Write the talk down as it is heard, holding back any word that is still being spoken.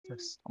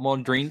I'm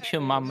gonna drink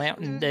some of my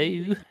Mountain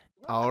Dew.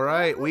 All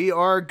right, we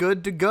are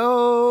good to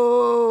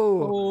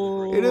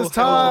go. It is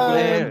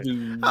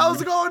time.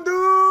 How's it going,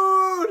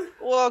 dude?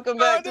 Welcome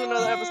back to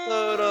another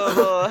episode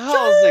of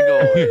How's It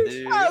Going,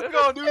 dude? How's it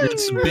going, dude?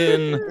 It's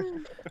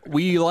been.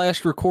 We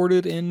last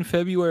recorded in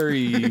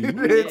February.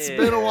 It's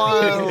been a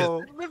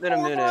while. It's been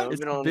a minute.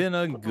 It's been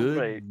a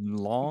good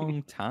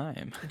long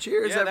time.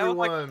 Cheers, Yeah, that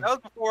was, everyone. that was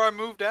before I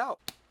moved out.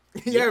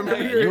 Yeah,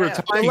 remember you were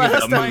the talking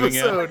last about moving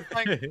out.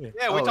 episode.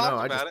 Yeah, we Oh talked no,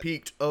 I about just it.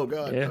 peeked. Oh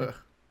god. Yeah.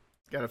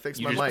 Gotta fix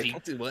You my just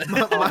mic. peeked? What? My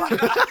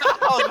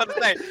I was about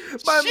to say,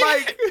 my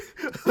shit!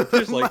 mic.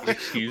 Just like,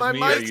 excuse my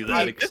me, are mic's you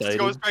that peaked. This is excited?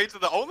 going straight to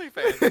the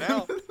OnlyFans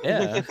now.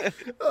 Yeah.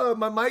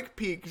 My mic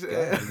peaked.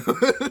 I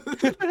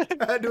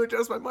had to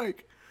adjust my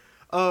mic.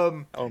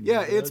 Oh, Yeah,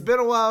 my it's God. been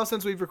a while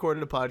since we've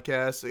recorded a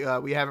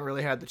podcast. We haven't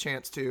really had the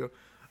chance to.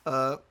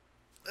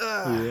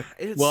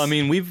 It's, Well, I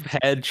mean, we've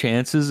had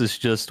chances. It's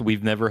just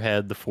we've never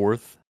had the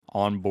fourth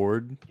on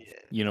board.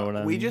 You know what I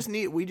mean?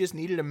 we just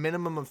needed a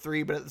minimum of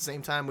 3, but at the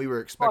same time, we were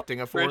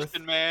expecting a 4th.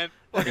 Christian, man.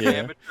 Fucking Yeah.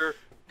 amateur.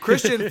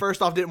 Christian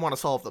first off didn't want to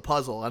solve the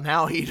puzzle, and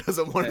now he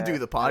doesn't want to do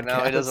the podcast.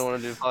 Now he doesn't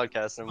want to do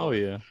podcasts anymore. Oh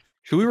yeah.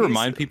 Should we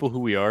remind people who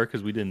we are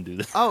because we didn't do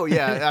this? Oh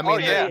yeah, I mean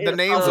yeah. the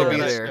names will be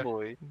yeah. there.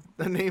 Boy.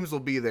 The names will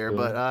be there. Yeah.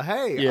 But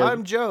hey, Yeah.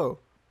 I'm Joe.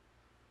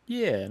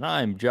 Yeah, and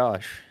I'm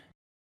Josh.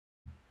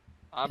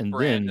 I'm And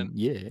Brandon. then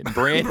yeah,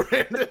 Brandon.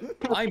 Brandon.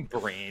 I'm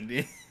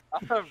Brandon.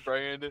 I'm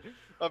Brandon.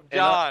 I'm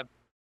And I- John.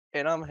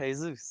 And I'm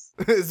Jesus.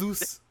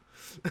 Zeus.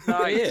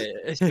 Oh yeah.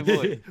 It's your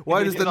boy.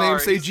 Why does the name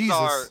say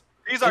Jesus?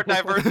 He's our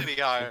diversity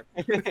hire.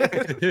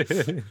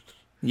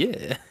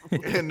 Yeah.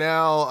 And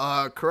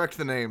now, correct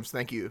the names.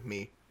 Thank you,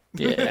 me.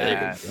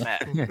 Yeah.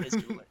 Matt. It's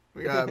your boy.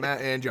 We got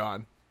Matt and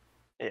John.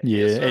 Yeah,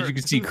 Yes, as sir. you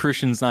can see,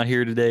 Christian's not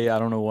here today. I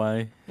don't know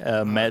why.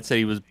 Matt said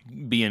he was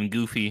being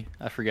goofy.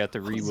 I forgot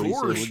to read what he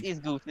course. said.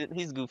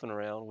 He's goofing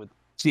around with.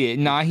 See,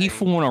 nah, he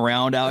fooling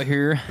around out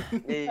here.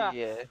 Yeah,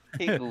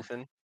 he's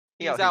goofing.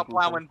 He He's here out goofing.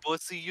 plowing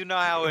bussy. You know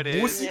how it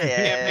is. Bussy. You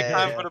can't make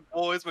time Yeah. for the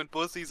boys when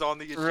bussy's on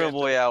the agenda. Real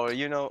boy hour,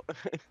 you know.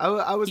 I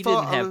was He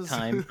didn't talking. have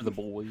time for the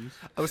boys.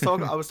 I was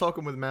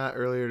talking with Matt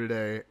earlier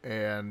today,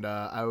 and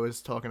I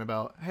was talking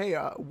about, hey,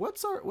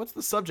 what's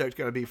the subject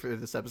gonna be for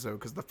this episode?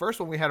 Because the first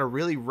one we had a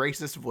really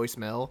racist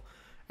voicemail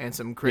and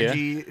some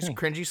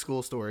cringy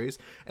school stories,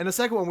 and the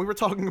second one we were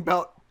talking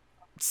about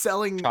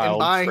selling and Child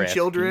buying trafficking.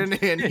 children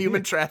and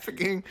human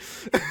trafficking.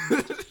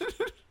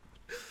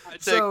 I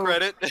take So-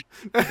 credit.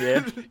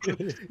 Yeah.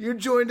 You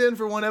joined in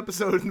for one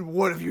episode, and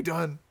what have you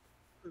done?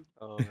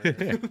 Oh,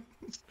 man.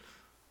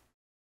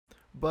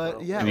 But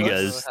Well, yeah, Have you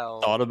let's- guys how-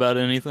 thought about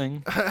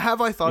anything?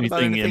 have I thought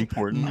about anything anything?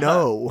 important?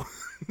 No.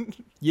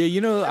 Yeah,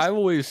 you know, I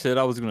always said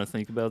I was going to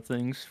think about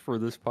things for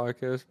this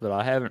podcast, but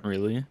I haven't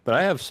really. But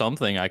I have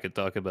something I could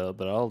talk about,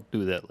 but I'll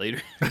do that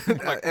later.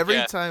 Every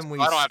Yeah, time we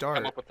I don't have to start,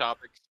 come up with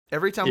topics.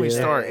 every time we Yeah.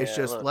 start, it's Yeah,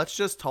 just look. let's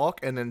just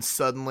talk, and then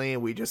suddenly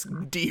we just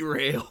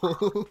derail.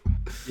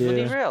 We'll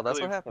Yeah, derail. That's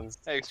Really- what happens.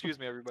 Hey, excuse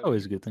me, everybody.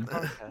 always a good thing.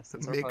 Podcast.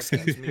 It's our Makes podcast.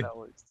 sense to me. That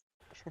works.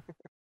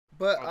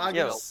 But Yo, I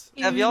guess.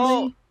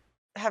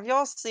 Have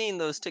y'all seen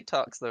those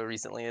TikToks though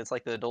recently? It's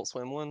like the Adult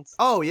Swim ones.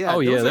 Oh yeah.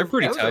 Oh, yeah, those they're are-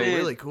 pretty those are tight.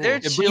 really cool. They're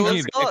It chill brings me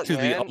as back fuck, to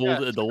the man. old Yeah,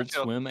 super Adult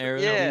chill. Swim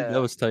era. Yeah.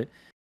 That was tight.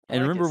 And like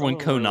it. remember when Some of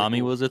them are really Konami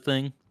cool. was a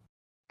thing?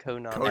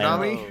 Konami.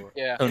 Konami? Oh,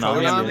 Yeah. Konami,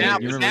 Konami? yeah, Now,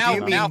 you remember now,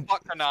 Konami? now,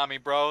 fuck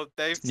Konami, bro.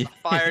 They've Yeah.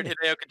 fired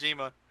Hideo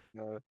Kojima.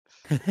 no.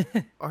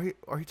 Are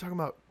you talking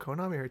about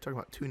Konami or are you talking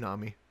about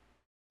Toonami?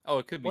 Oh,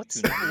 it could be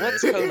What's Toonami.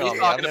 what's He's Konami?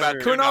 talking I've about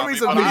never-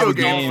 Konami's a but video I'm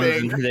game going-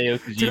 thing. Hideo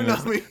Kojima.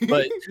 Toonami.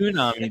 But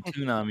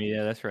Toonami,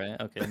 yeah, that's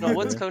right. Okay. No, my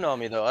what's bad.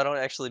 Konami though? I don't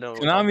actually know.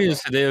 what Konami we're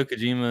is Hideo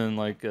Kojima and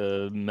like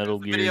Metal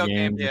The Gear video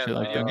games game, and shit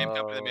like video that. game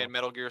company that made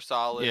Metal Gear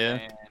Solid Yeah.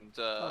 and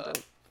talking about.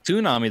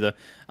 Toonami though.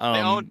 they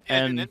own Teenage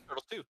and Mutant Ninja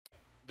Turtles too.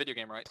 Video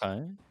game rights.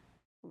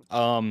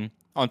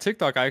 on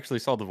TikTok I actually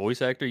saw the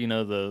voice actor, you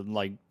know, the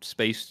like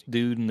space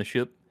dude in the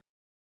ship.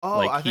 Oh,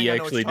 I Like think he I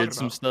know what actually you're did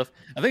some talking stuff.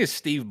 I think it's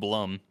Steve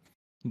Blum.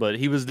 But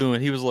he was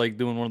like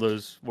doing one of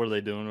those, what are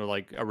they doing? Or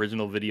like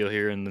original video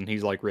here, and then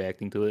he's like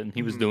reacting to it, and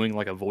he was Mhm. doing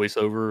like a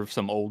voiceover of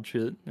some old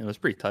shit. It was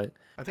pretty tight.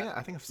 I think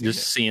I've seen Just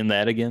it. seeing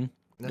that again.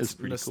 That's it's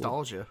pretty cool.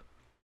 nostalgia.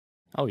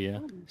 Oh yeah,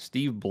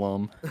 Steve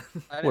Blum.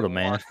 I What a didn't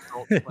man. watch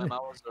Adult Swim.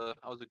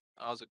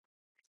 I was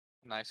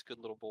a nice, good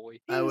little boy.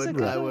 I would A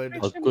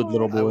good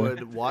little I boy.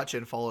 would watch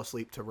and fall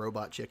asleep to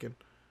Robot Chicken.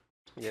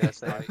 Yeah,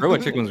 same.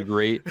 Robot Chicken was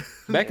great.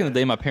 Back in the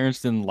day, my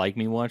parents didn't like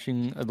me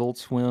watching Adult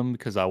Swim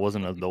because I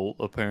wasn't an adult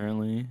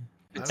apparently.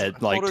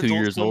 At like Called 2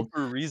 Adult years Swim old.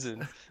 for a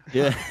reason.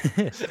 Yeah.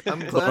 I'm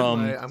But,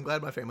 glad I'm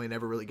glad my family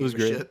never really was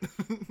gave a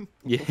great.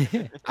 shit.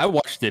 Yeah, I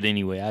watched it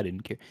anyway. I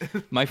didn't care.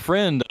 My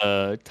friend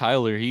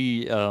Tyler,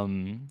 he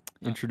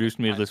introduced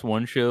me to this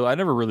one show. I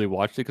never really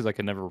watched it because I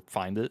could never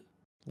find it.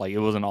 Like it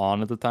wasn't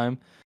on at the time.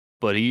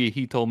 But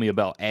he told me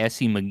about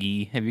Assy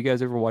McGee. Have you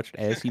guys ever watched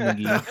Assy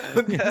McGee?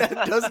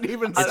 That doesn't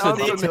even It's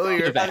sound a-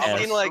 familiar. it's a- I've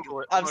seen like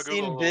Google it. I've I'm gonna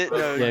seen Google bit it.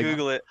 no Yeah,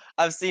 Google it.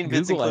 I've seen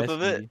bits and Google clips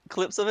of Ask it.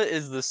 Clips of it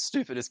is the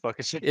stupidest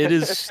fucking shit. It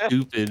is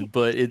stupid,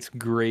 but it's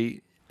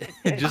great.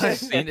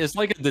 It's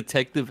like a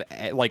detective,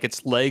 like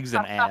its legs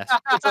and ass.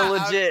 It's a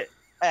legit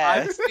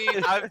ass.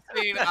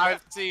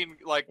 I've seen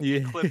like Yeah.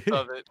 clips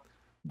of it.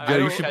 Joe, you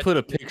don't should catch put a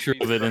it in picture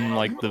these of it in photos.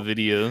 like the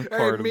video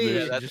part of me,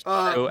 this. that's- Just be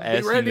show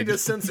ass ready to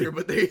images. censor,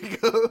 but there you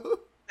go.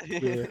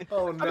 Yeah.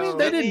 Oh no. I mean,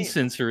 they Didn't didn't he-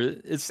 censor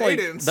it. It's They like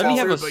didn't doesn't he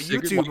have censor a it, but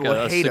cigar, YouTube like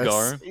will a hate us.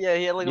 cigar? Yeah,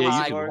 he had like a Yeah, little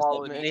you cigar do. or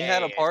something, and he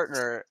had a Ass.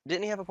 partner.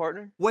 Didn't he have a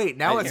partner? Wait,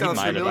 now it He sounds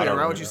might have, I familiar. don't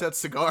Right when know. you said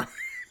cigar.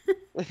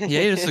 Yeah, he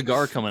had a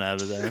cigar coming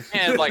out of there.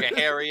 And like a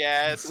hairy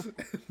ass.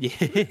 Yeah.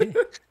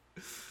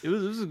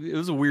 It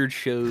was a weird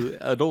show.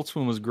 Adult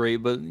Swim was great,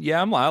 but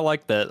yeah, I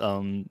like that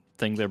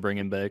thing they're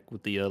bringing back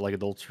with the like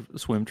Adult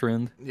Swim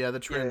trend. Yeah, the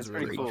trend's it's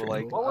pretty really cool, fucking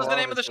like, What was a the lot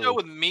name of of the it's show really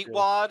with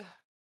Meatwad?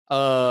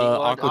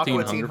 Aqua Aqua Teen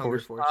Teen Hunger Hunger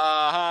Force. Force.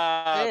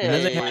 And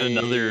then they had Hey.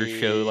 another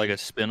show, like a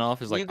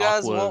spin-off. Is like You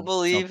guys Aqua won't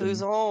believe something. who's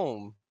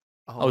home.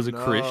 Oh, is it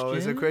no, Christian?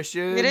 Is it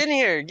Christian? Get in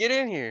here. Get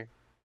in here.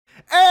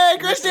 Hey,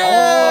 Christian!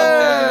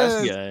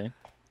 This guy.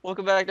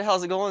 Welcome back to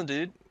How's It Going,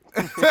 dude?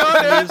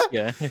 This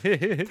guy.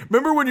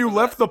 Remember when you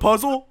left the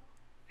puzzle?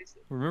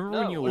 Remember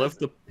No, when you what left is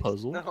the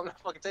puzzle? No, I'm not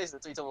fucking tasting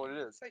it until you tell me what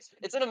it is.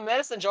 It's in a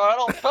medicine jar. I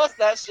don't trust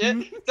that shit.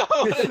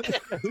 Tell me what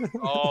it is.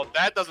 Oh,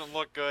 that doesn't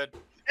look good.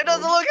 It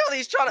doesn't look how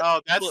he's trying to.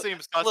 Oh, that Look,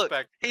 seems look.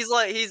 suspect. He's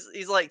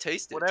like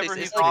taste it. Whatever taste he's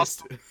it. It's like-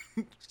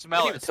 off-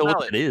 Smell it. So Smell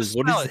what it. it is?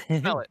 What Smell is it. that?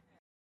 Smell it.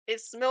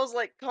 It smells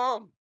like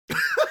cum.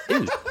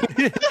 Ew.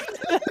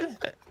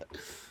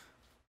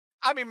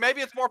 I mean, maybe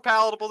it's more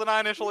palatable than I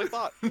initially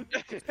thought.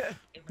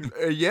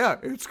 Yeah,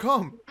 it's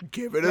come.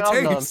 Give it a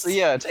Nom nom. taste. So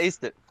yeah,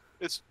 taste it.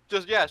 It's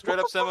just straight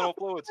up seminal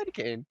fluids.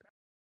 Lidocaine.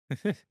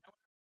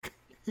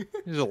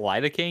 Is it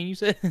lidocaine? You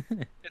said?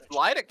 It's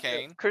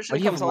lidocaine. Christian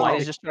do you comes have home and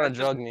he's lidocaine? just trying to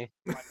drug me.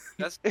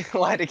 That's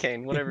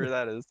Lidocaine, whatever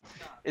that is.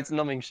 It's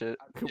numbing shit.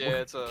 yeah.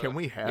 It's a. Can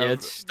we have? Yeah,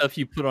 it's stuff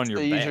you put on So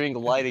your you back. drink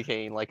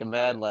lidocaine like a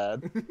mad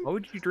lad. Why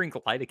would you drink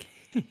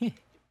lidocaine?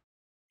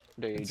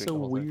 There you It's drink so the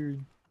whole thing.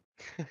 weird.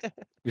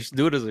 Just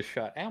do it as a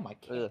shot. Ow, my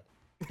cat. Ugh.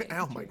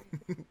 Ow my.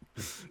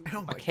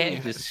 Ow My my cat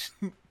God. just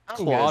I'm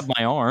clawed good.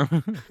 my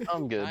arm.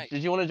 I'm good. Nice.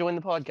 Did you want to join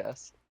the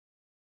podcast?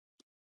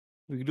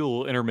 We could do a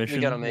little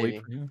intermission. got a wait maybe.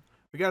 for him.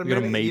 We got a We got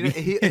a minute. You know,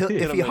 maybe. if Got a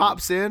he maybe.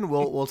 hops in,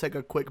 we'll take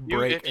a quick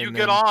break. If you and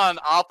get then... on,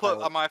 I'll put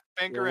Alright. my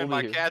finger Yeah, in we'll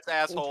my be here. cat's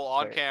asshole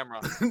on Alright.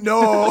 camera.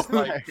 No,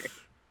 Like,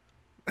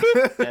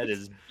 That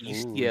is daily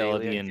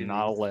bestiality and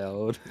not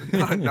allowed.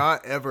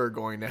 not ever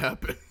going to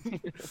happen.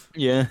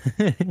 Yeah.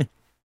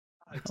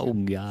 Oh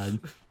God.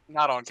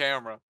 not on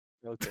camera.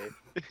 Okay.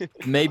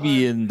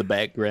 Maybe in the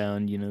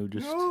background, you know,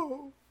 just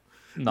No,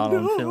 not no.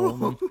 on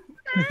film.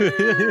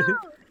 no.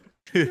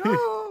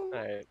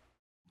 Alright.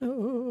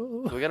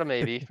 Oh. So we got a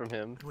maybe from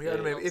him. We got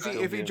to maybe if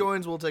Still he good.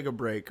 joins, we'll take a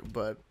break.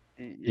 But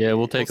Yeah,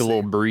 we'll take a We'll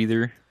little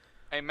breather.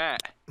 Hey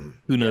Matt,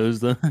 Who knows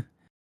though? are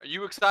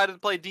you excited to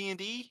play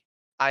D&D?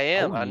 I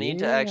am. Oh, I need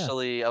to yeah.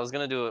 actually. I was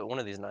gonna do it one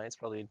of these nights,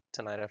 probably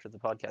tonight after the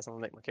podcast. I'm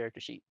gonna make my character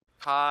sheet.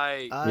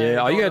 Hi. Yeah,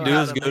 all you don't gotta know do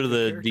how is to go to make a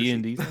the character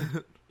D&D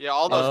sheet. Yeah,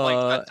 all those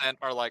links Uh, I sent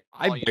are like.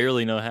 I all you-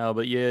 barely know how,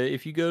 but yeah,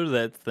 if you go to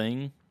that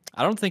thing,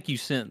 I don't think you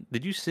sent.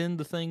 Did you send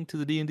the thing to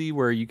the D&D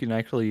where you can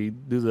actually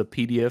do the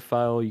PDF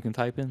file you can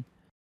type in?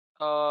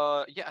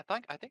 Yeah,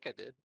 I think I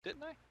did,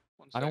 didn't I?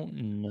 One I sec. don't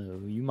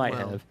know. You might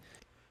Well, have.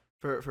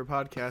 For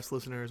podcast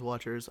listeners,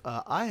 watchers,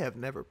 I have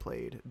never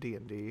played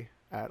D&D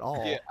at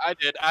all. Yeah,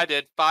 I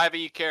did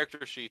 5e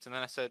character sheets, and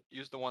then I said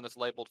use the one that's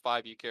labeled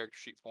 5e character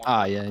sheet form.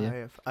 Ah,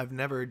 yeah. I've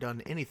never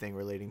done anything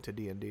relating to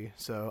D&D,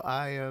 so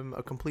I am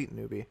a complete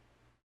newbie.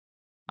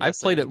 I've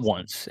played it Same.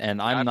 once,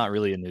 and I'm I've- not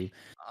really a noob.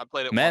 I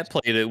played it. Matt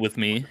once. played it with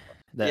me.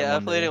 That Yeah, I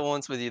one played day. it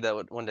once with you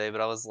one day,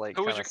 but I was like,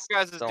 Who was kinda your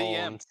guys' DM?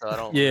 stoned, so I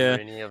don't Yeah,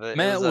 remember any of it.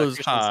 Matt it was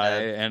Christian's high,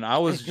 dad. and I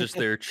was just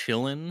there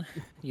chilling.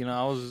 You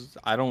know,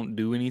 I don't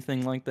do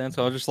anything like that,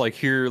 so I was just like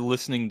here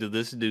listening to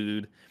this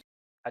dude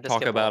I just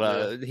talk kept about on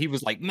doing it. he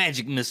was like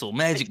magic missile,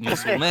 magic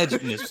missile,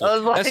 magic missile. I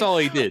was That's like- all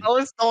he did. I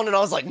was stoned and I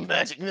was like,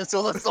 magic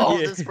missile, let's solve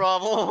Yeah. this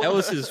problem. That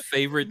was his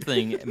favorite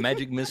thing,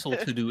 magic missile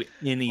to do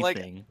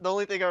anything. The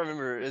only thing I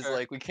remember is Sure.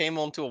 like we came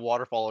home to a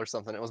waterfall or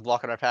something. It was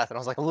blocking our path, and I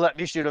was like, "Let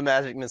me shoot a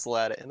magic missile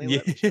at it," and they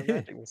let me shoot a Yeah.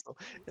 magic missile,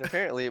 and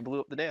apparently it blew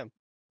up the dam.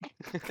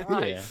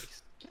 Yeah.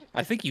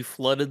 I think you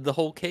flooded the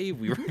whole cave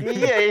we were in.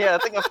 yeah. I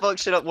think I fucked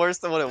shit up worse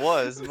than what it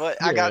was,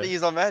 but I got to Yeah.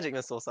 use my magic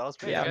missile, so I was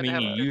pretty. Yeah, I had to mean,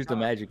 have a you good used a time.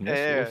 magic missile,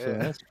 Yeah, so yeah.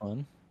 that's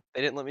fun.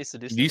 They didn't let me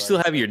seduce. Do you still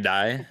anybody, have your so-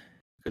 die?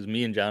 Because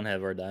me and John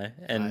have our die,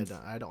 and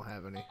I don't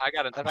have any. I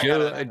got a, I I Joe, got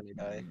don't a, have any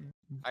die.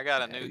 I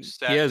got a he new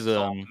set. has, It's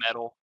all um,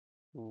 metal.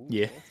 Ooh,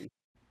 Yeah. fancy.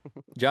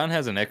 John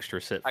has an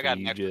extra set for I got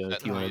an you, extra Joe. set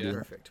If you for want to you.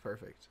 do,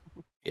 Perfect.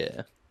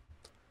 yeah.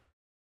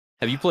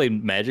 Have you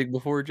played Magic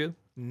before, Joe?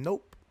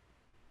 Nope.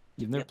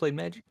 You've never played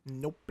Magic?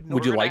 Nope.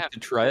 Would you gonna like have- to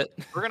try it?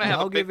 We're gonna have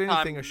I'll a big give time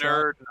anything a shot.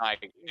 nerd night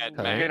at Okay.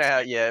 We're Max. gonna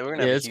have we're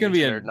gonna Yeah, have it's gonna be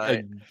huge a nerd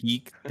night.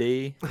 geek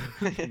day.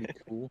 It'd be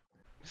cool.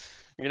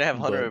 You're gonna have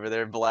Hunter but- over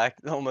there,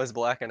 almost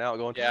blacking out,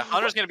 going. Yeah,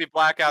 Hunter's gonna be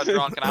blackout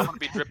drunk, and I'm gonna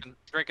be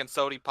drinking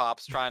sody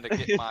pops, trying to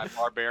get my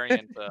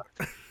barbarian to.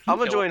 I'm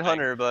gonna kill join thing.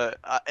 Hunter, but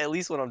at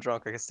least when I'm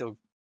drunk, I can still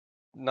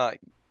not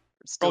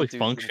still Probably do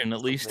function at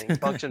least. something.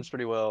 Functions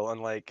pretty well,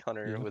 unlike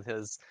Hunter Yeah. with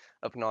his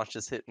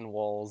obnoxious hitting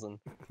walls and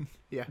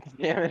Yeah.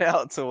 jamming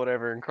out to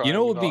whatever and crying You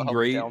know what would about be how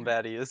great? down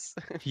bad he is.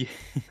 Yeah,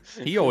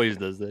 he always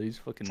does that. He's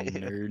fucking Yeah.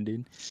 nerd,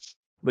 dude.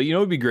 But you know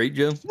what would be great,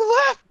 Joe?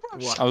 What?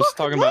 I was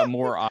talking about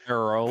more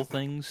IRL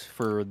things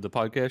for the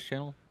podcast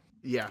channel,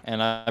 Yeah.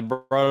 and I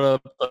brought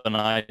up an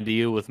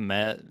idea with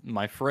Matt,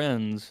 my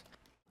friends.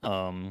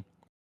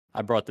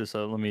 I brought this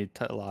up.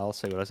 I'll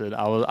say what I said.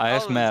 I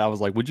asked Oh, Matt. I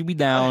was like, "Would you be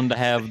down to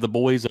have the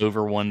boys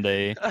over one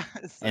day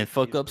and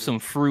fuck up some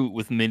fruit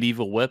with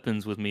medieval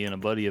weapons with me and a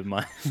buddy of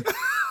mine?"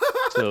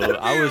 So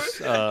I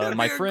was,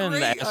 my friend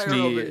asked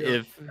me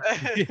if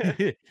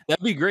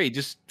that'd be great.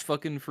 Just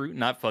fucking fruit,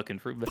 not fucking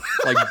fruit, but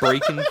like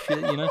breaking shit,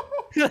 you know?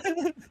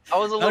 I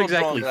was a Not little exactly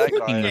drawn to that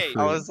fucking guy. the I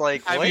fruit. was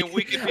like, I what? mean,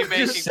 we could be Just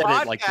making said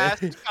it like that.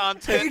 podcast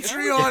content.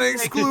 Patreon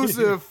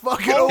exclusive.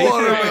 Fucking Patreon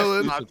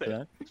watermelon.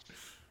 content.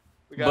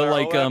 We got But our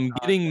like own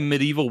getting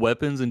medieval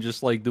weapons and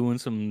just like doing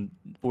some,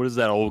 what is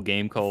that old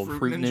game called, Fruit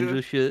Fruit Ninja?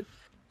 Ninja shit.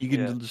 You can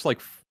Yeah. just like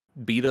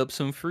beat up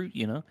some fruit,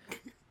 you know.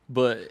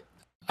 But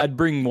I'd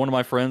bring one of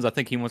my friends. I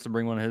think he wants to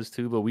bring one of his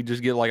too. But we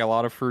just get like a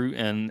lot of fruit,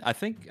 and I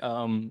think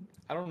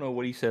I don't know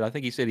what he said. I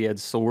think he said he had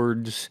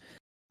swords,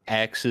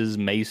 axes,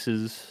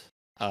 maces.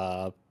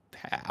 I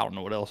don't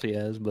know what else he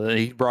has, but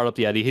he brought up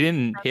the idea. He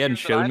hadn't That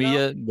showed I me know?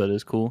 yet, but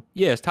it's cool.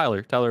 Yeah, it's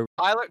Tyler. Tyler's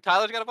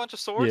Tyler's got a bunch of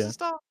swords Yeah. and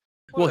stuff.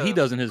 well, What he a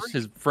doesn't. freak.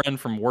 His friend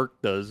from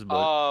work does, but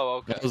Oh,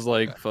 okay. I was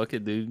like, okay. fuck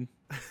it, dude.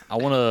 I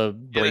want to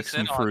Get break us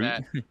some in on fruit.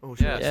 that. Oh,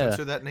 should I Yeah.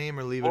 censor that name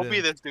or leave We'll it be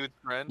in? this dude's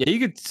friend. Yeah, you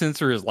could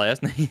censor his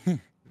last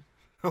name.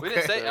 We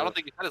didn't say. I don't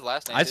think you said his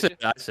last name. I did said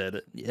you? I said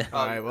it. Yeah.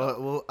 All right.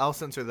 Well, I'll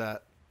censor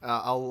that.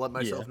 I'll let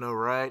myself know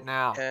right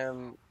now.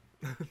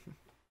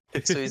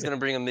 So he's gonna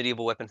bring a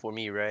medieval weapon for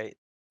me, right?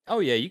 Oh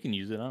yeah, you can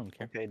use it. I don't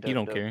care. Okay, You dope,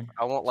 don't dope. care.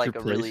 I want It's like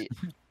your a place. really.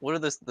 What are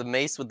the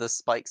mace with the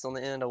spikes on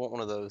the end? I want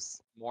one of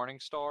those. Morning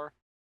Star.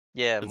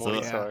 Yeah, It's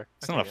Morning a- Star.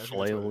 It's not a Okay, I think that's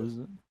what flail, it is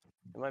it?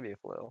 It might be a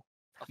flail.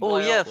 A Oh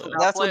flail. yeah, flail.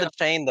 that's with Flail. the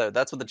chain though.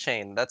 That's with the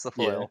chain. That's the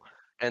Yeah. flail.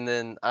 And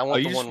then I Oh, want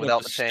you the just one want without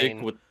the the stick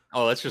chain. with.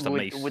 Oh, that's just a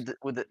mace. With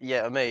the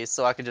yeah, a mace,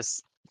 so I could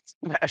just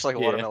smash like a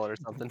Yeah. watermelon or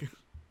something.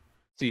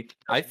 See,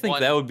 I think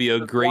one- that would be a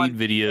just great one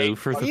video mace.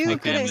 for the You fucking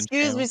could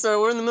excuse channel. me, sir.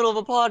 We're in the middle of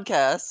a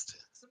podcast.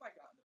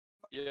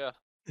 Yeah.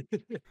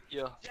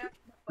 Yeah.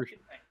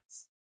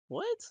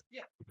 What?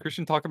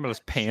 Christian talking about his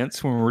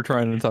pants when we're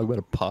trying to talk about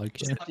a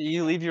podcast. Do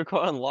you leave your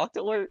car unlocked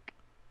at work?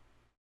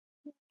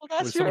 Well,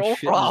 that's Was your someone own shitting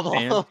his problem.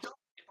 pants?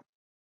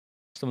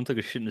 Someone took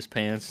a shit in his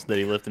pants that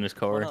he left in his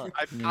car. not?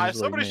 And he I was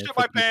like, somebody "Man, shit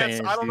my fuck your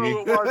pants. I don't know dude."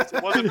 who it was.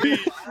 It wasn't me.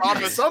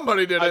 Promise.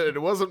 Somebody did it. It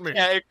wasn't me.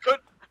 Yeah, it could.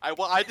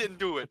 I didn't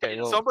do it. Okay,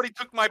 well, Somebody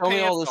took my Tell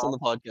me all pants this on off,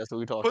 the podcast that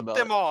we talked put about.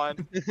 them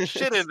on,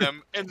 shit in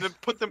them, and then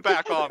put them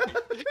back on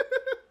me.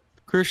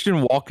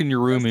 Christian walked in your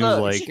room and That's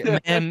was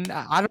like, "Man,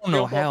 I don't know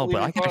Your fault how, for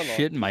but I leaving got car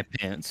shit in my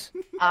pants."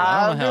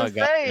 I don't I'm know how just I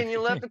got saying, there.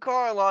 you left the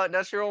car unlocked.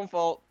 That's your own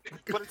fault.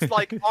 But it's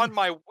like on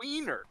my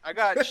wiener. I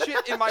got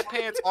shit in my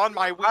pants on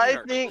my I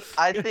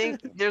wiener.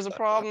 think there's a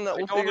problem that I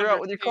we'll don't figure out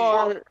with your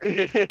car.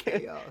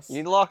 Chaos. You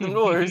need to lock them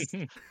doors.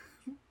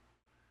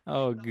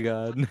 Oh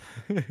god.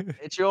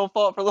 It's your own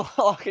fault for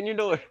locking your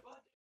door.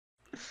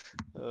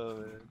 Oh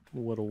man.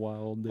 What a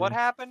wild day. What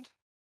happened?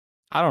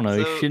 I don't know.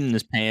 He's So, shitting in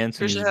his pants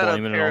and Christian he's had a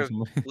blaming it pair on of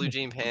somebody. blue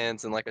jean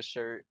pants and like a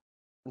shirt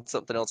and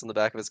something else in the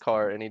back of his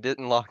car, and he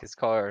didn't lock his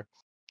car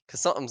because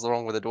something's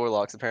wrong with the door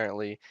locks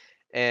apparently.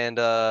 And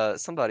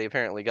somebody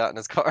apparently got in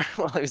his car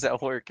while he was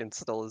at work and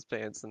stole his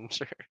pants and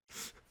shirt.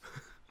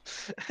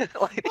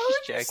 Like they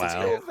just jacked his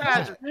Wow.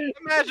 pants.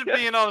 Imagine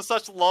being on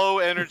such low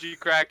energy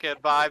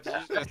crackhead vibes. You're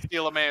just gonna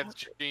steal a man's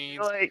jeans.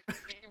 Like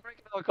you break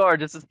into a car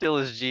just to steal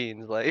his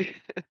jeans, like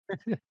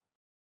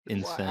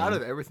Insane. Out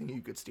of everything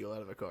you could steal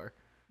out of a car.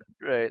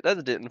 right.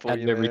 That's Denton for Out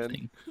you, of man.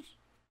 everything.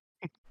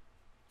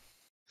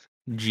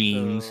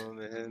 Jeans. Oh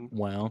man.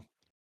 Wow.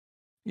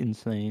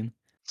 Insane.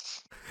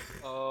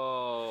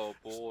 Oh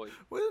boy.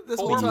 Well, this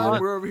Four whole time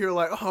months. we're over here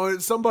like, oh,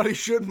 somebody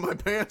shit in my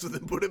pants and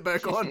then put it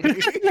back on me.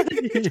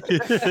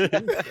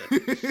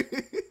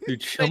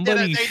 Dude,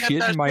 somebody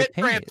shit in my shit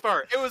pants.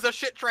 transfer. It was a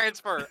shit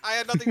transfer. I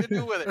had nothing to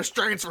do with Let's it.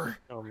 transfer.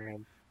 Oh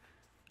man.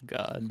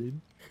 God,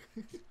 dude.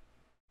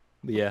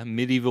 But yeah,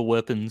 medieval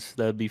weapons.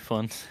 That'd be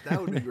fun.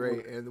 That would be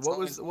great. And what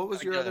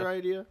was your other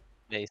idea?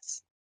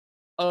 Mace.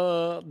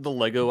 The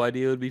Lego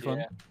idea would be fun.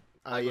 Yeah.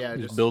 Yeah,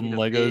 Just just building a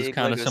Legos, big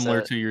kind of Lego similar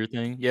set. to your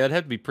thing. Yeah, it'd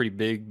have to be pretty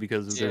big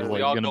because Yeah, there's we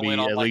like all gonna go be in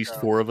on, at like, least a-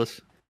 4 of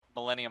us.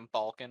 Millennium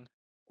Falcon.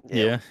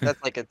 Yeah.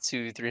 That's like a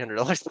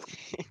 $200-300.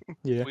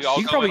 Yeah, We all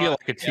you could go probably in get on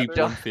like a it cheap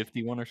together.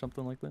 150 one or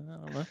something like that.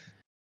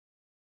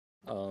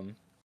 I don't know.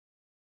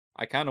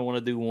 I kind of want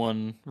to do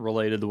one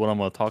related to what I'm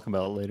going to talk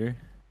about later,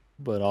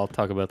 but I'll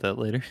talk about that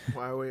later.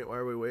 why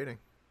are we waiting?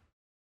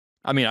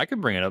 I mean, I could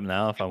bring it up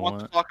now if I I want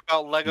to want. talk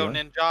about Lego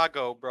Yeah.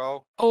 Ninjago,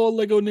 bro. Oh,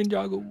 Lego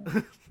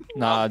Ninjago.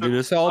 Nah, I'm the- dude,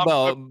 it's all I'm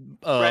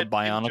about Red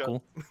Ninja.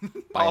 Bionicle.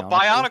 Oh,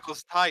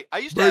 Bionicle's tight. I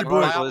used to have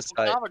Blade Boy. Bionicle's Bionicle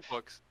tight. comic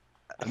books.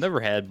 I've never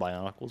had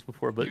Bionicles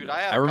before, but Dude,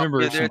 I have I a remember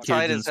couple- Yeah, some they're kids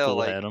tight in as hell, school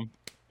like- had them.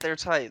 They're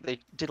tight. They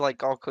did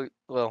like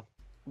well,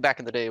 back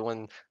in the day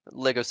when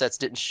Lego sets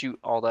didn't shoot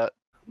all that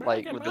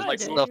like with the Like,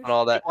 stuff and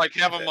all that. Like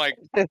have him like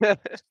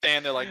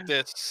stand there like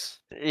this.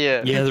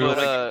 Yeah, Yeah, they're but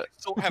like-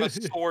 So have a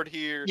sword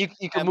here. you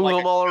can and, move like,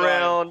 them a all gun.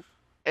 around,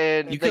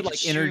 and You they could, can like,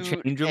 shoot,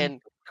 interchange 'em.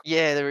 And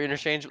yeah, they were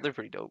interchangeable. They're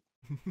pretty dope.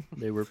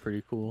 They were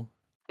pretty cool.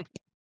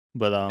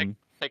 But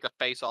Take a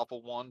face off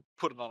of one,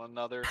 put it on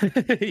another. yeah,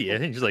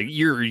 it's just like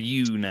you're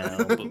you now,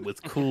 but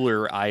with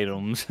cooler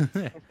items.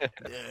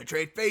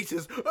 Trade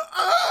faces.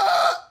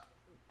 Ah!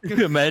 You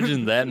can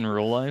imagine that in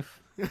real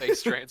life.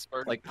 Face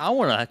transfer. Like, I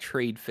want to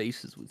trade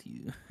faces with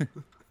you.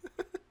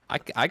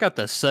 I got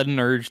the sudden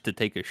urge to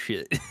take a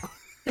shit.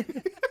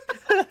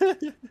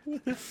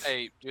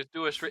 Hey, just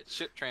do a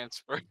shit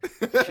transfer.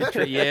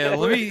 Yeah,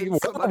 let me.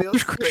 Somebody Where's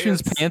else's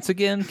Christian's pants. pants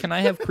again? Can I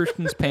have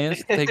Christian's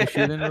pants to take a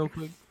shit in real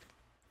quick?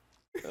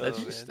 That's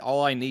Oh, just man.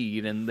 all I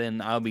need, and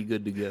then I'll be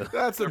good to go.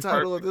 That's the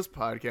title of this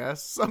podcast.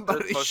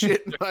 Somebody That's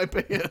shit in my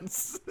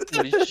pants.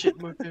 Somebody shit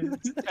in my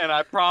pants. And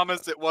I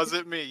promise it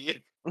wasn't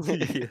me.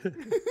 Yeah.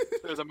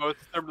 They're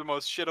the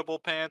most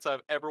shittable pants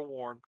I've ever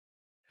worn.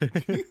 All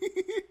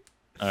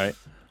right.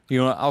 You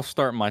know what? I'll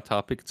start my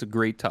topic. It's a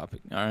great topic.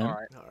 All right. All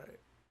right. All right.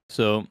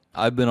 So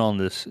I've been on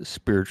this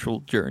spiritual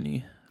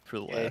journey for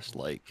the Okay. last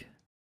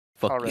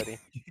fuck you. Already.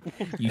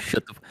 You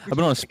shut the. I've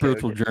been on a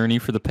spiritual journey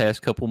for the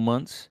past couple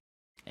months,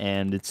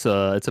 and it's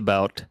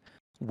about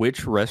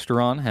which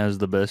restaurant has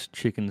the best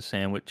chicken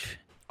sandwich.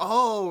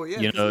 Oh yeah.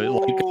 You 'cause know,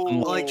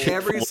 like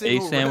every Chick-fil-A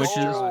single sandwiches.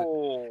 restaurant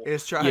Oh.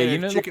 is trying Yeah, you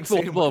know, chicken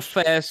well,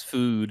 sandwich. fast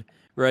food,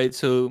 right?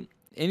 So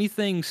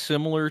anything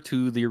similar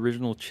to the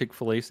original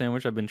Chick-fil-A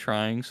sandwich, I've been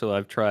trying. So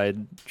I've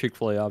tried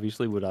Chick-fil-A,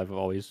 obviously, but I've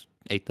always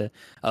ate that.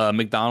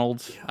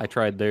 McDonald's, I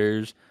tried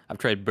theirs. I've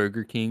tried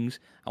Burger King's.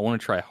 I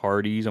want to try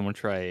Hardee's. I want to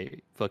try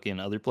fucking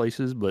other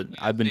places, but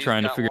I've been KFC's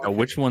trying to got figure one. out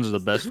which one's the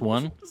best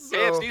one. So,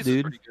 KFC's dude.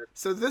 is pretty good.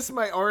 so this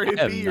might already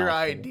I have be your not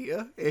tried.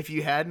 idea. If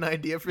you had an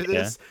idea for Yeah.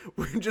 this,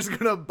 we're just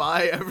gonna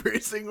buy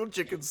every single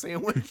chicken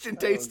sandwich and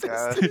taste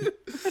God. test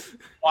it.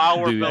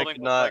 While we're Dude. building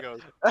could not-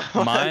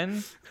 Legos.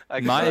 Mine, I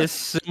could mine not- is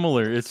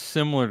similar. It's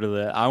similar to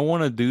that. I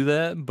want to do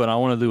that, but I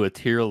want to do a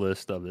tier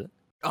list of it.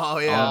 Oh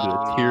I yeah. want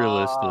to do a tier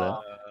list of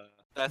that.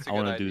 That's a I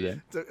good want to do idea.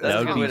 that. That's That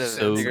would kinda be what it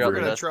so is. If great. we're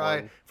gonna That's try,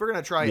 one. if we're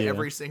gonna try Yeah.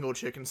 every single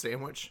chicken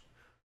sandwich,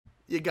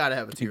 you gotta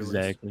have a tier list.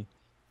 Exactly.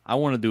 I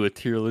want to do a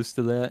tier list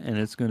of that, and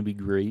it's going to be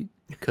great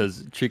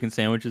because chicken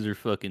sandwiches are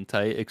fucking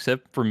tight,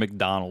 except for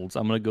McDonald's.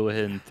 I'm going to go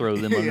ahead and throw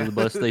them under Yeah. the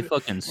bus. They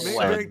fucking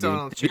slap, dude.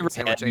 McDonald's Have you chicken ever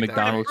sandwich had ain't that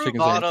McDonald's great. chicken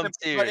Bottom sandwich?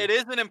 tier. But it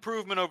is an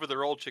improvement over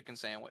their old chicken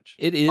sandwich.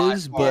 It By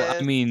is, far. but I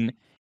Yeah. mean,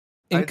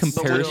 in I'd still-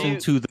 comparison you-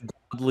 to the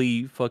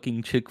godly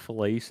fucking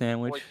Chick-fil-A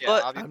sandwich, Well, yeah,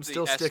 But- obviously I'm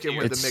still S sticking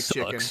tier. with it the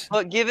McChicken. sucks.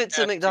 But give it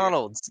to F tier.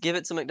 McDonald's. Give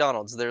it to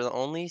McDonald's. They're the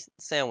only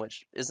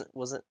sandwich,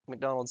 wasn't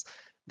McDonald's,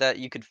 that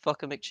you could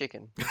fuck a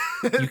McChicken.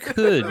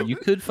 You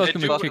could fuck a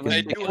They do- McChicken. they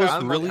It do was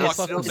have really a a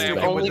still fucking sticking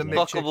The with only the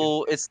McChicken.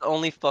 fuckable. It's the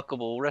only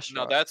fuckable No,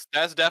 restaurant. that's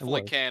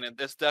definitely was. canon.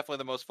 It's definitely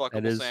the most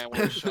fuckable is.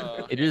 sandwich.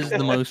 It is the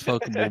world. most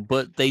fuckable,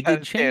 but they did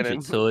That's change canon.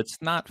 it, so it's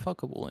not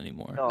fuckable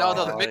anymore. Oh, No,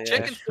 the yeah.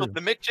 McChicken's still, True.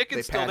 the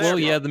McChicken's still patched there. Well,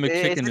 yeah, bro. the It's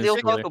McChicken is still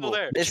still there. fuckable.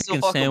 there. It's still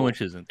Chicken fuckable.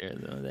 sandwich isn't there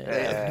though.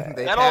 Yeah.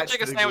 They That old patched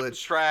chicken the sandwich is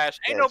glitch. trash.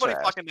 Ain't Yeah, nobody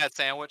trash. fucking that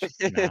sandwich.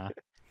 Nah,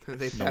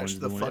 They No one's patched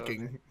the doing it.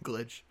 fucking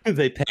glitch.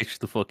 they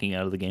patched the fucking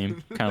out of the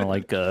game, kind of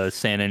like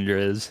San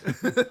Andreas.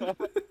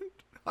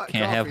 Hot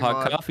Can't have hot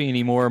mod. coffee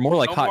anymore. More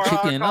like No hot more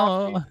hot chicken.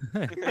 coffee. Oh.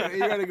 You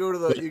gotta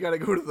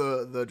go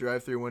to the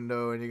drive-through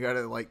window and you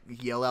gotta like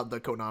yell out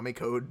the Konami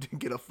code to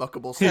get a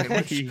fuckable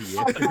sandwich.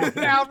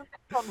 Yeah.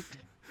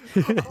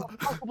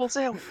 Fuckable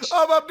sandwich.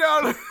 Up,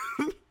 down.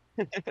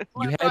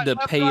 You had to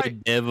pay a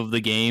dev of the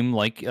game,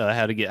 like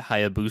how to get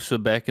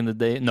Hayabusa back in the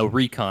day. No,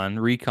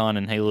 Recon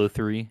in Halo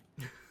 3.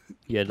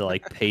 You had to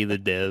like pay the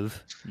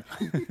dev.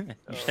 You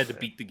just had to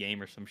beat the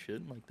game or some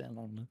shit like that. I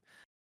don't know.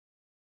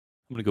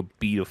 I'm gonna go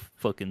beat a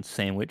fucking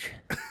sandwich.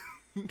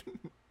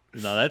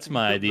 No, that's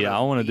my I'm idea. gonna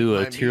I want to eat do my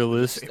a meat tier with a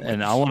list, and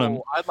sandwich. I want to.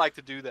 Oh, I'd like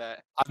to do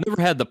that. I've never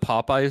had the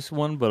Popeyes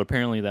one, but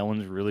apparently that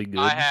one's really good.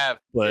 I have.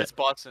 but It's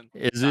bussin'.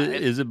 is Nah, it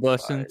it's is it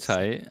busting Popeyes.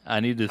 tight? I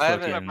need to I haven't-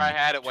 fucking. Remember I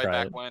had it way try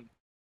back it. when.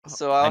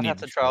 So I I'll need have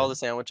to to try all try the it.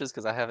 sandwiches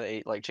because I haven't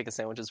ate like chicken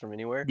sandwiches from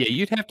anywhere. Yeah,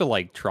 you'd have to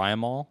like try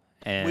them all,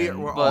 and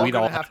We're all we'd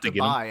gonna all have to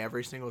get 'em. buy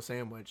every single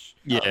sandwich.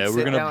 Yeah, we're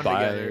sit gonna down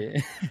buy. together.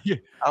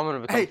 I'm gonna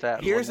become Hey, fat.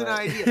 in here's one an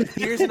night. idea.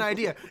 Here's an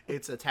idea.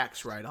 It's a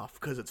tax write-off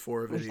because it's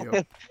for a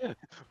video.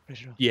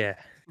 Yeah,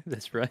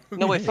 that's right.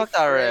 No wait, fuck the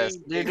IRS,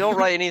 dude. Don't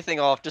write anything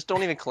off. Just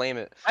don't even claim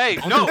it. Hey,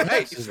 Don't no, do hey,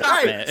 taxes stop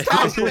like Hey, that. stop!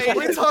 Taxation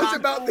We is talked not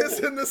about cool. this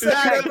in the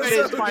second That is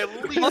episode. my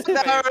Fuck least the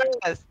favorite.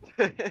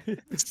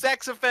 IRS.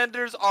 Sex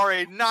offenders are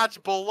a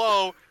notch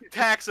below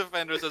tax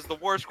offenders as the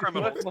worst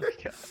criminals. Oh my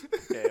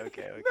God.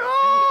 Okay.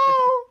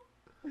 No!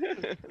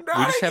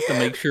 We just have to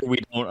make sure we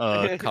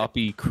don't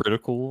copy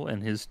Critical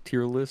and his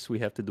tier list. We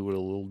have to do it a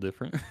little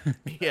different.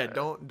 Yeah,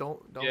 don't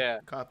Yeah.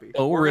 copy.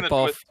 Oh, We're rip gonna do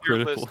a off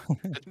tier Critical.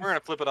 We're gonna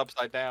flip it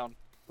upside down.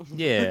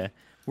 Yeah,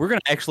 we're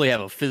gonna actually have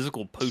a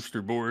physical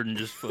poster board and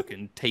just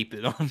fucking tape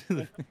it onto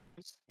the.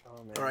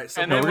 Oh, man. All right, And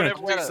someone, then we're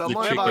whenever gonna- we,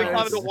 someone chicken whenever we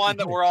come buys. to one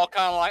that we're all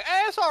kind of like,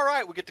 it's all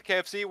right. We get to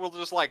KFC, we'll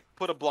just like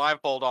put a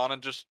blindfold on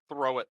and just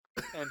throw it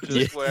and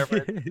just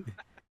whatever.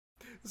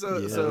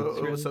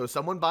 So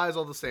someone buys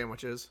all the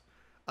sandwiches.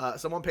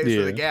 Someone pays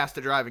for the gas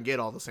to drive and get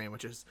all the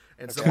sandwiches,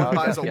 and Okay, someone I've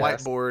buys a got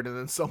gas. whiteboard, and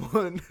then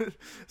someone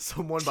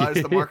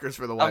buys the markers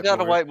for the whiteboard. I've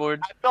got a whiteboard.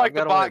 I feel like I've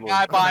got the a whiteboard.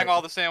 guy buying Alright.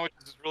 all the sandwiches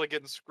is really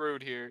getting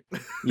screwed here.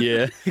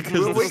 Yeah, because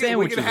We the can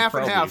sandwiches are half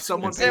and probably half.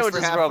 Someone pays expensive.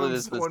 for Sandwiches half, probably and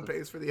this someone business.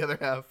 pays for the other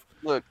half.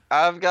 Look,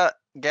 I've got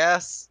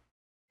gas,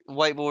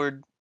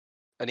 whiteboard.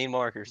 I need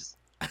markers,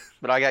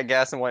 but I got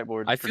gas and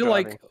whiteboard. I for feel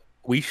driving. like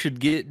we should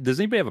get. Does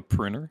anybody have a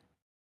printer?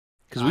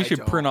 Because we I should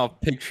print don't. off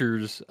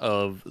pictures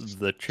of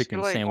the chicken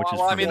like, sandwiches.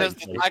 Well, I from mean, that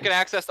there's, place. I can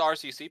access the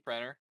RCC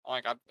printer.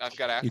 Like, I've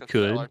got access to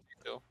could. the LRC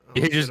too.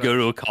 You just go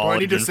to a college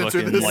need to and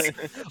censor fucking this. like.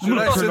 Should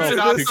I print censor off this?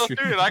 I'm pictures. so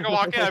student. I can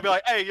walk in. I'd be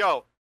like, "Hey,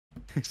 yo,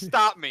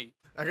 stop me!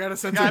 I gotta I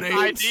censor got an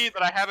names. ID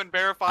that I haven't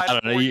verified I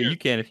don't know. for You, years." you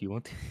can if you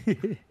want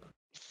to.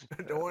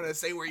 I don't want to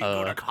say where you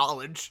go to Uh,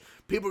 college.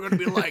 People are gonna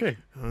be like,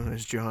 "Oh,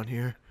 is John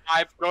here?"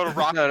 I go to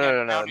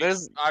Rockingham no. County.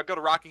 There's I go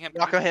to Rockingham.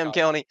 Rockingham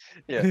Community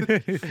County.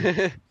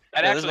 Yeah.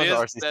 That Yeah, there's a actually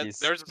bunch is. of That, RCCs.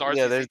 there's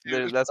RCC Yeah,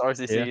 too. that's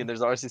RCC, Yeah. and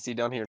there's RCC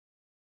down here.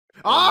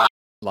 Ah,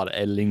 A lot of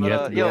editing But, you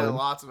have to yo, do. yeah,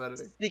 lots of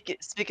editing.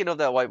 Speaking of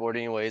that whiteboard,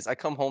 anyways, I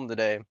come home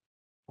today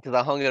because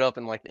I hung it up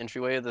in like the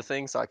entryway of the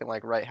thing, so I can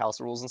like write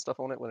house rules and stuff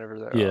on it whenever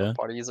there Yeah. are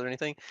parties or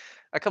anything.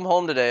 I come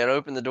home today and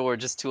open the door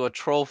just to a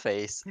troll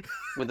face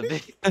with a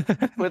big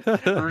with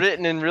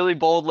written in really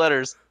bold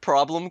letters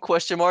problem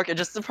question mark and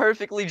just a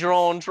perfectly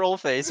drawn troll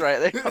face right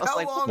there. I was How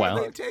like, long Wow.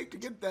 did they take to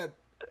get that?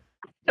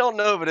 I don't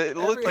know, but it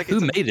looked Every- like Who it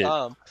took made it?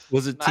 time.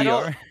 Was it I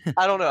don't- TR?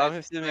 I don't know. I'm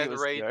assuming Yeah, it the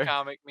was raid TR.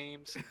 comic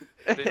memes.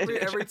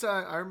 Every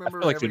time I remember,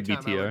 feel like every it'd be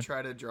time I would TR.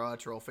 try to draw a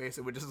troll face,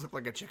 it would just look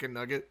like a chicken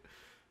nugget.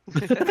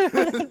 That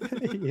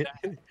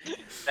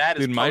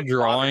is Dude, my postmodern.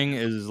 drawing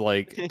is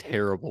like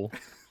terrible,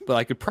 but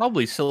I could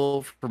probably sell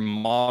it for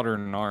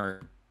modern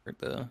art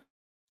though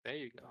There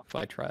you go. if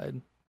I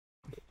tried.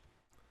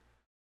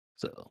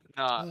 So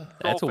Nah,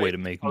 that's a way Trollface to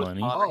make is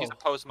money. postmodern. He's a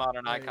Oh.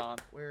 postmodern Wait, icon.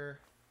 Where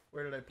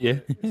did I put Yeah.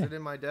 it? Is it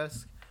in my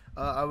desk?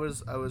 I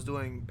was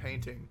doing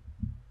painting.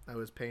 I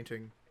was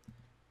painting,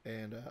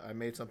 and I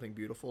made something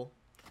beautiful.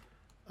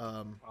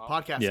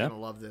 Podcast's Yeah. gonna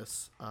love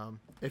this.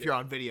 If you're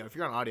on video, if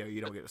you're on audio, you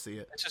don't get to see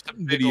it. It's just a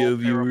big Video old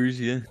viewers,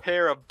 yeah.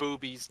 pair of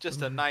boobies.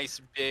 Just a nice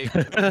big.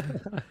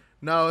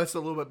 No, it's a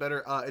little bit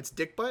better. It's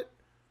Dick Butt.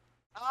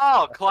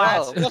 Oh, Oh,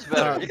 classic. much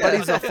better. But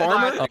he's a That's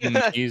farmer. nice.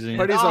 Amazing.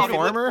 But he's No, a he looks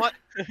farmer. like-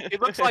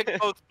 It looks like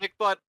both Dick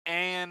Butt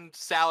and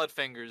Salad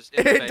Fingers.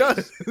 In It face.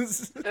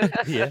 does.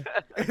 Yeah.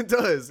 It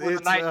does. With,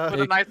 It's a nice,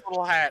 with a nice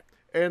little hat.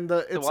 and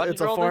it's why'd you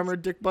it's a draw this? farmer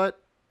Dick Butt.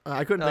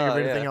 I couldn't think of Oh,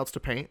 anything yeah. else to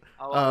paint.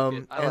 I like it.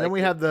 I And then like we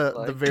it. have the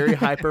Like- very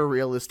hyper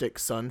realistic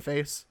sun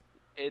face.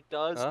 It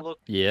does Huh? look.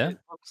 Yeah. It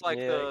looks like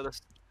Yeah.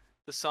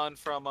 the son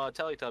from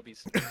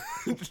Teletubbies.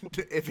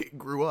 If it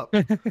grew up,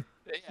 Yeah, the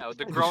It's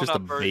just a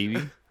grown-up version.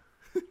 baby.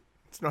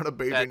 it's not a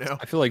baby That's- now.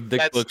 I feel like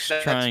Dick That's- Book's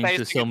that's trying to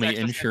facing sell me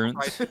existential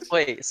insurance.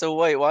 crisis.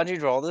 Wait, why'd you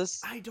draw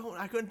this? I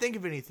couldn't think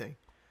of anything.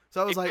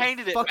 So I was He like,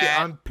 painted it, fuck Matt.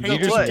 it, I'm You painting.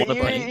 just What? wanna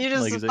You, paint, you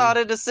just like I said.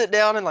 decided to sit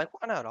down and like,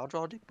 why not? I'll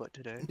draw Dick Butt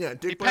today. Yeah,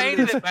 Dick He Butt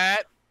painted is- it,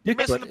 Matt. Dick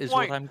missing Butt the is what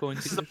point. I'm going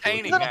This to is a do.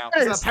 painting He's now.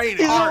 It's a artist. painting.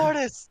 He's an Art.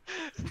 artist.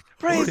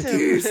 Praise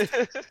Artist.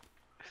 him.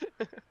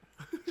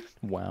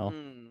 Wow.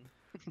 Hmm.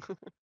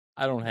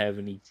 I don't have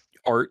any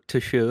art to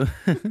show.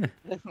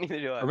 Neither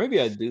do I. Or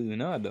maybe I do.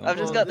 No, I don't. I've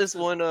just Well, got this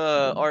one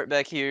art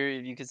back here.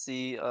 If you can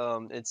see,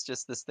 it's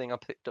just this thing I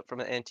picked up from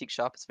an antique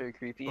shop. It's very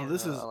creepy. Well, and,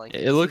 this is- I like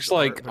It This looks is art,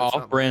 like but it's not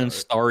my off-brand art.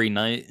 Starry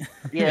Night.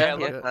 Yeah, Yeah,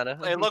 yeah, kinda.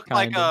 It looked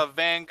like Kinda. a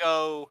Van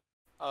Gogh.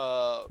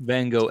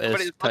 Van Gogh Somebody,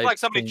 S it looked type like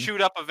somebody thing.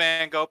 chewed up a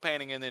Van Gogh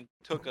painting and then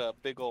took a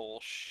big ol'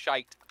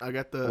 shite. I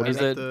got the. What I is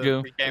got that, the,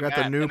 Joe? Became got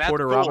the that, new and that's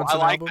Porter cool. Robinson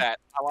I like album. that.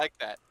 I like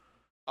that.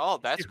 Oh,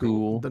 that's cool.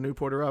 Cool. The new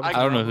Porter I Robinson.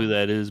 don't know who album.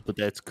 that is, but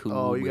that's cool.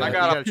 Oh, you but- gotta, I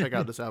gotta- you gotta check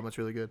out this album. It's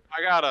really good.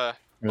 I got a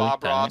Really?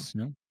 Bob Damn it, Ross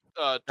no.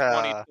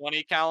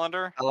 2020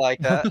 calendar. I like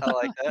that. I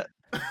like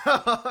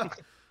that.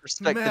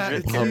 Respect Matt, the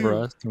it's drip. Bob you.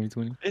 Ross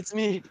 2020. It's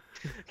me.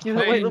 Give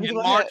Hey, wait, let me in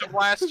get my March hat. of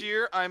last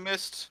year, I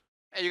missed.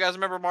 Hey, you guys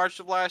remember March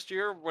of last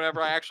year?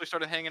 Whenever I actually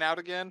started hanging out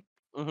again,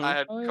 Mhm. I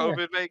had Oh, yeah.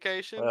 COVID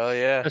vacation. Oh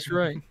yeah, That's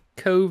right.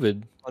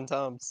 COVID. fun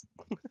times.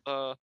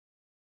 No,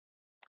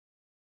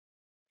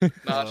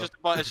 it's just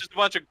a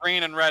bunch of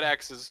green and red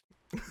X's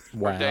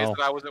for days Wow.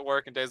 that I was at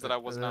work and days that I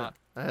was not.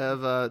 I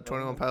have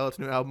 21 Pilots'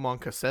 new album on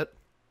cassette.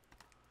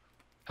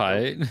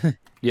 Tight.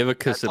 You have a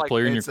cassette like-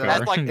 player in your It's, car.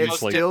 that's like and the It's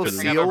just, most still put it in-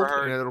 thing I've ever sealed,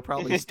 heard. and it'll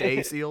probably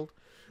stay sealed.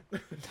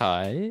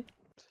 Tight.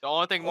 The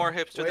only thing more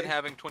hipster wait. than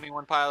having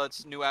 21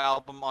 Pilots' new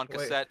album on Wait.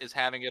 cassette is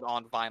having it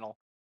on vinyl.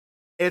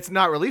 It's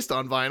not released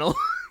on vinyl.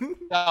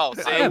 No,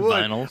 I see, have would.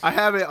 vinyls. I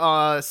have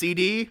it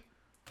CD.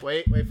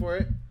 Wait for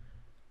it.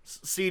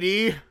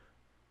 CD.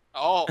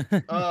 oh,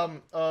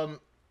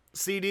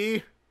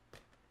 CD.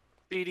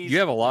 CDs. You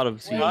have a lot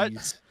of What?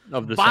 CDs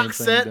of the Box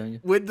same set thing, don't you?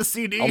 with the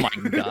CD. Oh my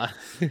god.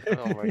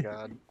 Oh my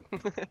god.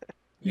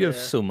 You have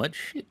Yeah. so much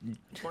shit.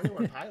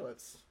 21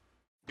 Pilots.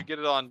 You get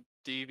it on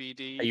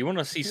DVD. Hey, you want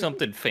to see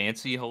something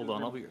fancy? Hold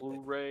on, I'll be right back.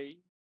 Blu-ray.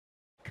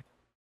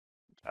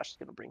 Josh is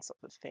gonna bring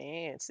something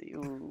fancy.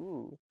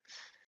 Ooh.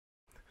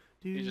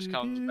 He just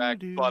comes back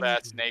butt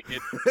ass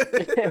naked.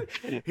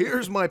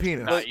 Here's my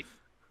penis. Knife.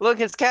 Look,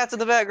 his cat's in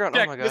the background.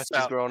 Check Oh my gosh, this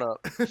she's out. grown up.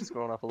 She's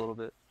grown up a little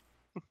bit.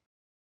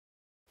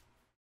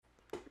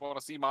 Want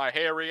to see my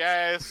hairy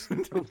ass?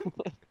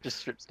 Just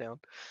strips down.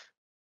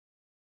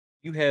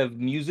 You have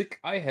music.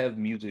 I have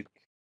music.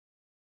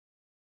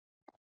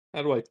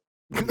 How do I?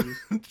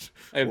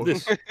 I have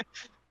this.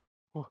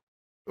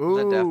 Is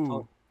that Daft Ooh.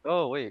 Punk?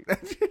 Oh wait,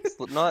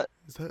 Slipknot.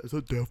 Is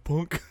that Daft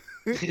Punk?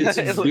 It's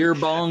It look- beer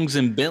bongs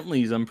and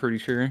Bentleys. I'm pretty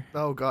sure.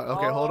 Oh god.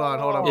 Okay, hold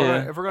on.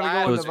 Yeah. If we're gonna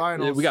Wow. go So into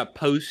vinyls, we got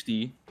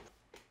Posty.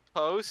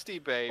 Posty,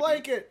 baby.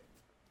 blanket.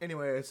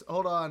 Anyways,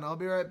 hold on. I'll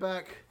be right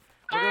back.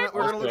 We're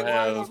gonna look at the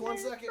Also vinyls have- 1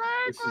 second.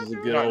 This is a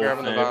good Not old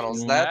grabbing the vinyls.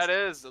 fashioned That's- That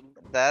is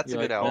That's You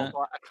a good like album.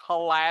 that? a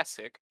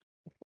classic.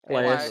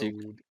 classic.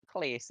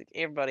 Classic.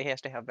 Everybody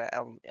has to have that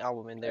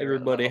album in there.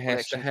 Everybody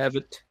has to have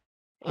it.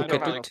 I Okay,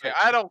 don't really care.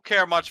 I don't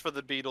care much for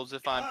the Beatles,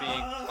 if I'm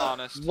being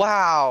honest.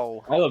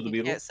 Wow. I love the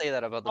You Beatles. can't say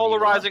that about the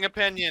Polarizing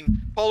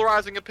opinion.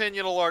 Polarizing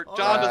opinion alert.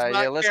 John does Alright,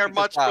 not yeah, let's care keep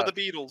this much for out. the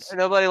Beatles. Beatles.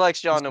 Nobody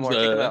likes John no This more. is,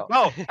 Kick him uh, out.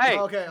 No, hey.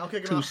 Okay, I'll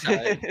kick him out.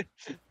 Two-side.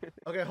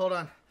 Okay, hold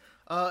on.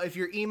 If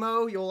you're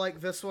emo, you'll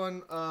like this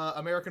one.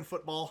 American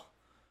Football.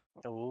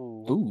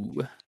 Ooh.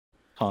 Ooh.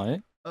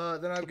 Hi.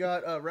 Then I've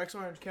got Rex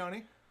Orange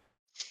County.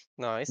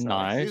 Nice.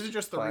 Nice. These are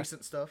just the Class.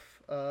 recent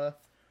stuff.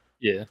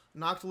 Yeah.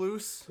 Knocked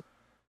Loose.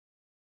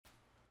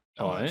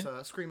 Hi. It's,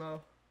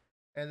 Screamo.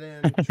 And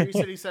then Tree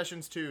City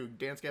Sessions 2,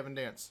 Dance Gavin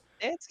Dance.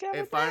 It's got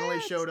It finally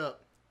showed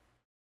up.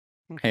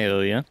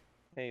 Hell yeah.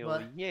 Hey,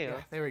 But,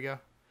 yeah. there we go.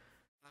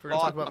 We're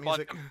gonna talk Bought about a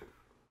bunch music.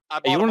 I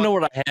Hey, you bought want a to know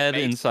bunch what I had of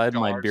mason inside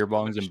my jars. beer I'm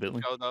gonna bongs and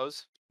Bentley? show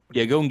those.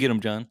 Yeah, go and get them,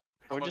 John.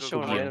 We're I'm just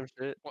gonna showing go get random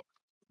shit. What-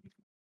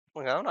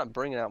 Look, I'm not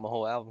bringing out my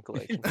whole album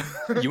collection.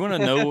 You want to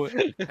know?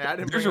 Hey, I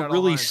didn't There's bring a out all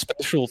really mine.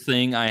 special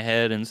thing I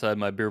had inside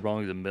my beer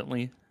bongs and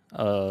Bentley.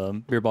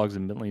 Beer bongs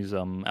and Bentley's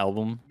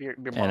album, Beer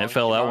and bong, it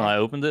fell beer out when bong. I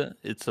opened it.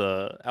 It's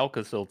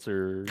Alka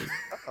Seltzer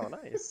Oh,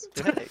 nice.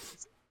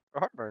 Thanks. For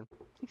heartburn.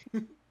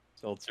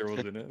 seltzer was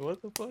in it. What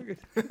the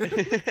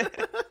fuck?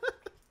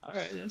 All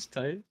right, that's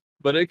tight.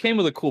 But it came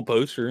with a cool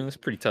poster, and it's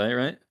pretty tight,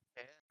 right?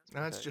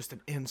 That's Okay. just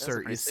an insert,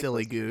 you pretty sick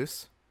silly poster.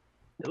 goose.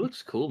 It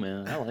looks cool,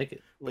 man. I like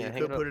it. Well, Yeah, you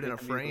hang could it put up, it in a make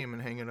it be- frame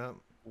and hang it up.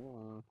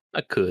 Mm.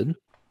 I could.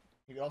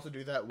 You could also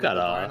do that with Got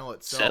the a vinyl set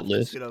itself. Just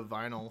list. get a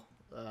vinyl,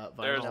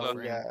 There's vinyl a-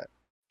 frame. Yeah.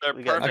 They're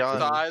We got perfect John.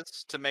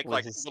 size to make What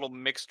like is his- little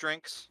mixed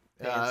drinks.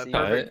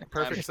 Fancy.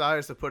 Perfect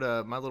size to put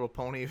a My Little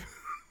Pony.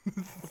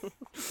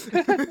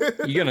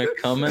 You gonna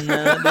come in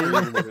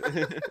that,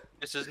 dude?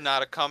 This is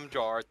not a cum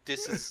jar.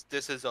 This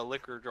is a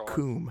liquor jar.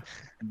 Coom.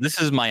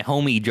 This is my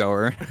homie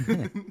jar.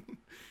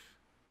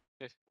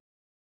 You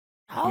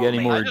got any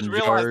man. more I just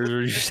realized jars,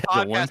 or you this just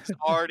have the one? podcast has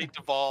already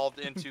devolved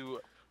into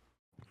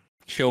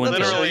Showing Let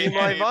me show Literally you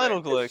my anything.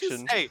 vinyl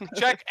collection. hey,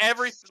 check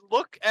every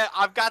look at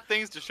I've got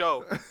things to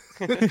show.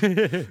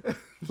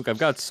 Look, I've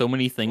got so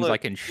many things I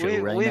Look, can show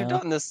we've, right we've now.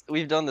 done this.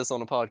 We've done this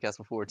on a podcast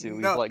before too.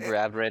 We've No, like it-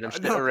 grabbed random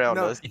shit No, around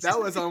no, us. that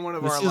was on one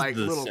of This our is like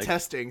the little sec-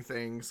 testing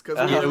things because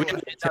Uh-huh. Yeah, we did a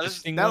That was-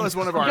 testing that one. was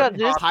one of We our got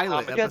this.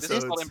 pilot comedy. This is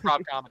episodes.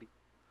 called improv comedy.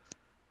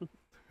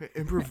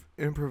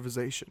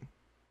 Improvisation.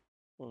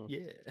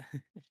 Yeah.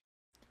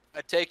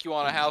 I take you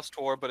on a house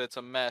tour, but it's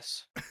a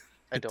mess.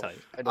 I don't. Tight.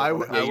 I don't. I wanna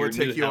would Yeah, have- you're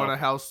take new you on now. a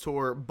house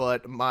tour,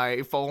 but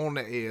my phone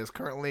is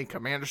currently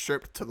command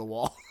stripped to the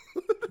wall.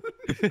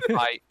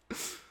 I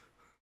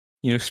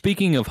You know,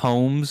 speaking of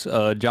homes,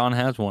 John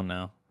has one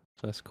now.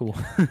 So that's cool.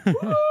 Remember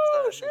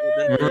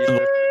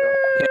the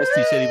podcast,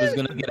 he said he was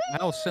gonna get a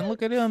house, and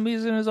look at him,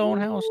 he's in his own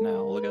house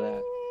now. Look at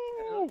that.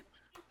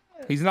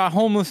 He's not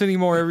homeless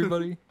anymore,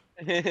 everybody.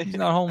 He's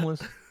not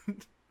homeless.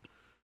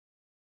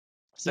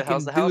 So He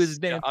how's can the do house? his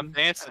damn I'm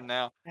thing. dancing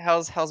now.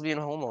 How's being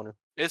a homeowner?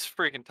 It's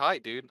freaking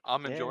tight, dude.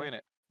 I'm Yeah. enjoying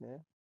it.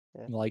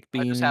 Like I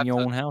being just in have your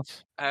to- own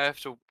house. I have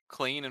to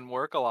clean and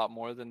work a lot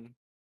more than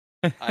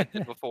I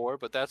did before,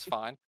 but that's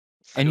fine.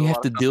 I And do you a have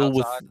lot to of stuff deal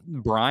with outside.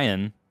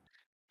 Brian.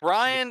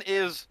 Brian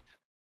is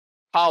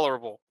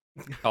tolerable.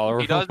 He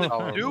Tolerable. doesn't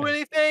Tolerable. do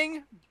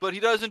anything, but he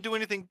doesn't do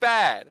anything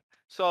bad.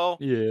 So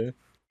Yeah.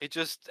 it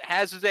just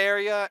has his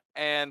area,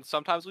 and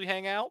sometimes we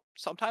hang out.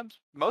 Sometimes,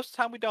 most of the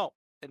time, we don't,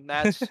 and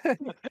that's I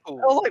cool.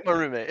 don't like my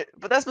roommate,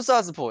 but that's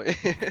besides the point.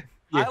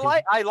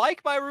 I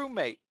like my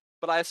roommate,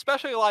 but I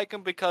especially like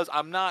him because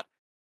I'm not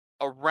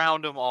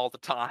around him all the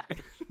time.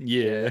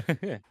 Yeah.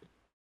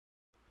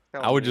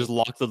 I would just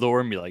lock the door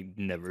and be like,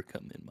 never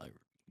come in my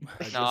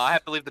room. No, I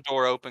have to leave the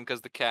door open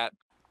because the cat.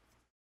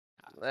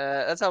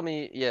 That's how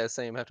me. Yeah,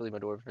 same. I have to leave my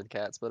door for the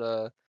cats, but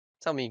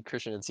that's how me,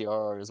 Christian, and TR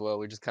are as well.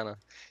 We just kind of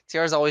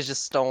TR's always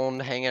just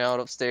stoned, hanging out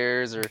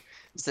upstairs or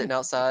sitting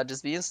outside,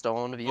 just being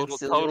stoned, being Total,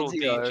 silly total old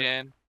TR.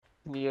 degen.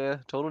 Yeah,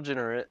 total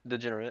degenerate.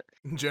 Degenerate,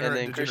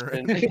 then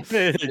Christian-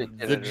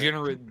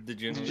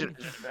 Degenerate.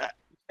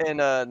 And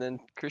then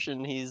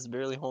Christian, he's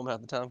barely home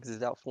half the time because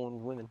he's out fooling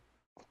with women.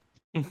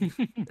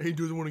 He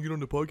doesn't want to get on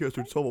the podcast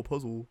or solve a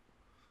puzzle.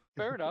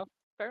 Fair enough.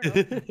 Fair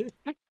enough.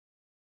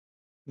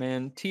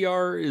 Man,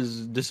 TR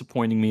is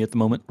disappointing me at the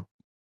moment.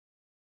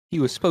 He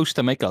was supposed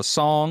to make a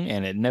song,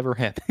 and it never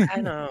happened. I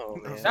know,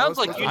 No, man. Sounds I was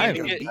like supposed you to need make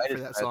to a get- beat I for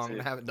just that tried song to.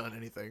 and I haven't done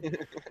anything.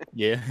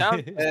 Yeah.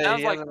 Sounds Hey, sounds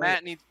he like hasn't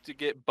Matt needs to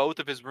get both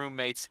of his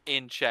roommates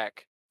in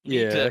check. You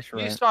Yeah, need to, that's you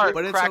need to right. start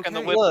But it's cracking the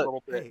okay. whip a Look,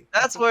 little bit. Hey,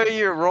 That's it's where okay.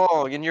 you're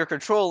wrong and you're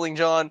controlling,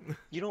 John.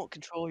 You don't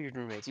control your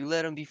roommates. You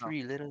let them be No.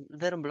 free.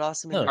 Let them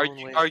blossom in No. their Are own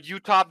you way. are you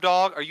top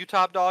dog? Are you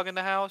top dog in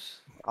the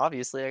house?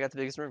 Obviously, I got the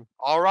biggest room.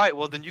 All right,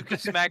 well then you can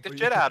smack the Are you-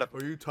 shit out of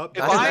him. Are you top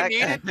If I dog? I smack-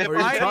 needed, if Are you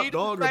I top needed to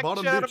dog or smack the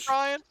bottom shit out of bitch?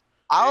 Brian,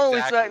 I only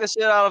Exactly. smack the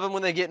shit out of them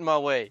when they get in my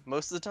way.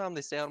 Most of the time, they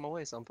stay out of my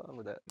way, so I'm fine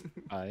with that.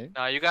 Alright.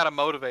 no, you gotta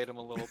motivate him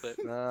a little bit.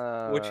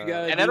 What you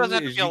gotta And that do doesn't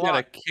have to is be a you gotta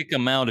lot. kick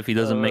him out if he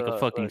doesn't make a Look,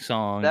 fucking look,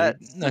 song.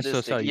 That's Dude. That's just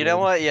how sadistic. you You know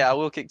gotta- what? Yeah, I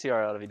will kick TR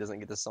out if he doesn't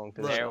get this song.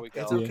 Look, There we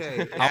it's go. Yeah. okay.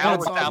 If I Now that want it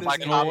to song sounds like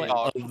doesn't a top get-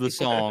 dog. of the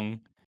song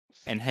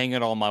and hang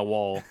it on my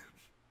wall.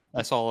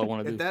 That's all I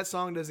want to If do. that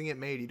song doesn't get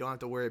made, you don't have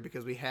to worry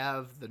because we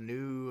have the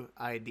new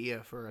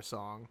idea for a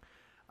song.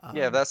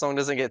 Yeah, if that song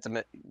doesn't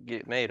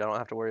get made, I don't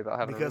have to worry about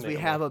having because a we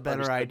roommate have no a more.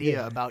 better Understood.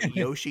 idea about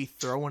Yoshi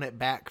throwing it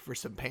back for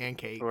some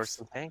pancakes. Or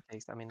some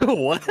pancakes. I mean,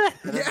 What?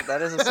 that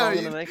is a song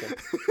in the making.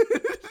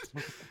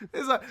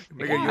 It's like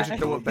make a Yoshi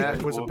throw it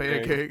back with some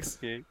pancakes.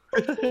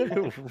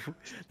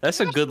 That's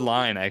a good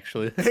line,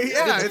 actually.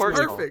 Yeah, it's twerk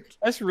song. perfect.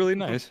 That's really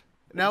nice.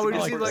 Now we I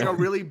just like need like that. a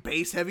really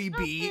bass heavy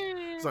beat.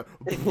 It's like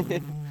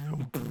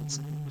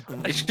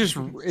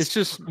It's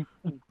just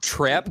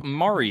trap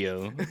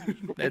Mario.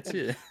 That's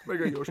it. make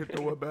a Yoshi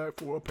throw it back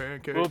for a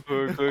pancake.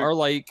 Or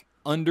like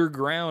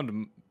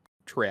underground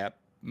trap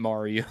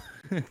Mario.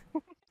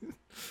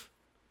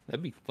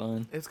 That'd be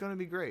fun. It's gonna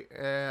be great.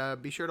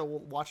 Be sure to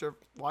watch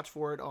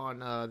for it on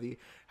the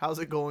How's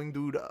It Going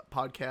Dude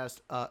podcast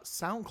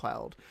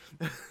SoundCloud.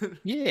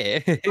 Yeah.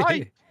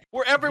 Right.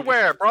 We're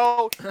everywhere,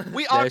 bro.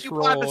 We That's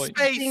occupy the right.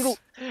 space.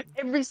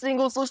 Every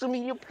single social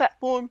media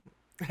platform.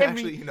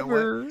 Actually, you know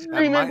what?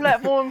 Streaming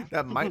platform.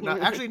 That might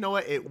not. Actually, you know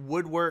what? It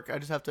would work. I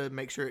just have to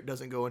make sure it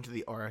doesn't go into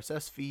the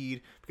RSS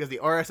feed because the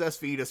RSS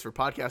feed is for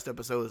podcast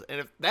episodes. And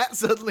if that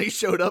suddenly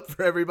showed up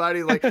for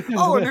everybody, like,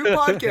 oh, a new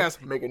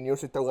podcast, making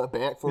Yoshi throw it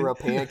back for a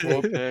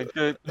pancake.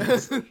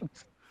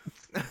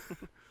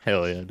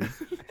 Hell yeah, dude.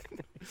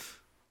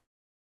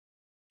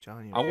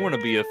 John, you I want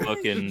to be a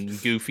fucking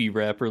goofy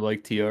rapper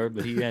like TR,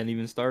 but he hadn't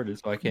even started,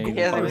 so I can't He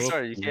even. hasn't even follow up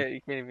started. with You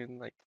him. can't even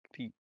like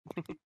compete.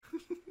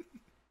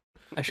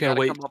 I just You gotta gotta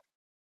wait. come up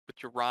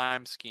with your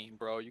rhyme scheme,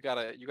 bro. You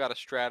gotta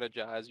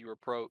strategize your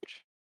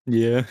approach.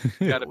 Yeah.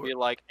 You gotta be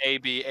like A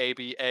B A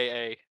B A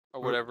A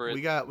or whatever. We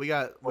it- got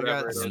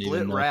whatever it is. Don't split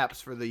even know. raps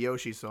for the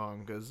Yoshi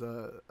song because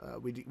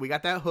we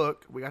got that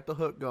hook, we got the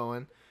hook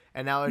going,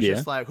 and now it's Yeah.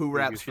 just like who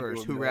raps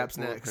first, who raps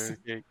next.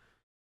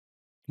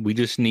 We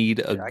just need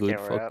a Yeah, I good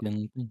can't rap.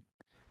 fucking.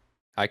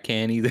 I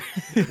can't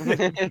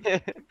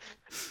either.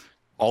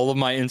 All of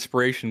my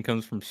inspiration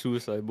comes from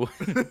Suicide Boy.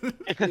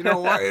 You know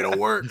what? It'll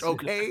work,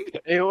 okay?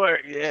 It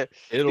worked, yeah.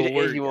 It'll the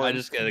work. easy I one.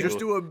 just gotta Just go.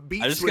 do a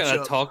beat I just switch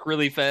gotta up. talk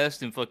really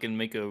fast and fucking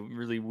make a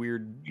really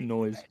weird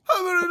noise.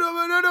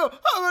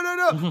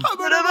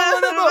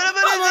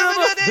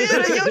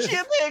 Yoshi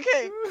a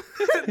pancake.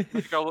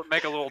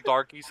 Make a little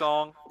darky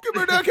song. Give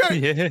me that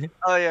cake. Yeah.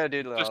 Oh yeah,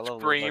 dude. I Just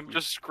love scream,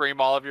 just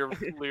scream all of your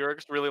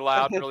lyrics really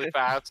loud, and really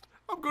fast.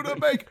 I'm gonna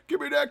make. Give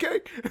me that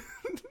cake.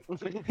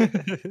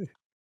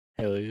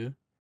 Hell yeah.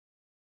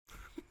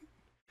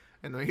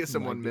 And then we get My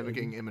someone God.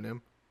 mimicking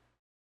Eminem.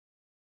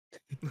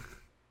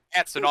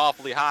 That's an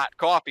awfully hot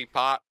coffee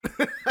pot.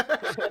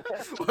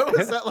 Why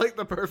was that like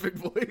the perfect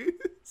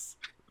voice?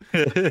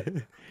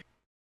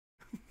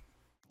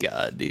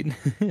 God, dude.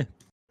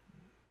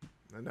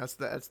 And that's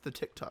the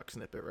TikTok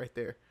snippet right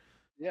there.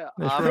 Yeah,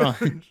 That's I'm, right.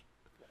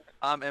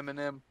 I'm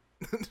Eminem.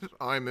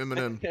 I'm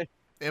Eminem.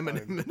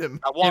 Eminem.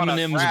 I want to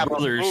Eminem's grab a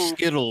brother, boob.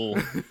 Skittle.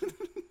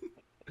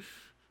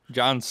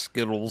 John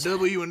Skittles.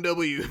 W and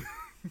W.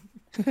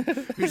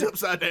 He's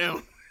upside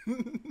down.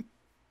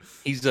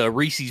 He's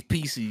Reese's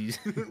Pieces.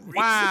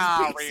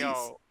 Wow, Reese's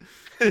Rio.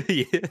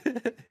 Yeah.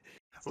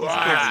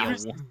 Wow.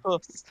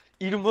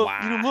 Eat 'em up,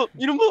 eat 'em up,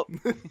 eat 'em up.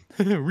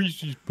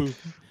 Reese's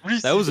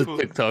Pieces. That was a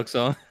TikTok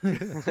song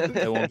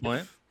at one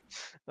point.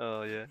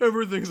 Oh yeah.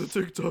 Everything's a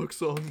TikTok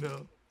song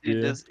now. Dude,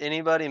 Yeah. does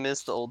anybody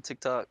miss the old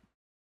TikTok?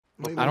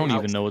 I don't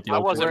even know what the I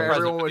old wasn't Where TikTok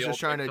present everyone for was the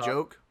just old trying to TikTok.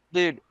 joke.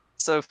 Dude,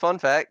 so fun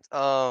fact,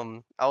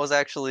 I was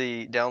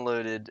actually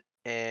downloaded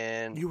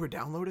and You were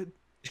downloaded?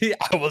 Yeah,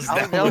 I was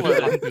I was downloaded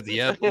downloaded. onto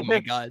the app. Oh my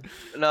god.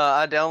 no,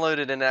 I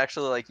downloaded and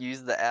actually like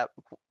used the app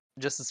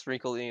just as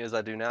frequently as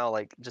I do now,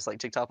 like just like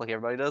TikTok like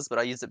everybody does, but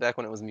I used it back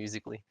when it was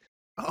Musically.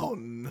 Oh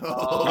no.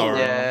 Oh, right.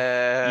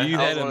 Yeah, You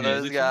I had was a one of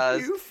those Musical.ly?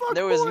 guys. You fuck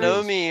There was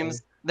no boys.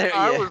 memes. There,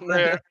 I yeah. was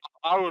there.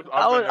 I was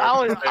I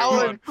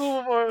was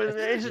cool before it was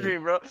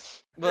mainstream, bro.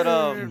 But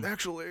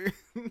actually,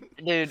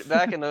 dude,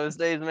 back in those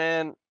days,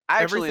 man,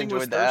 I actually everything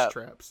was enjoyed the thirst app.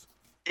 traps.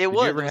 It you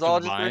was. ever It was have all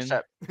just thirst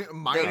Vine? trap.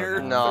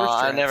 Minor. No, thirst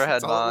I traps. never had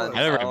That's all it Vine. was.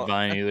 I never I had don't-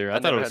 Vine either. I I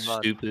thought never it was had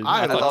Vine. stupid.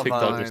 I I thought love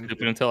TikTok was Vine.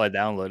 stupid until I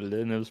downloaded it,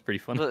 and it was pretty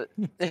fun.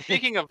 But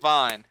Speaking of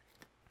Vine,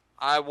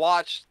 I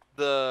watched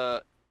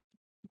the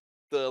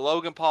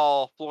Logan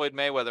Paul Floyd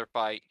Mayweather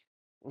fight,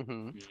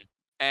 Mhm.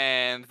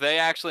 and they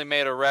actually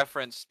made a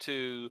reference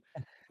to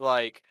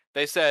like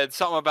they said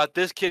something about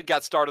this kid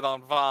got started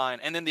on Vine,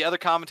 and then the other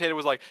commentator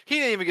was like, he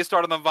didn't even get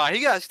started on Vine.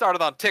 He got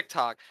started on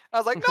TikTok. I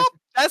was like, nope,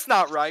 that's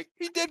not right.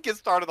 He did get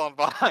started on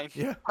Vine.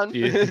 Yeah.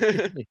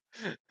 Yeah.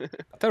 I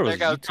thought it was That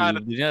guy was trying YouTube.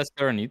 Did you not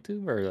start on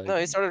YouTube or like? No,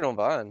 he started on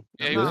Vine.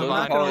 Yeah, he No, was I'm on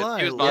not Vine.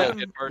 gonna He lie. was Vine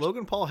Vine at first.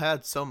 Logan Paul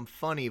had some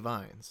funny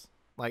vines,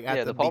 like at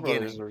Yeah, the the Paul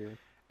beginning. brothers were.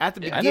 At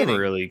the I beginning, never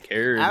really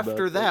cared.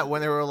 after about that,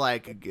 when they were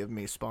like, "Give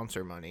me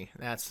sponsor money,"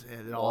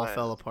 it all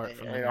fell apart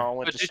from They there. all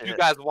went But to did shit. you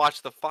guys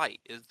watch the fight?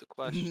 Is the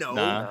question. No,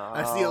 Nah.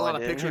 I see a No, lot I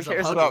of didn't. pictures Who of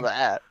cares hugging. about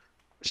that?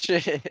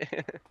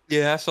 Shit.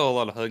 Yeah, I saw a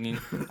lot of hugging.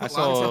 I Lots of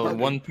saw hugging.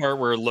 one part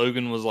where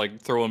Logan was like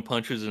throwing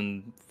punches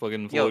and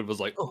fucking Yo. Floyd was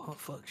like, "Oh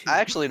fuck!" Shit. I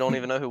actually don't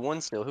even know who won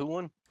still. Who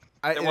won?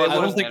 I, There it was I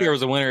one don't think winner. there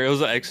was a winner. It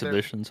was an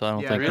exhibition, so I don't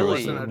yeah, think there there was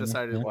wasn't a a winner.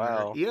 decided Yeah.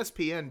 winner. Wow.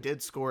 ESPN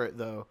did score it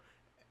though.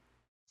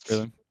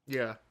 Really?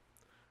 Yeah,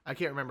 I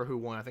can't remember who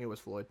won. I think it was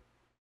Floyd.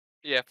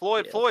 Yeah,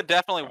 Floyd. Yeah, Floyd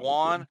definitely probably.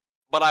 won,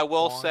 but I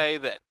will Won. say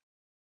that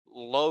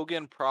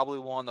Logan probably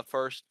won the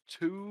first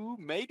 2,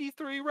 maybe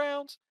 3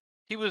 rounds.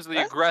 He was the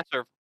That's-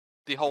 aggressor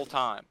the whole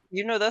time.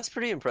 You know, that's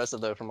pretty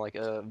impressive though. From like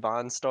a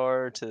Vine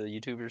star to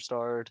YouTuber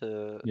star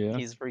to Yeah.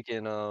 he's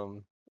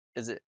freaking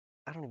Is it?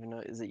 I don't even know.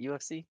 Is it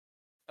UFC?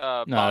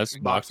 No, it's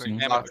Boxing. boxing. Boxing.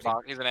 Amateur Boxing.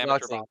 box. He's an amateur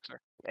Boxing.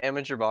 boxer.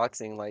 Amateur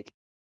boxing, like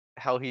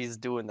how he's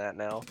doing that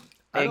now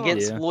I don't-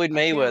 against Yeah. Floyd I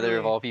can't Mayweather really-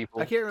 of all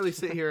people. I can't really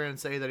sit here and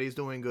say that he's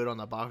doing good on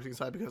the boxing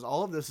side because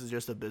all of this is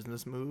just a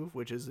business move,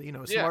 which is Yeah.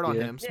 smart on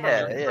Yeah. him. Smart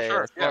Yeah, on him. yeah, For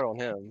sure, yeah. Smart on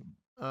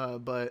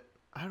him. But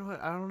I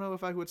don't know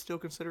if I would still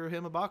consider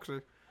him a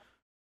boxer.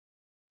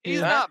 He's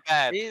Yeah. not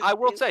bad. He's- I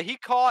will he's- say he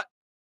caught.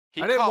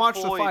 He I didn't caught watch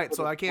the Floyd fight, with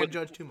so a- I can't with-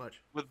 judge too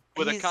much. With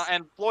He's-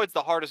 and Floyd's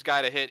the hardest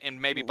guy to hit in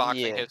maybe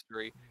boxing Yeah.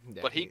 history.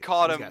 Yeah, But he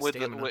caught he's him got with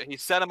stamina. he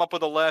set him up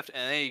with a left, and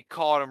then he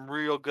caught him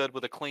real good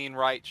with a clean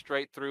right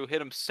straight through,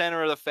 hit him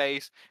center of the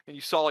face, and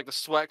you saw like the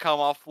sweat come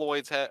off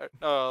Floyd's head.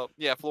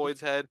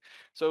 Floyd's head.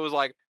 So it was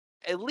like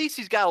at least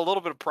he's got a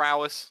little bit of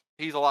prowess.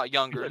 He's a lot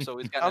younger, so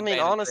he's got. I an mean,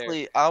 advantage there.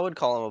 honestly, I would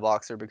call him a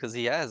boxer because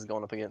he has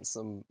gone up against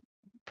some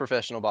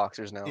professional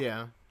boxers now.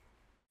 Yeah.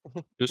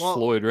 Just Well-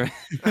 Floyd, right?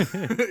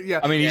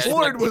 Yeah. I mean, he's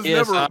Floyd was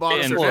never a KSI boxer.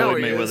 and Now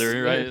Floyd he is.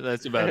 Mayweather, right?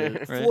 That's about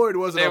it, right? Floyd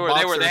wasn't They a were-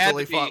 boxer they had until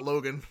he to fought be-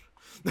 Logan.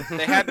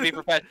 They had to be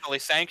professionally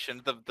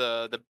sanctioned.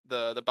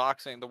 The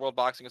boxing, the World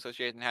Boxing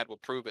Association had to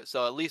approve it.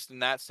 So at least in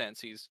that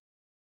sense,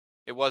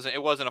 it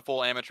wasn't a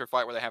full amateur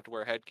fight where they have to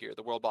wear headgear.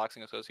 The World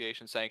Boxing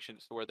Association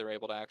sanctions to where they're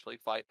able to actually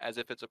fight as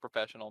if it's a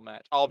professional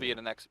match, albeit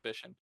an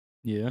exhibition.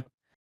 Yeah.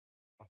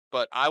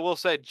 But I will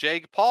say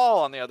Jake Paul,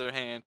 on the other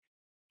hand,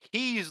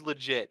 he's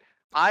legit.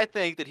 I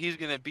think that he's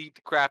gonna beat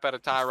the crap out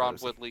of Tyron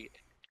frozen. Woodley,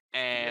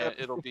 and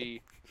it'll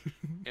be.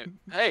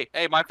 Hey,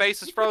 my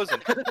face is frozen.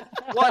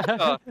 What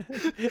the?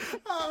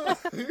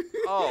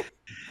 Oh,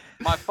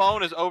 my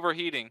phone is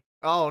overheating.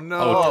 Oh no!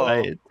 Oh,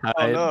 tight.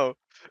 Oh no.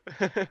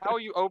 How are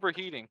you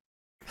overheating?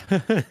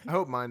 I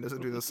hope mine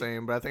doesn't do the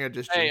same, but I think I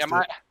just Hey, jinxed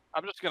am it.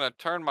 I'm just gonna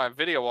turn my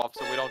video off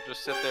so we don't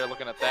just sit there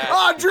looking at that.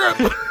 Ah, drip!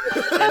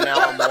 And now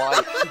I'm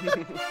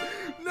white.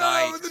 No,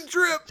 Nice. the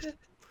drip!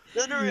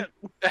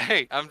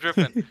 Hey, I'm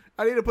dripping.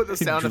 I need to put the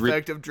sound Drip.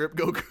 effect of drip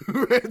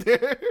Goku right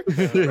there.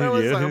 That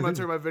was like, I'm gonna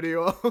turn my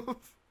video off.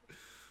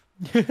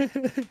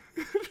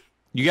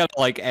 You gotta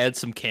like add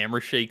some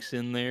camera shakes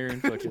in there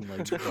and fucking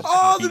like. just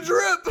Oh, the keep-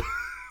 drip!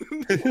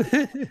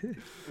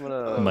 I'm gonna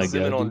Oh my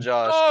zoom in God, on dude.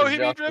 Josh. Oh, 'cause he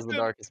be Josh has the dripping.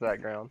 darkest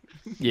background.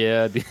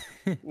 Yeah. dude.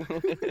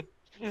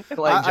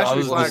 Like I Josh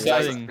was is on the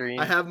deciding- screen.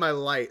 I have my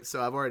light,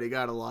 so I've already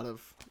got a lot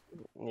of.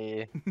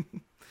 Yeah.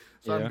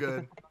 So I'm Yeah.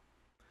 good.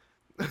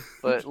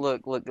 But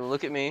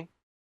look at me.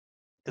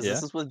 Because Yeah.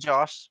 this is with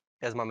Josh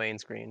as my main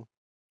screen.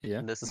 Yeah.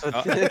 And this is with.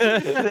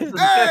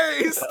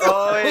 Hey! Stop!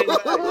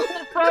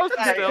 Oh, Frozen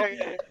Hey, still. hey,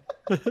 hey.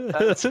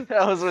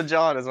 That was with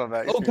John as my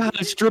back. Oh screen. god,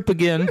 it's drip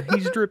again.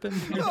 He's dripping.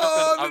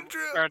 Oh, the I'm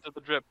drip! turning to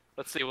the drip.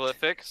 Let's see, will it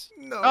fix?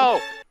 No.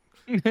 Oh,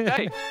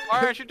 hey, why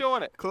aren't you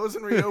doing it? Close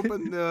and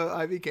reopen the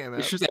IV cam app.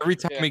 It's just every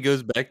time Yeah. he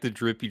goes back to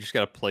drip, you just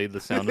gotta play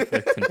the sound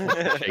effect and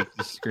fucking shake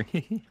the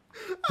screen.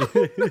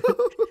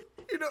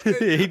 You know,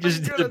 He I'm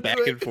just did gonna it back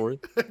do and forth.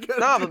 I gotta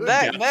No, do but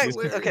it. back, It's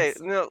okay,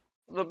 hilarious. no,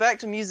 but back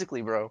to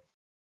musically, bro.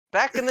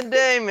 Back in the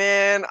day,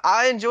 man,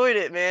 I enjoyed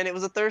it, man. It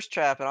was a thirst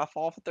trap, and I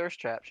fall for thirst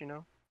traps, you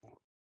know.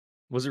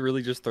 Was it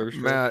really just thirst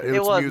trap? Matt, It it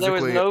was was, there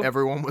was musically. no-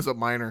 Everyone was a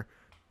minor.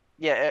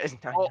 Yeah,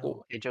 I Oh.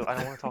 know. Hey, Joe, I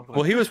don't want to talk about.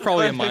 Well, he it. was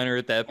probably a minor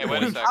at that Hey,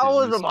 point. wait a second. I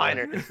was too, a so-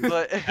 minor,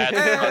 but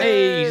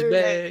Hey, he's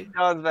back.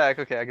 John's back.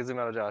 Okay, I can zoom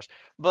out of Josh.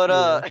 But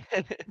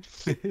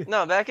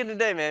no, back in the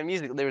day, man,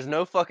 music. There was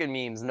no fucking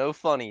memes, no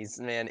funnies,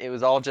 man. It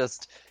was all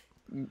just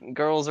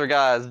girls or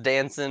guys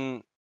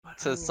dancing But I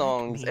to like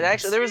songs. And memes.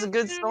 actually, there was a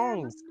good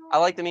songs. I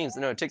like the memes.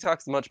 No,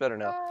 TikTok's much better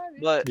now.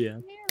 But Yeah.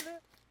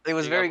 it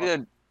was You very got one.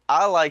 good.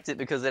 I liked it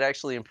because it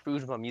actually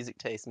improved my music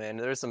taste, man.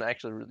 There were some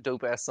actually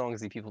dope ass songs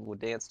that people would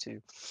dance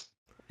to.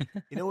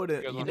 You know what? You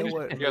guys You wanna know see-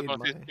 what? you guys made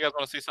wanna see- my- you guys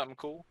want to see something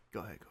cool? Go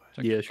ahead. Go ahead.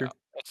 Check Yeah, this sure. out.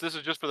 This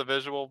is just for the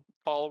visual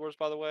followers,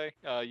 by the way.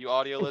 You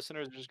audio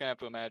listeners are just gonna have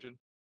to imagine.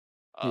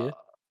 Yeah.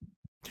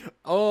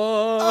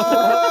 Oh,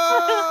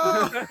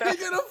 Oh, he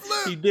did a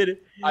flip. he did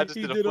it. I just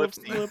He did a flip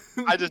seat.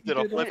 I just did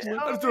a flip seat.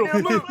 I just did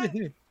a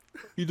flip.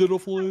 He did a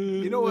flip.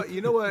 You know what?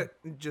 You know what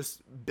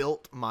just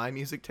built my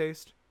music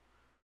taste?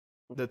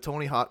 The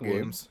Tony Hawk What?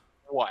 games.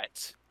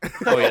 What?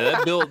 Oh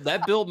yeah,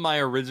 that built my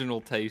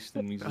original taste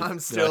in music. I'm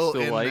that still I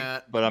still in like,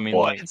 that. but I mean,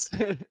 like,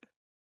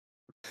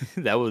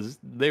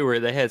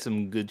 they had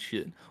some good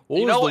shit. What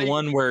You was know the what you-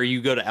 one where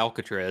you go to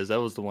Alcatraz?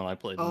 That was the one I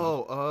played. the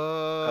most.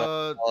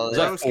 Oh, Was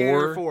that Pro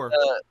Skater 4? 4.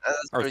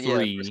 Or Yeah,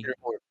 3? Pro Skater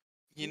 4.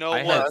 You know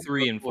I what? had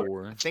 3 and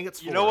 4. I think it's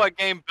 4. You know what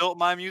game built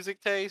my music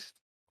taste?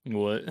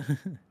 What?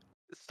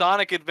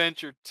 Sonic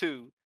Adventure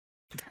 2.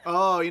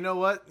 Oh, you know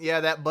what? Yeah,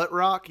 that butt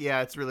rock.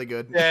 Yeah, it's really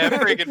good. Yeah,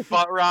 freaking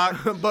butt rock.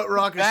 Butt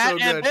rock is That- so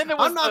and good. then there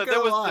was I'm not there gonna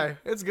was the- lie,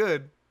 it's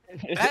good.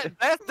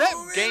 That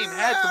game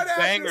had some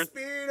bangers.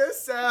 Speed of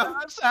sound.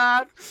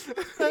 Outside.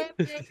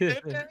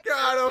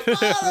 Gotta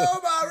follow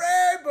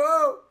my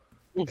rainbow.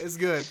 It's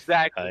good.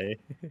 Exactly.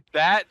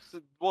 That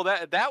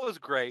was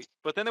great.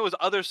 But then there was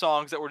other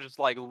songs that were just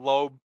like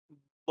low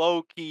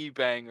key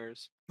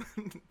bangers.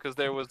 Because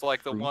there was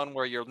like the True. one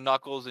where you're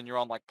Knuckles and you're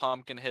on like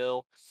Pumpkin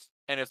Hill,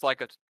 and it's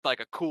like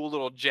a cool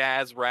little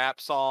jazz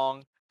rap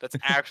song that's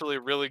actually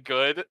really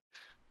good.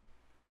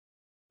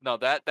 No,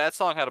 that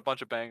song had a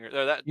bunch of bangers.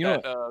 Or that You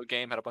know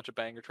game had a bunch of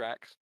banger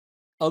tracks.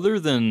 Other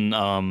than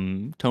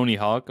Tony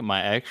Hawk,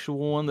 my actual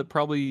one that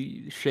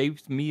probably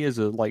shaped me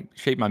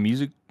shaped my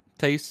music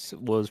tastes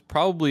was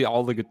probably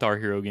all the Guitar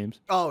Hero games,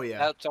 Oh yeah.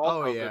 That's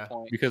also Oh a yeah. good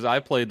point. because I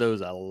played those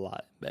a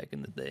lot back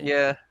in the day.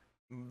 Yeah.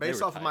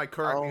 Based were off of my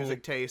current Oh.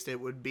 music taste, it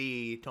would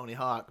be Tony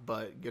Hawk,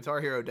 but Guitar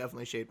Hero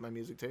definitely shaped my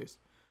music taste.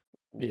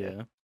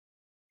 Yeah.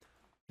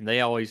 And they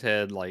always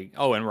had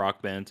and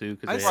Rock Band too.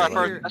 I That's see where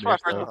I here- first, that's where I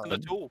first listened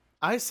to Tool.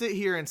 I sit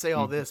here and say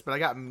all Mhm. this, but I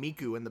got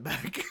Miku in the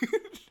back.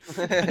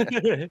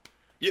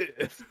 Yeah.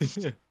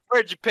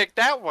 Where'd you pick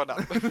that one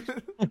up?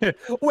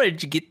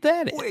 Where'd you get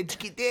that at? Where'd you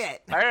get that?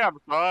 Damn,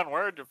 son,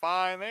 where'd you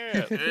find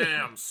this?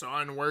 Damn,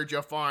 son, where'd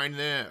you find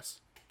this?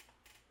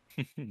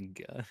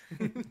 God.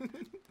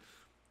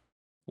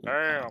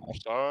 Damn,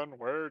 son,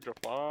 where'd you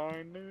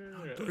find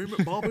this? Damn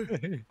it,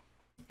 Bobby.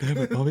 Damn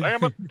it, Bobby.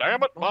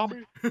 Damn it,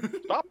 Bobby.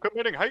 Stop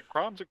committing hate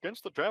crimes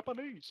against the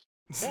Japanese.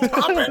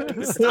 Stop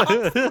it.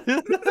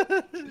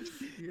 Stop.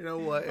 You know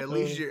what? At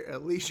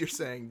least you're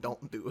saying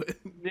don't do it.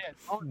 Yeah,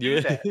 don't do Yeah.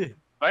 that.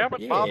 Damn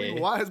it, Bobby. Yeah.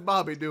 Why is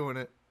Bobby doing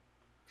it?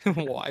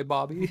 Why,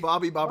 Bobby?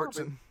 Bobby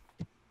Bobertson.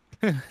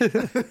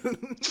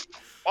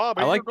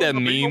 Bobby, I like you're that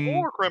gonna be a meme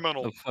war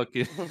criminal. of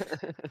fucking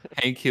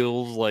Hank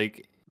Hill's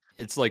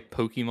it's like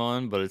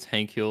Pokemon, but it's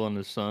Hank Hill and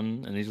his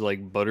son, and he's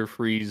like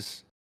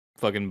Butterfree's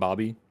fucking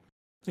Bobby.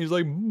 He's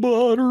like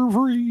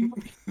Butterfree.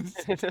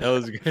 That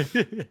was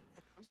great.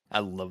 I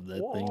love that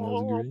thing. That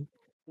was great.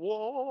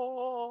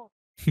 Whoa.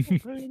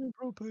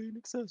 Propane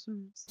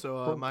accessories.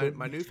 So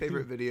my new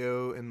favorite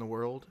video in the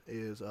world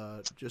is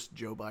just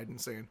Joe Biden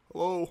saying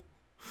hello.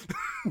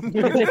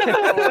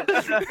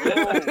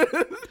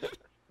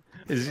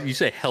 You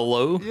say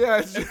hello? Yeah,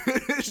 it's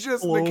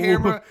just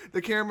Hello.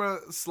 the camera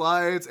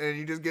slides and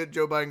you just get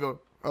Joe Biden going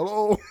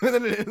hello, and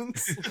then it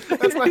ends.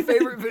 That's my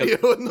favorite video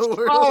in the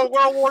world. Oh,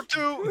 World War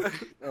II.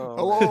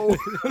 Hello.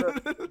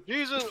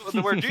 Jesus,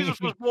 where Jesus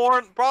was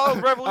born.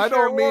 Probably I Revolutionary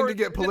don't mean War, to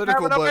get didn't have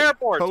political, enough but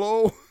airports.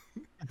 hello.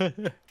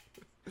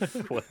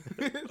 What?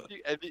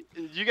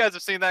 You guys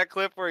have seen that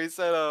clip where he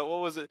said, what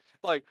was it?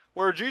 Like,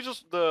 where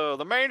Jesus,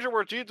 the manger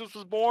where Jesus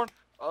was born,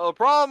 the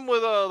problem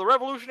with the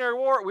Revolutionary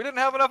War, we didn't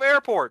have enough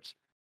airports.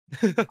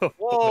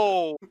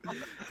 Whoa.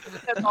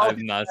 That's all I've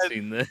he not said.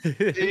 seen He,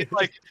 that.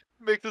 like,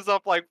 mixes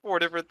up, like, 4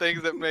 different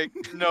things that make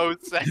no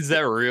sense. Is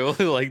that real?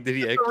 Like, did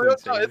he It's a actually real,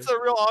 say it's a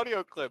real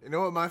audio clip. You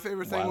know what my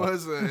favorite thing Wow.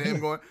 was? Him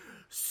going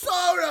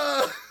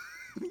soda.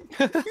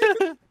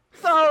 that?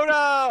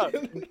 Soda!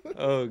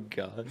 Oh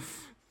god.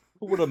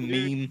 What a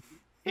meme.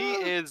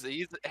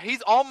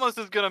 He's almost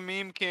as good a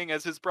meme king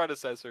as his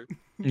predecessor.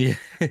 Yeah.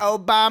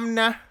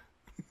 Obama.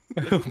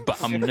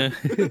 Bomna.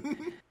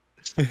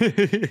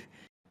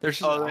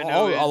 There's All I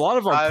know a lot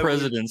of I our was-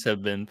 presidents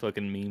have been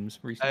fucking memes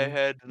recently.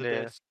 had the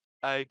Yeah. best.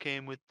 I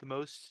came with the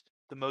most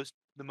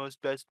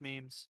best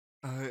memes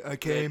I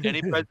came. any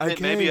I president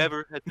maybe came.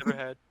 ever has ever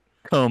had.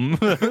 Come.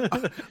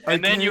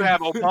 And then you came.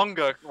 have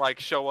Obunga like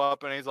show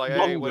up and he's like,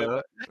 hey, wait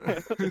a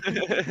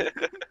minute.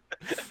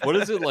 What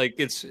is it like?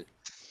 It's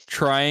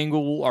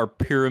triangle or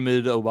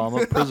pyramid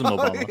Obama, prism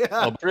Obama. Yeah.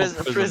 Obama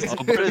Prism- prism-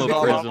 Obama prism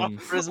prism.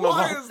 Prism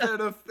Why Obama. is that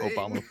a thing?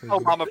 Obama prism.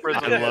 Obama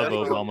prism. I yeah, love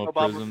that's what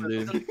Obama prism,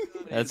 dude.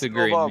 That's a It's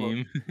great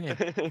Obama.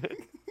 meme.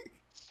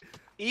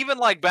 Even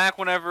like back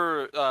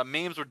whenever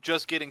memes were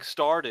just getting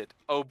started,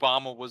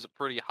 Obama was a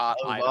pretty hot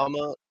item.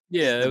 Obama.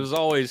 Yeah, it was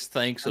always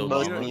thanks The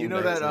most Obama. You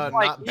know that Like,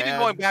 Like not even bad,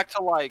 going back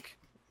to like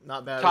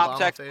not bad top Obama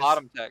text, face.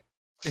 bottom text.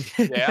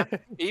 Yeah.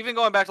 Even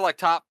going back to like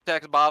top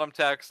text, bottom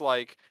text,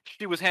 like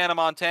she was Hannah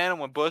Montana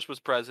when Bush was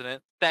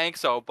president.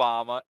 Thanks,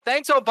 Obama.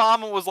 Thanks,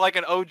 Obama was like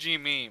an OG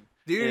meme.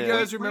 Do you Yeah.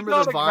 guys We remember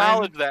don't the Vine?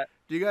 acknowledge that.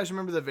 Do you guys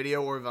remember the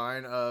video or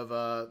Vine of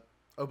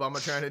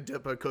Obama trying to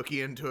dip a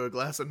cookie into a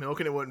glass of milk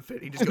and it wouldn't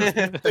fit. He just goes,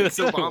 "Thanks,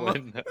 Obama."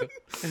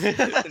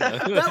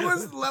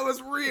 that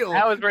was real.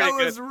 That was pretty that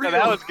good. Was No, real.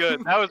 that was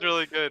good. That was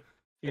really good.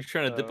 You're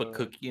trying to dip a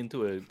cookie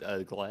into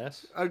a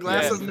glass? A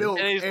glass Yeah. of milk.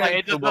 And he's And like,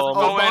 it just doesn't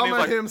go in. He's Obama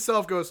like,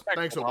 himself goes,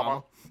 "Thanks, "Thanks,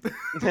 Obama."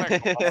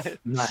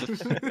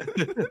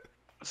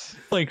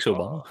 Thanks,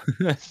 Obama.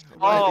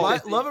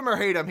 Like, love him or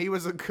hate him, he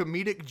was a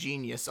comedic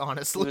genius. It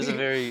Honestly, was a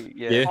very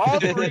Yeah.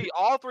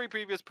 all three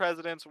previous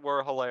presidents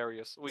were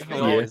hilarious. We can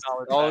Yeah. always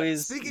acknowledge that.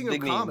 always Speaking of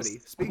big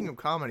comedy,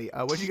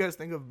 memes. what do you guys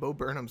think of Bo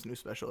Burnham's new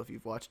special? If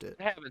you've watched it,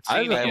 I haven't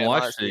I seen it haven't yet.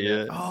 watched it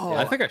yet. oh,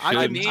 I think I should.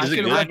 I Is it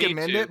can good? recommend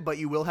I need it, but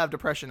you will have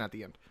depression at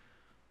the end.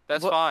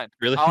 That's What? fine.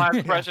 Really? I'll have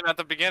depression at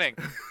the beginning.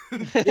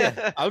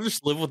 Yeah, I'll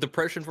just live with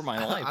depression for my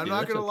life. I'm dude.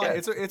 not That's gonna lie, okay.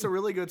 it's a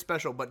really good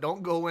special, but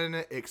don't go in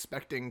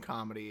expecting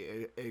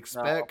comedy.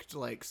 Expect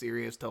like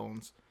serious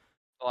tones.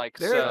 Like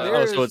There- so, there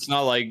Oh, is- so it's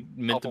not like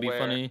meant to be Self-aware.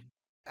 funny.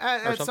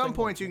 At some something?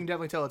 points, you can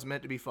definitely tell it's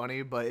meant to be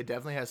funny, but it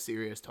definitely has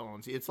serious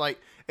tones. It's like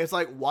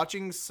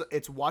watching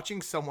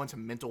someone's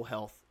mental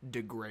health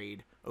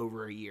degrade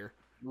over a year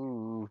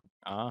Ooh.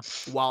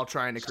 while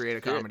trying to create a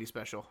Shit. comedy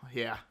special.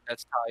 Yeah,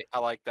 that's tight. I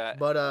like that.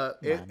 but Hard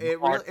to think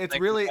about it. it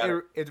really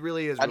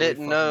is. I really didn't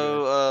fucking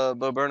know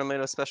Bo Burnham made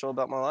a special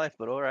about my life,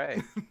 but all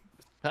right.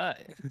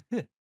 Hi.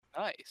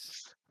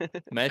 Nice.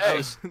 Matt Hey.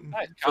 has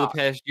Nice for the cock.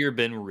 past year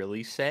been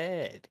really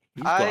sad.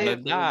 He's gonna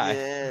die.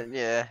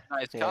 Yeah.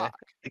 Nice Yeah. cock.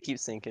 It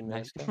keeps sinking, man.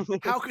 Nice guy. good.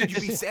 How could you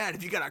be sad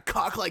if you got a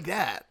cock like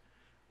that?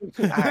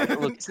 Alright,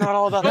 look, it's not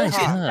all about the Nice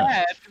cock. guy.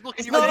 Bad. Look at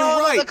It's you. not You're all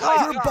about right. the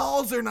cock. Your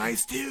balls are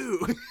nice too,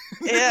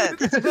 Yeah,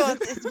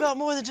 it's about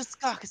more than just the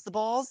cock. It's the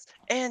balls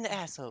and the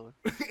asshole.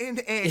 and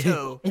the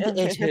asshole,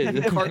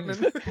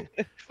 Cartman,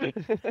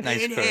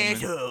 Nice and the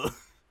Cartman.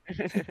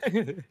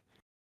 asshole.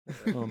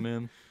 Oh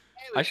man,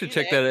 I should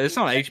check that. It's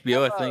on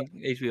HBO, I think,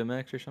 HBO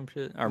Max or some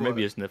shit, or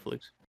maybe What? it's Netflix.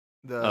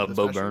 The Bo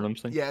special?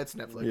 Burnham's thing. Yeah, it's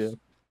Netflix.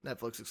 Yeah.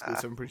 Netflix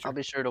exclusive. I'm pretty sure. I'll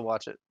be sure to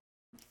watch it.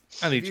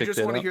 I need If to you check just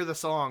that want to out. hear the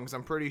songs,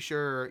 I'm pretty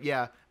sure.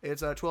 Yeah,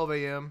 it's 12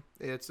 a.m.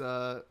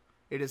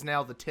 It is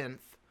now the 10th.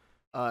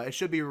 It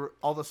should be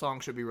all the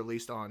songs should be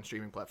released on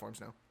streaming platforms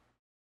now.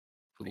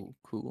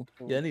 Cool.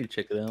 Yeah, I need to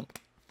check it out.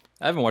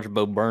 I haven't watched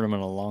Bo Burnham in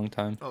a long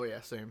time. Oh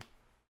yeah, same.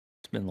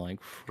 It's been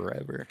like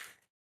forever.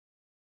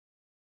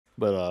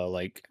 But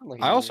like,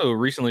 Like I you. also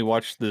recently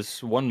watched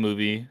this one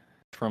movie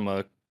from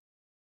a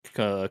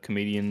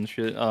comedian and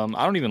shit. I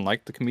don't even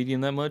like the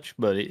comedian that much,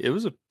 but it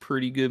was a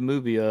pretty good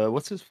movie.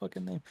 What's his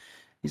fucking name?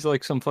 He's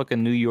like some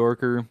fucking New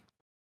Yorker.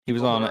 He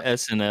was Bill on Burr?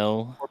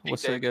 SNL. Or Pete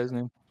What's that guy's Davidson?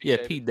 name? Pete Yeah,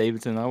 Davidson. Pete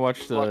Davidson. I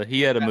watched. watched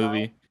He had a that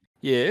movie.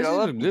 Yeah, Dude, it's I a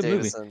love good Pete movie.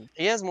 Davidson.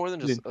 He has more than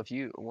just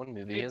Dude. one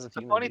movie. He has a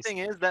few The funny movies. thing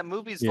is that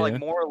movie's Yeah. like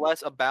more or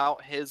less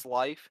about his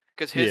life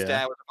because his Yeah.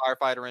 dad was a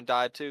firefighter and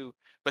died too.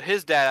 But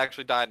his dad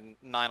actually died in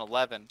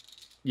 9/11.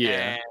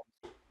 Yeah.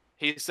 And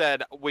he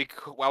said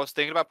I was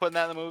thinking about putting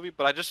that in the movie,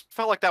 but I just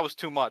felt like that was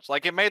too much.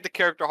 Like it made the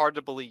character hard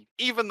to believe,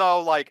 even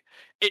though like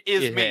it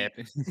is It me.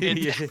 happened.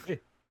 Yeah.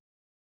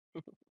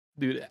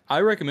 Dude,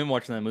 I recommend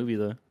watching that movie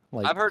though.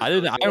 Like, I've heard I it's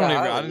didn't. really I good. don't Yeah,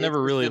 even. I it's never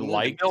a really good movie.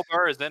 liked. Bill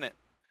Burr is in it.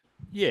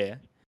 Yeah.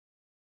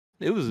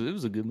 It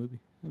was a good movie.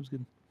 It was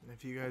good.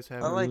 If you guys I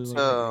haven't liked, seen it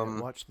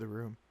yet, watch The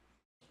Room.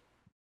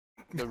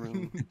 The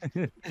Room.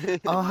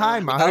 Oh hi,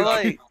 Mark. I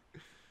like.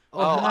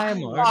 Oh, hi, Oh,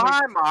 Mark.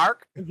 hi,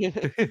 Mark. I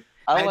The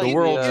like The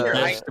world's hit her.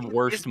 best and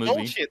worst It's movie.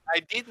 bullshit. I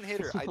didn't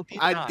hit her. I did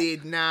I not.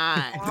 did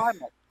not. Oh, hi,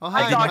 Mark. Oh I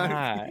hi, did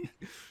Mark.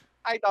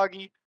 Hi,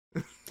 doggy.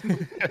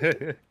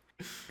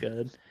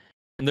 Good.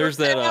 And there's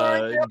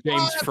that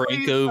James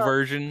Franco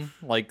version,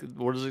 like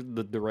what is it,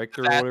 the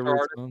director or Disaster whatever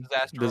it's Artist, called?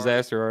 Disaster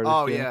Disaster Artist.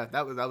 Oh yeah,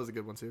 that was a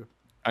good one too.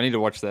 I need to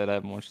watch that. I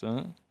haven't watched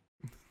that,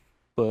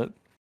 but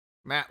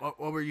Matt, what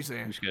were you we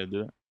saying? just gotta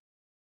do it.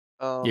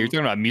 Um, Yeah, you're talking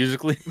about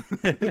musically.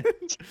 I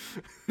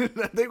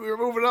think we were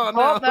moving on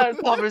Stop now. that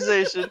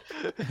conversation.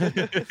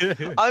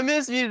 I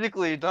miss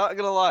Musically. Not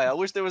gonna lie. I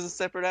wish there was a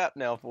separate app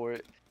now for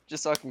it,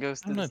 just so I can go.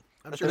 don't know.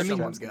 I'm sure I mean,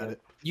 someone's got it.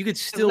 You could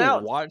still now-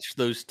 watch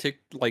those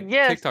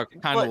Yes, TikTok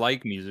kind but- of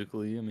like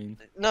musically. I mean,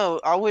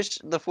 No, I wish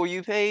the For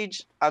You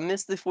page. I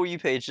miss the For You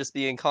page just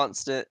being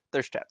constant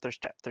thirst trap,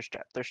 thirst trap, thirst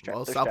trap, thirst trap.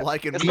 Well, thirst stop trap.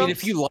 liking It's I mean, some-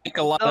 if you like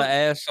a lot of some-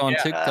 ass on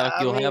Yeah, TikTok,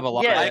 I you'll have a mean,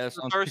 lot yeah. of Like ass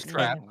the on thirst TikTok.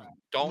 trap.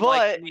 Don't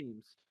like the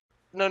memes.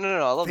 No.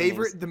 I love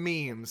Favorite memes. the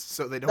memes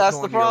so they don't That's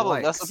go the on your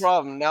problem. That's the likes.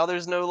 problem. Now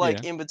there's no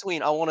like Yeah. in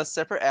between. I want a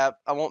separate app.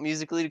 I want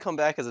Musically to come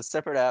back as a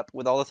separate app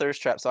with all the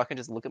thirst traps, so I can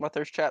just look at my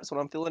thirst traps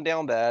when I'm feeling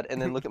down bad,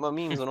 and then look at my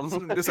memes when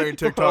I'm. This ain't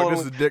TikTok.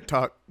 This is Dick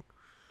Talk.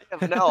 Yeah,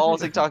 but now all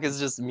TikTok is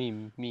just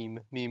meme.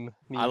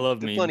 I love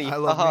The memes. Funny, I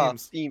love haha,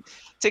 memes. meme.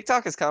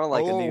 TikTok is kind of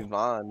like a Oh. new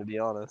Vine, to be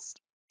honest.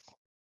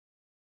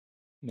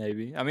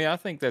 Maybe. I mean, I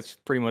think that's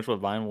pretty much what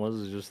Vine was.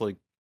 Is just like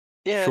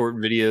Yeah. short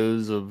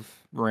videos of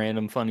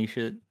random funny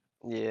shit,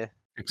 Yeah.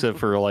 except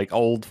for like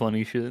old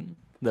funny shit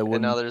that And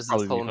wouldn't. now there's this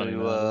probably be whole funny new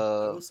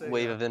nowadays. will say,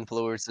 wave of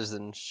influencers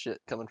and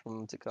shit coming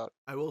from TikTok.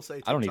 I will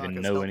say I don't TikTok even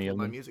has know helped any with of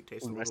my them. music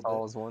taste a I little saw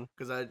bit. as one.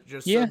 Because I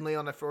just Yeah. suddenly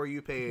on the For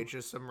You page,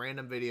 just some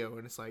random video,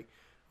 and it's like,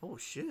 oh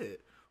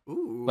shit,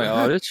 Ooh. Like,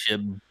 oh, this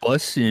shit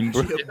busting,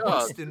 bro. Shit Yeah.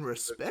 busting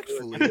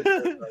respectfully.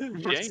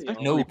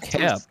 Damn. No Put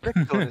some cap.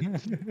 respect on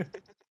it.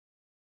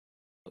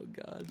 Oh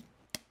god.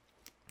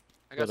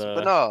 I got But, some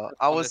But Uh, no,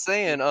 I on was this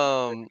saying,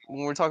 too.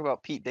 when we're talking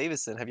about Pete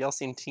Davidson, have y'all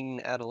seen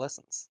Teen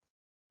Adolescence?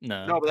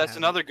 No. No, but I that's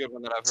haven't. another good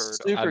one that I've heard. of.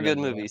 Super I've good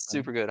never movie, watched that.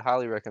 super good.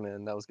 Highly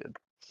recommend. That was good.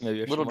 Maybe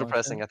I Little should watch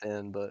depressing that. at the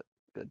end, but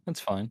good.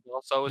 That's fine.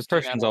 Also, is Teen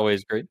Depression's Adolescence.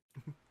 always great.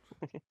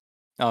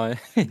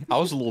 I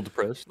was a little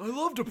depressed. I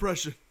love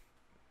depression.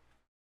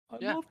 I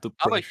Yeah, love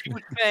I'm a depression.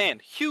 huge fan.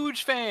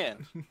 Huge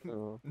fan.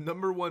 Uh,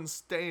 Number one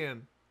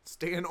Stan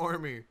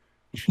Army.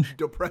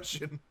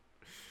 Depression.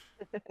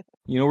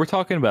 You know, we're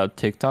talking about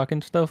TikTok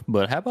and stuff,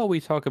 but how about we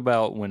talk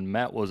about when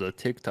Matt was a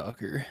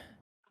TikToker?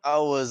 I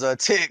was a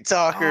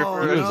TikToker Oh,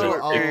 for a He was a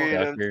short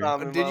period of TikToker.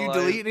 time in Did my you life.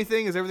 delete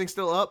anything? Is everything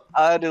still up?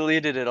 I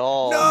deleted it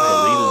all.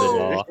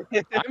 No!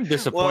 Deleted it all. I'm Well,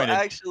 disappointed.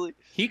 actually,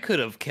 He could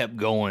have kept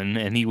going,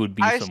 and he would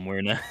be I-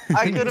 somewhere now.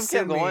 I Can could you have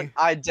send kept going. me-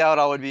 I doubt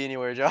I would be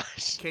anywhere,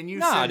 Josh. Can you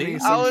Nah, send me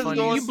dude, I some was funny?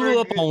 going you blew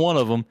up for on one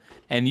of them,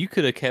 and you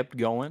could have kept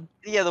going.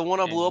 Yeah, the one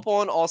I blew And- up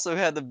on also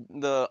had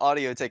the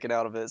audio taken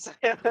out of it. So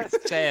it was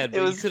Sad, it but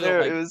you was could have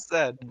there. like It was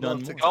sad. done Love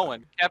more. TikTok.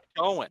 Kept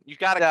going. You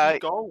gotta Yeah,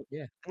 keep going.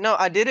 No,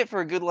 I did it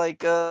for a good like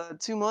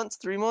 2 months,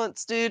 3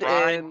 months, dude,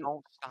 Grind, and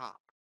don't stop.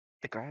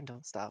 the grind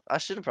don't stop. I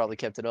should have probably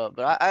kept it up,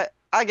 but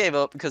I gave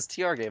up because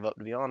TR gave up.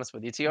 To be honest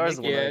with you, TR is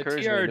the one that Yeah,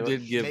 encouraged me TR to do it.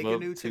 did give Make up a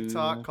new too.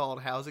 TikTok called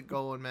 "How's It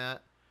Going,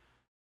 Matt?"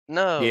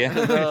 No, Yeah.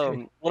 'cause,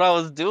 what I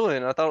was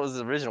doing, I thought it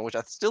was original, which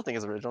I still think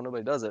is original.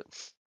 Nobody does it.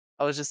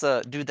 I was just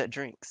dude that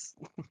drinks.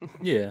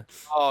 Yeah,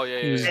 Oh yeah,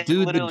 he was yeah. And dude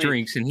that literally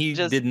drinks, and he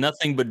just- did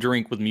nothing but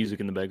drink with music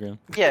in the background.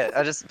 Yeah,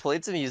 I just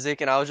played some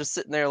music and I was just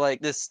sitting there like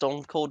this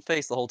stone cold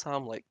face the whole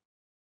time, like.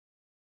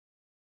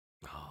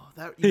 Oh,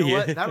 that you know Yeah.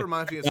 what? That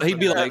reminds me of Well, he'd something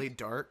be like- really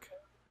dark.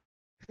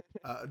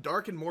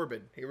 Dark and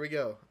morbid. Here we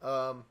go.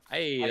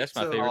 Hey, that's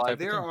my So favorite type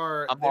there of thing.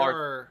 are I'm there hard.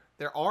 are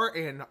there are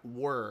and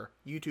were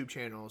YouTube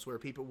channels where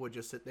people would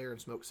just sit there and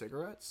smoke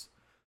cigarettes.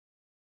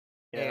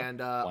 Yeah.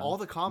 And all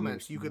the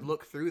comments, Smoke you could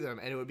look through them,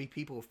 and it would be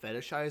people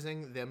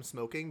fetishizing them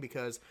smoking,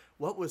 because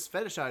what was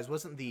fetishized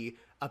wasn't the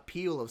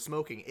appeal of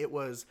smoking; it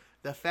was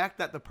the fact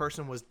that the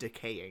person was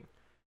decaying,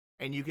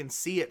 and you can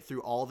see it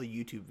through all the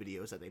YouTube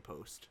videos that they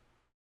post.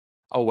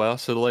 Oh wow,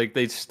 so like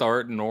they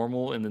start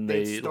normal, and then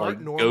They'd they start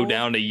like normal, go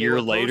down a they year would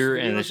post later,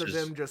 and videos it's of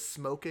just them just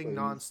smoking crazy.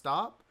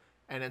 nonstop,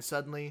 and then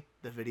suddenly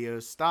the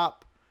videos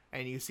stop,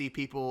 and you see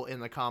people in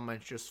the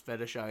comments just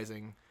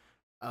fetishizing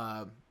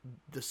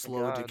the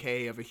slow God.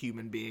 decay of a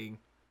human being.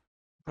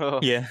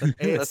 yeah.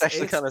 That's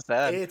actually kind of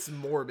sad. It's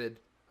morbid.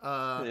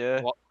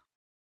 Yeah.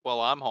 Well,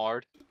 I'm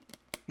hard.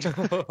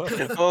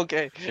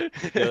 Okay. Yeah,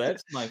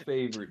 that's my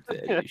favorite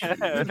fetish.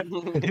 I'm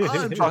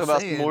just Talk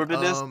about saying,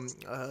 morbidness.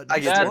 just I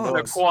get That's you, an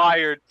bro.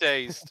 acquired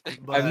taste.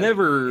 but, I've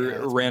never yeah,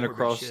 that's ran morbid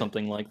across shit.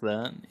 something like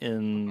that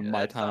in Yeah, my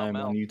that's something time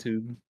on else.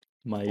 YouTube.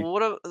 My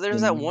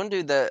There's that Mm. one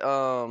dude that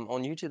on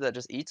YouTube that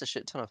just eats a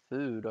shit ton of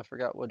food. I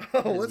forgot what.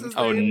 Oh, what's his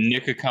oh name?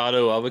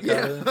 Nikocado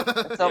avocado.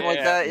 Yeah. Something like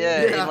that,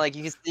 yeah. Yeah. And like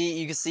you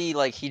can see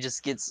like he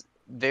just gets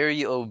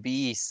very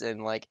obese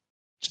and like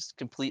just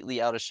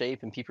completely out of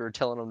shape, and people are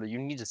telling him, "You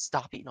need to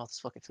stop eating all this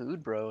fucking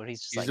food, bro." And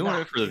he's just He's like, doing "Nah."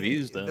 it for the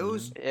views, though.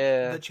 Those man.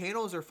 Yeah, the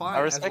channels are fine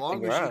as respect the long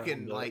as you grind,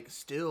 can but- like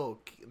still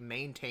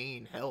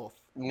maintain health,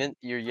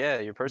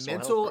 your personal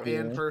mental health, bro.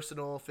 and Yeah.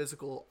 personal,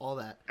 physical, all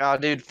that. Oh,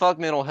 dude, fuck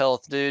mental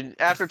health, dude.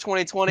 After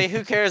 2020,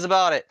 who cares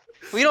about it?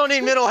 We don't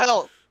need mental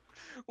health.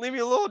 Leave me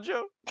alone,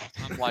 Joe.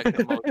 I'm like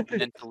the most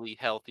mentally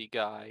healthy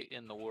guy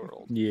in the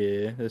world.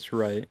 Yeah, that's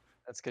right.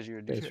 That's because you're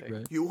a That's douchebag.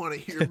 right. You want to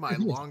hear my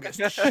longest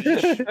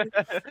sheesh?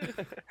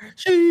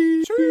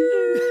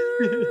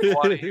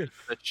 What is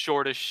the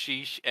shortest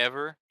sheesh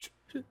ever?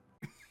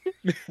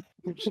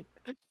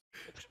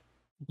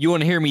 You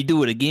want to hear me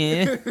do it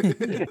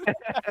again?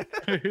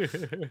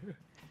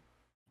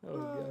 Oh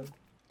god.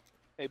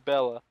 Hey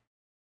Bella,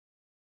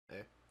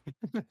 Hey.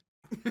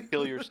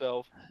 kill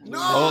yourself. No.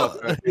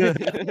 Oh.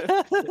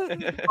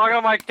 Talk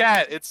about my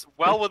cat. It's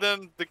well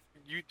within the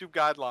YouTube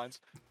guidelines.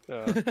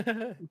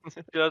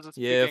 She doesn't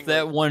speak Yeah, if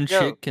that English. one Yo.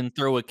 chick can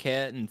throw a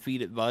cat and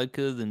feed it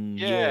vodka, then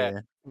Yeah.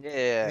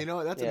 Yeah. You know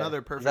what? That's Yeah,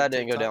 another 'cause perfect. that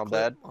didn't go TikTok down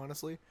clip, bad.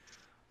 honestly.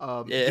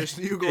 Yeah. Just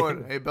you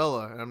going, "Hey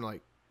Bella," and I'm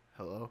like,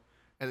 "Hello,"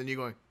 and then you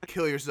going,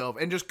 "Kill yourself,"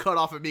 and just cut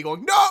off at me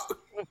going, "No."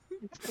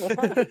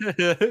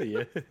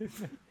 yeah.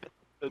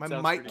 That My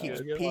sounds mic pretty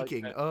keeps good. I like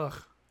peaking. that.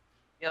 Ugh.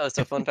 Yeah, it's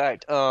a fun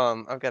fact.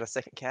 I've got a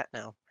second cat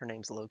now. Her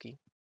name's Loki.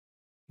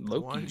 I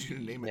wanted you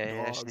to Loki. name Yeah, it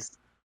yeah, dog. she's.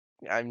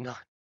 I'm not.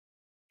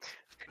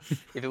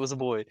 If it was a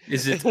boy.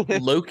 Is it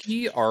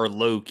Loki or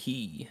low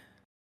key?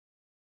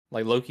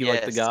 Like Loki,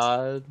 like the Yes.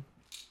 god?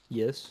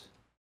 Yes.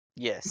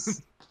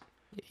 Yes.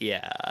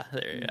 Yeah.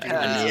 There, I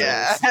Yeah. knew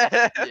Yeah.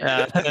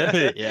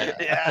 it.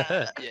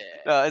 Yeah.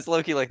 No, it's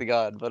Loki like the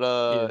god, but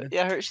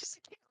Yeah. yeah,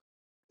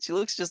 she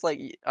looks just like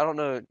I don't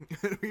know.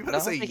 Were you I about to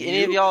don't say think you?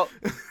 any of y'all.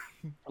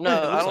 No, It I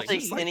looks don't like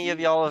think just like any of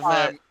you. y'all have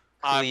met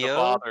I'm the Cleo.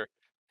 father.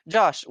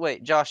 Josh.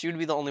 Wait, Josh, you'd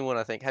be the only one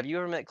I think. Have you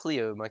ever met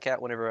Cleo, my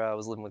cat? Whenever I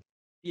was living with,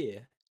 Yeah.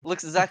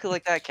 looks exactly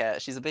like that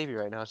cat. She's a baby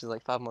right now. She's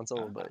like 5 months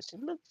old, but she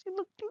look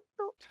cute.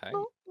 Okay.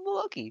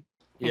 Loki.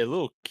 Yeah,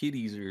 little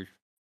kitties are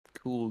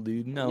cool,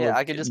 dude. No, Yeah,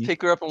 I could just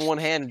pick her up in one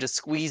hand and just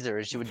squeeze her,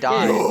 and she would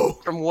die No.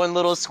 from one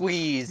little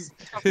squeeze.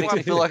 That's Makes me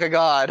one, feel like a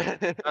god.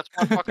 that's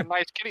one fucking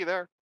nice kitty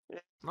there.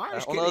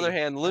 Nice On the other kitty.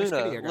 hand, Nice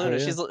Luna, kitty I got. Luna,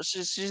 Yeah.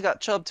 she's got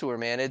chub to her,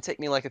 man. It'd take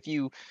me like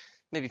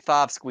maybe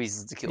 5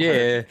 squeezes to kill her.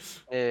 Yeah,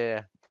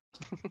 Yeah.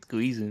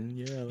 squeezing.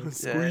 Yeah.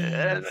 Squeeze.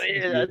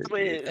 Yeah, that's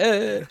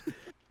weird.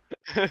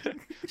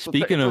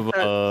 Speaking of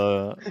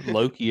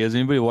Loki, has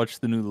anybody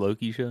watched the new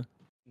Loki show?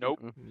 Nope.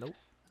 Nope.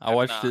 I Have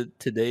watched not. it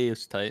today. It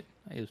was tight.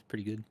 It was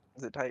pretty good.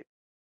 Is it tight?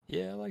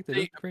 Yeah, I liked it. See,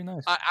 It was pretty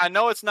nice. I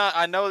know it's not.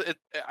 I know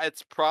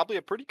it's probably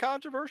a pretty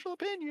controversial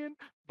opinion,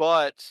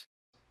 but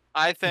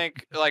I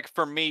think, like,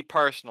 for me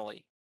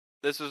personally,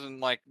 this isn't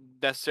like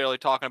necessarily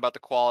talking about the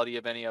quality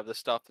of any of the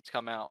stuff that's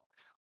come out.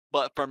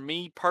 But for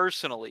me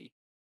personally,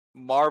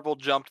 Marvel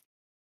jumped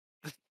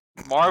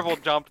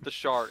the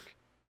shark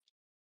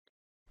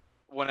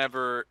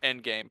whenever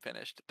Endgame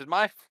finished. Did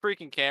my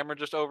freaking camera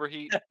just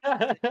overheat?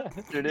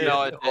 Sure did.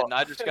 No, it didn't.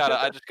 I just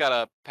got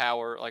a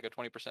power, like a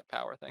 20%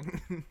 power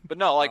thing. But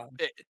no, like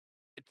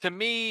to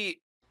me,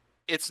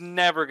 it's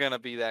never gonna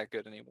be that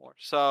good anymore.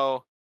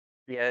 So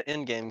Yeah,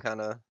 Endgame kind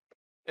of.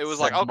 it was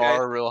like, okay,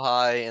 bar real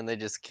high, and they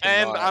just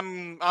and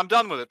cannot. I'm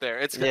done with it there.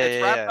 It's Yeah,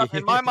 it's yeah, wrapped up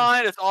in my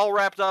mind. It's all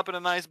wrapped up in a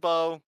nice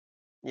bow,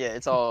 Yeah,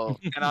 it's all.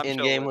 and I'm chill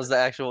Endgame with was it. the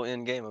actual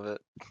end game of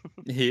it.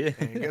 Yeah.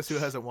 And guess who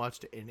hasn't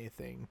watched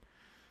anything?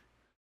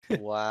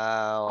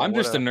 Wow. I'm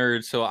what just a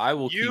nerd, so I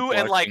will You keep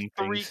and like watching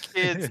 3 things.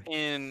 kids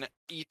in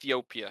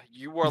Ethiopia.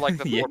 You are like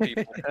the 4 Yeah.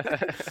 people.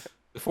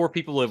 The 4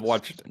 people have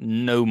watched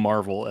no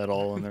Marvel at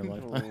all in their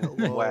life.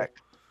 Hello. Whack.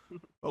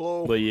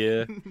 Hello. But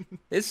yeah,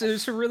 it's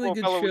a really Poor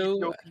good fellow show.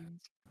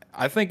 Ethiopians.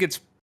 I think it's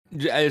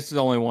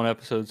only one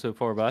episode so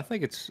far, but I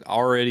think it's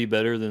already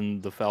better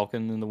than the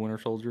Falcon and the Winter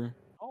Soldier,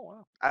 Oh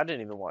wow, I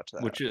didn't even watch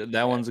that. which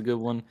that one's a good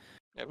one.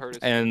 I've heard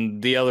it's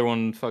And the other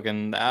one,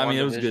 fucking, I mean,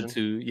 it was good WandaVision.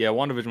 too. Yeah,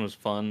 WandaVision was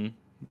fun,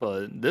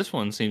 but this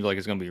one seems like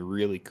it's gonna be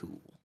really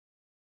cool.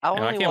 I and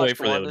I only can't wait watched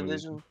for the other movie.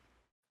 WandaVision.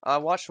 I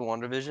watched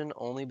WandaVision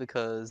only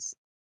because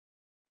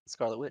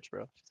Scarlet Witch,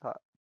 bro. She's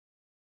hot.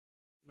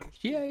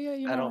 Yeah,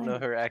 you I don't know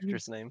her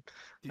actress name.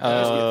 Did you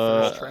guys get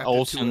thirst trapped into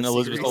Olsen, a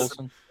Elizabeth series?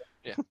 Olsen.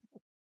 Yeah.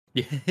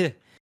 Yeah.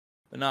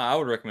 But no, I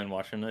would recommend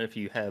watching it if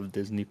you have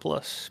Disney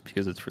Plus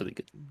because it's really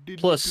good. Did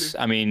Plus,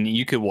 I mean,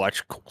 you could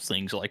watch cool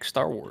things like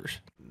Star Wars,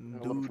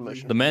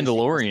 promotion. The Disney Plus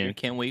Mandalorian. too.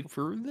 Can't wait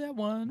for that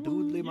one.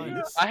 Doodly Ooh,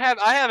 minus. I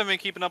haven't been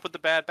keeping up with the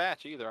Bad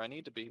Batch either. I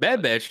need to be.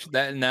 Bad but Batch.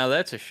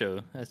 That's a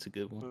show. That's a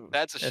good one.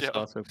 That's a That's show.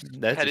 also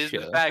that's That a is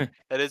show. that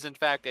is in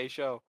fact a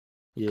show.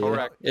 Yeah.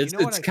 correct. You It's know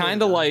what it's I could've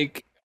kind of done?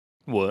 like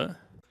what?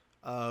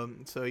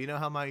 So you know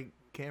how my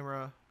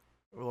camera,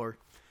 or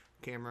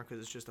camera, because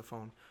it's just a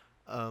phone,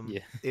 Yeah.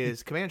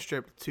 is command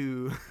stripped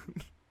to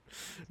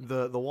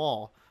the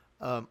wall.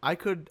 I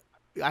could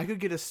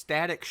get a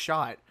static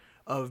shot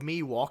of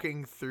me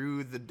walking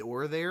through the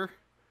door there,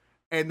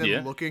 and then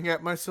Yeah. looking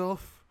at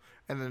myself,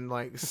 and then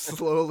like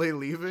slowly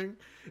leaving.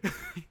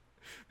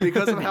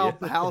 Because of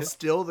how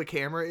still the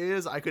camera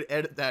is, I could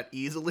edit that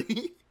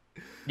easily.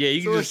 Yeah,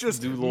 you So can it's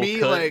just do a little me,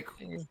 cut. like-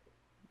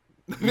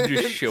 You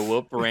just show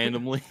up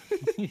randomly.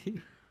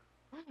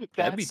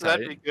 That'd be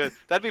That'd be tight. good.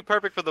 That'd be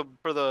perfect for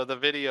the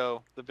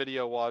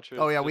video watchers.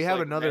 Oh yeah, we Just have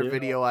like another make-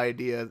 video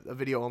idea, a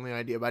video only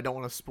idea, but I don't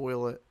want to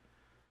spoil it.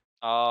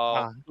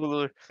 Oh,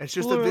 It's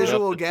just a Spoil it.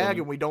 visual That's gag, funny.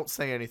 and we don't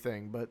say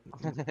anything. But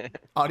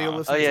audio Oh,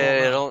 listeners, Oh won't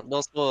yeah, know.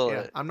 don't spoil Yeah,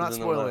 it. I'm not 'cause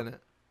then they'll spoiling know.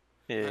 it.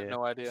 I Yeah. have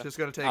no idea. It's just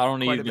gonna take I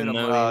don't quite a bit even of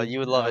know. money. You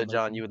would love I'm it,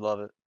 John. like- You would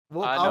love it.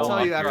 Well, I I'll know tell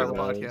I'm you after the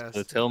sure it podcast.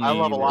 So tell me I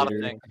love a lot of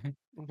later.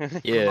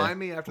 things. Yeah. Remind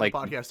me after like- the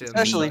podcast ends.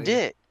 Especially I'll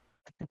Dick.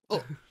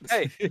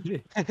 Hey, tell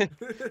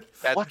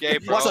that's What? gay,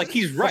 bro. It's like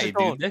he's What's right, it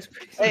called? dude.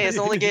 Hey, it's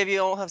only gave you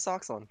don't have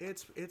socks on. you.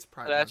 It's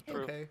private. That's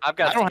true. Okay. I've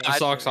got. I don't have I-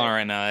 socks on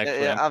right now.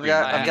 Actually, Yeah, I'm I've pretty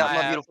got mad. I've got I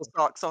my have- beautiful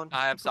socks on.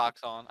 I have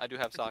socks on. I do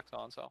have socks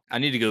on. So I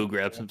need to go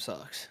grab some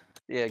socks.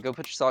 Yeah, go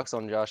put your socks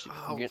on, Josh.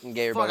 Oh, You're getting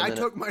gayer fuck, by I the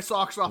minute. took my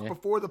socks off Yeah.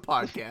 before the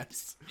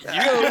podcast. you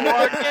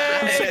are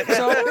gay.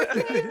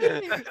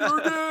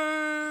 You're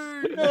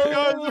gay! You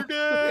guys are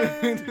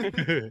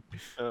gay.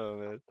 Oh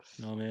man.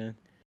 Oh man.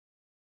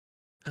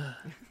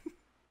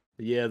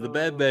 Yeah, the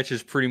Bad Batch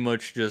is pretty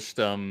much just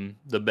the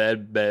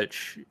Bad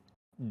Batch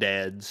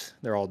dads.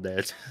 They're all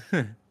dads.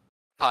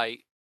 Tight.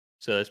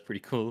 So that's pretty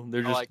cool.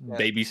 They're I just like that.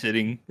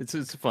 babysitting. It's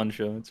a fun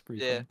show. It's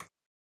pretty Yeah. fun.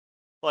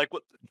 Like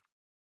what?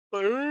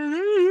 Like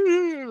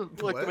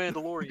What? the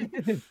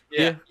Mandalorian.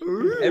 Yeah.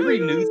 Every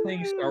new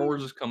thing Star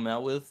Wars has come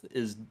out with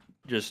is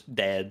just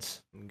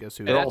dads. And guess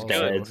who They're all also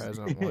dads.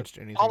 hasn't watched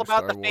anything All about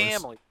Star the Wars?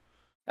 family.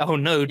 Oh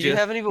no, You Jeff.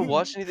 haven't even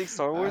watched anything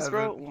Star Wars,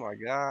 bro? haven't. Oh my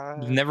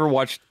god. You've never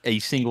watched a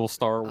single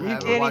Star I Wars. You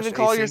haven't can't watched even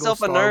call single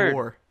yourself a Star nerd.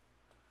 War.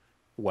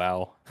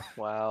 Wow.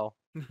 Wow.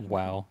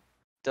 Wow.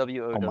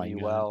 WOW.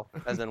 God. Wow.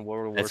 As in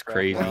World of That's Warcraft.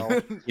 crazy.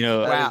 Wow. You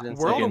know, That Wow, is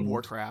World of insane.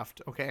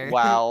 Warcraft. Okay.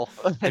 Wow.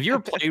 have you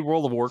ever played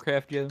World of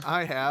Warcraft, Joe?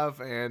 I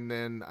have, and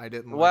then I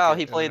didn't. Wow, like it,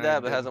 he and played then I that,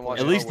 but didn't hasn't play watched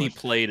At Star least he Wars.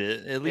 played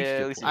it. At least Yeah,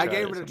 you at least he I played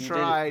gave tried it a You did it.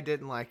 try.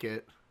 Didn't like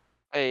it.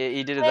 Hey,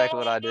 he did exactly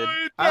what I did.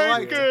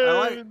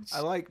 I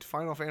liked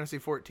Final Fantasy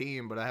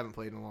 14, but I haven't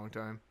played in a long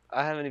time.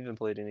 I haven't even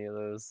played any of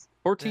those.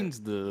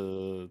 14's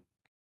the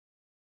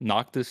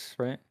Noctis,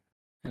 right?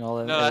 And all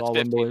that. No, that's all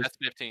them 15. boys. That's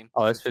 15.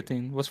 Oh, that's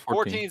 15. What's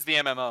 14? 14's the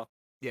MMO.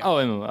 Yeah. Oh,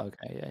 MMO.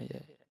 Okay, yeah.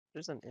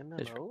 There's an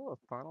That's right. MMO of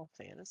Final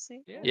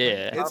Fantasy? Yeah. Yeah.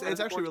 It's Fantasy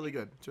actually 14. really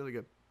good. It's really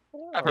good.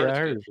 I've Yeah, heard I it's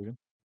heard good. it's good.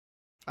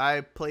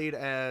 I played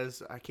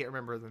as I can't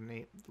remember the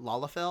name.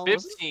 Lalafell.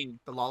 Was it? 15.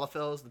 The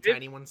Lalafells, the Fif-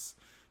 tiny ones.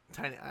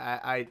 Tiny.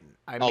 I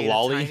A made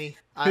lolly? a tiny.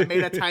 I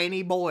made a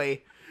tiny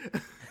boy.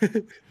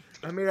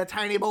 I made a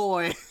tiny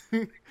boy.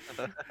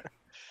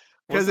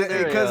 Because Wasn't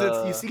there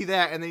a, you see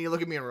that and then you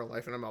look at me in real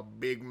life and I'm a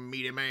big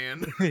meaty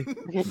man.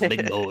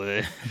 Big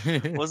boy.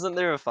 Wasn't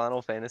there a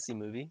Final Fantasy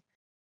movie?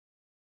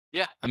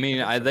 I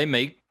mean, they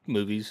make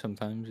movies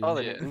sometimes. Oh, Yeah.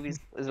 they Yeah. make movies.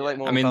 Is it like Yeah.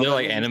 more? I mean, they're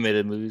like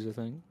animated movies, I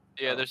think.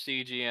 Yeah, Oh. they're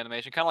CG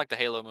animation, kind of like the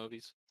Halo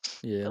movies.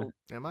 Yeah.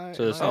 Am I?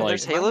 So it's am not I- like-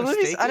 There's am I Halo movies.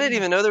 I mistaken? didn't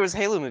even know there was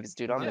Halo movies,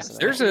 dude. I'm Yeah. missing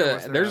There's out. Or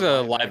was there there's a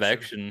a live live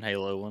action? action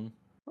Halo one.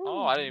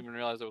 Oh, I didn't even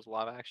realize there was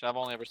live action. I've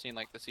only ever seen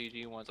like the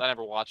CG ones. I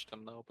never watched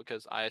them though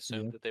because I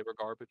assumed Yeah. that they were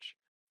garbage.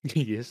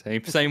 Yeah,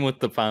 same with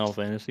the Final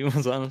Fantasy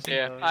ones, honestly.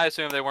 Yeah, I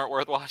assumed they weren't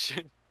worth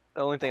watching.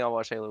 The only thing I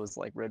watched Halo was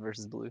like Red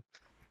versus Blue.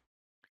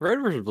 Red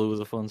vs. Blue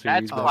was a fun That's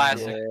series. Oh, but-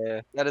 classic.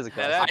 Yeah, that is a Yeah,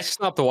 classic. I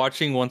stopped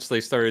watching once they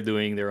started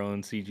doing their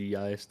own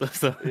CGI stuff.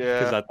 Because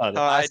Yeah. I thought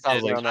Oh, I stopped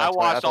did. like, around that I point.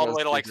 watched thought all it the was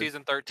way to like stupid.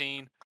 season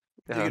 13.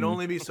 You can Um,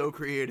 only be so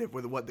creative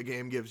with what the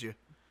game gives you.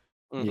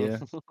 Mhm.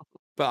 Yeah.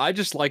 But I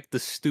just like the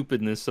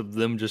stupidness of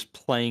them just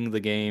playing the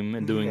game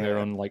and doing their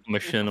Yeah. own like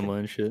machinima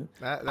and shit.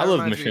 That I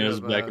love reminds me machinimas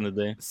of, back in the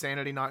day.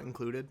 Sanity Not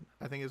Included,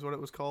 I think is what it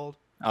was called.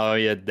 Oh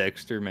yeah,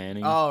 Dexter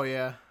Manning. Oh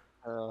yeah.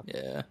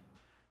 Yeah.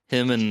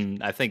 Him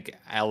and I think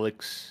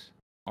Alex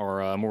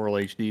or Moral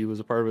HD was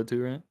a part of it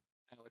too, right?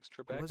 Alex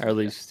Trebek. Was Or it- at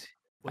least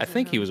was I it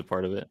think he him? was a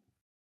part of it.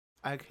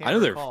 I can't I know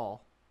they're-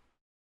 recall.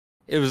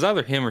 It was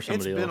either him or It's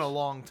somebody been a else.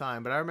 long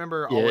time, but I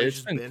remember Yeah, always it's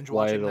just been binge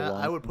quite watching a that.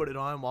 long I would time. put it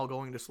on while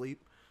going to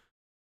sleep.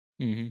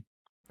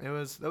 Mm-hmm. It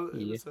was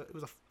Yeah. it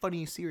was a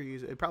funny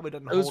series. It probably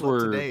doesn't Those hold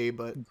up were- today,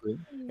 but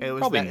it was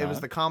Probably it was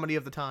not. the comedy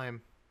of the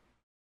time.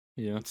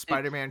 Yeah.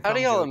 Spider-Man. How do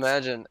cum y'all jokes.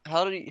 imagine?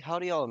 How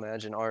do y'all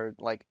imagine our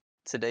like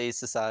today's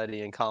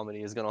society and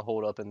comedy is gonna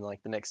hold up in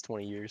like the next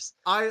 20 years?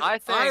 I I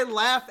think-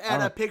 laugh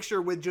at Oh. a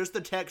picture with just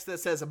the text that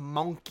says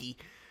monkey.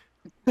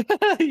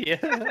 Yeah.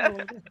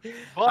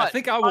 But I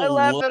think I will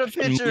laugh look at a at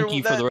picture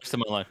Monkey for that- the rest of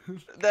my life.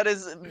 That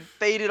is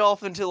faded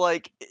off into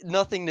like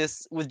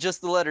nothingness with just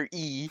the letter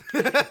E.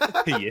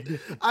 Yeah.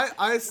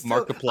 I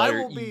still,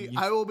 Markiplier E.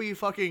 I will be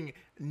fucking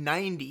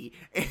 90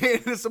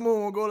 and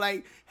someone will go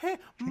like, "Hey,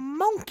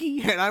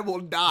 monkey," and I will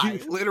die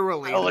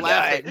literally I will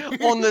die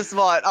laughing. on the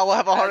spot. I will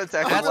have a heart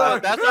attack. That's on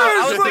what- the spot. that's what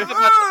I was "Hey, thinking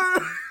about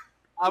sir!"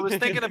 I was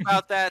thinking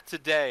about that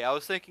today. I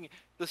was thinking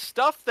the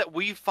stuff that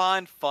we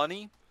find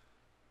funny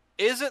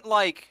isn't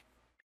like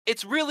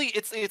it's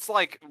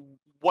like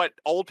what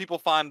old people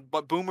find,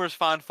 what boomers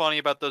find funny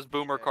about those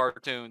boomer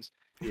cartoons.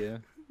 Yeah.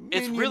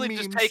 It's Minion really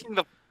just memes. taking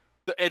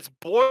it's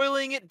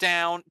boiling it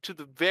down to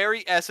the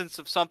very essence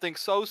of something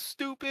so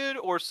stupid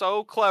or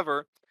so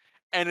clever,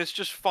 and it's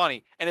just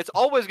funny, and it's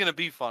always going to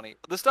be funny.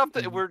 The stuff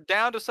that Mhm. we're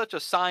down to such a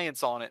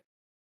science on it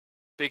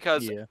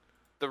because Yeah.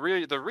 the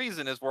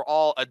reason is we're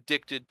all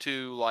addicted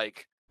to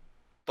like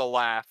the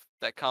laugh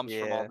that comes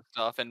from all Yeah. the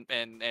stuff and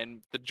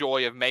the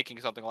joy of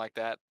making something like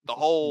that. The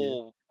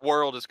whole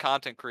world is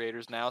content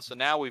creators now, so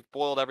now we've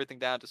boiled everything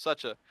down to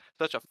such a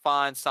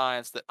fine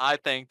science that I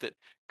think that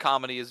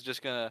comedy is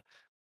just gonna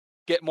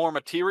get more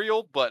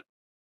material but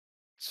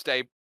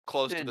stay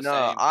close to Dude, the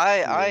no, same.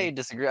 I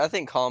disagree. I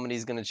think comedy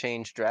is gonna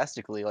change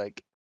drastically.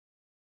 Like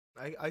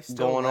I still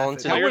Going laugh on at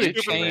to How it. would the it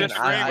future, change man.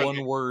 I-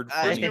 one word for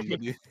I-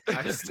 you?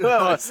 I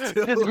still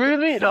Disagree with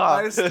me, no.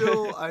 I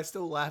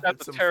still laugh That's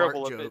at a some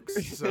terrible fart opinion.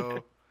 jokes.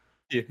 So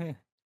Yeah.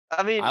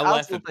 I mean, I I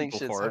laugh still at think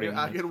people shit's farting.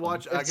 I that's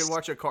can funny.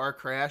 watch a car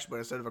crash, but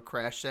instead of a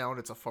crash sound,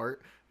 it's a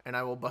fart, and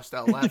I will bust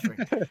out laughing.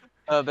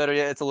 better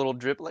yet, it's a little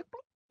drip. Like,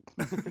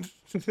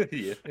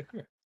 Yeah.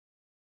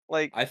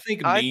 like I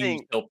think I memes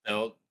think- helped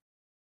out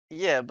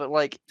yeah, but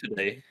like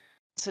today.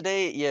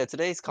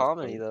 today's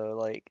comedy funny. though,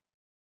 like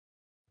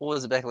what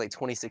was it back in like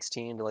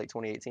 2016 to like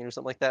 2018 or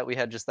something like that? We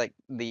had just like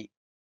the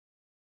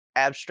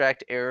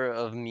abstract era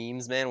of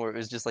memes, man, where it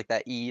was just like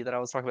that E that I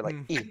was talking about,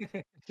 like E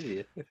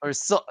Yeah. or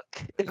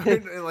suck.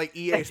 And like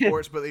EA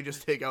Sports, but they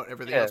just take out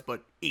everything Yeah. else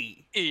but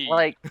E.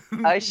 Like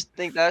I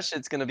think that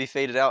shit's gonna be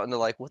faded out into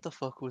like, what the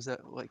fuck was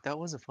that? Like that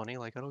wasn't funny.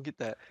 Like I don't get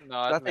that. no,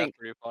 I think think- that's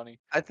pretty funny.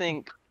 I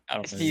think I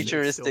don't know.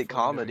 futuristic funny to me.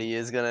 comedy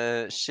is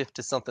gonna shift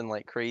to something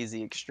like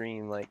crazy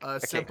extreme. Like I A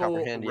can't simple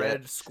comprehend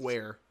red yet.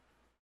 square.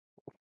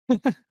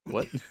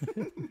 What?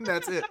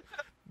 That's it.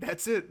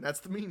 That's it. That's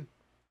the meme.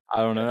 I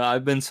don't know.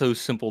 I've been so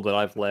simple that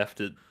I've laughed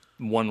at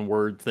one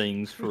word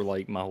things for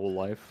like my whole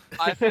life.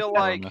 I feel I don't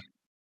like know.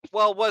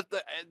 well,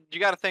 you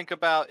got to think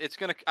about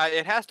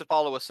it has to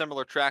follow a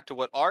similar track to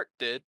what art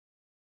did.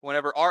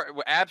 Whenever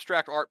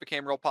abstract art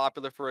became real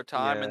popular for a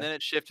time, and Yeah. then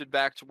it shifted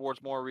back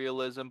towards more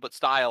realism but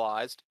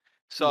stylized.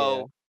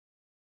 So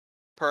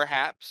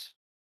perhaps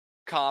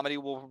comedy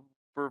will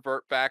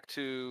revert back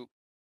to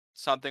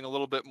something a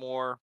little bit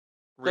more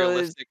So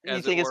realistic, you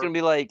as think it it's were. gonna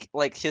be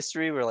like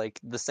history, where like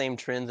the same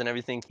trends and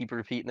everything keep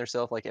repeating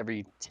themselves like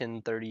every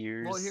 10, 30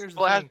 years? Well, here's the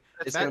Well, it has, thing.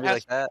 It's Back, gonna be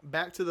like that.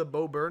 back to the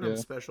Bo Burnham Yeah.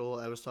 special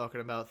I was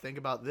talking about. Think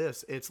about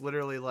this. It's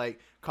literally like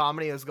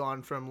comedy has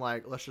gone from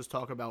like let's just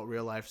talk about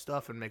real life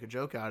stuff and make a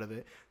joke out of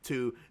it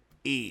to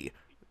to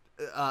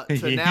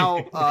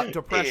now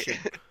depression.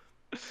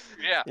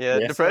 yeah. Yeah,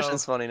 Yeah.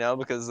 depression's So- funny now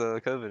because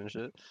of COVID and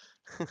shit.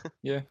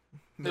 Yeah. There's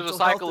a Mental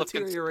cycle health of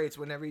cons- deteriorates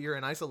whenever you're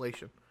in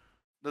isolation.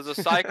 There's a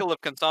cycle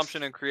of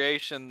consumption and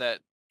creation that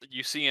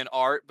you see in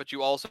art, but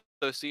you also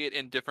see it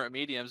in different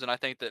mediums, and I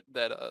think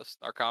that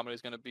our comedy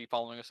is going to be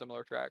following a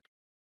similar track.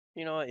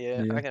 You know what?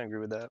 Yeah, Yeah. I can agree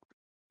with that.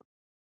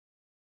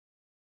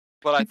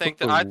 But I Keep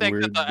think up that the the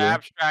weird,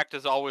 abstract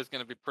is always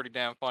going to be pretty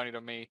damn funny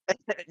to me.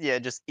 Yeah,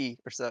 just eat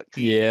or suck.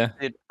 Yeah.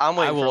 Dude, I'm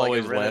I waiting will for like a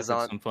always laugh at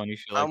renaissance. some funny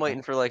shit I'm like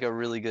waiting for like a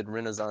really good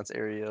renaissance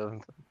area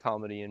of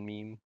comedy and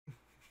meme.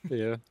 that.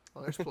 Yeah.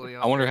 Well, there's plenty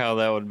I out wonder there. how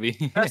that would be.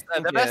 The best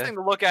Yeah. thing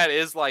to look at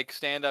is like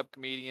stand-up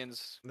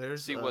comedians.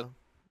 There's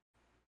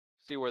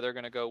See where they're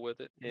going to go with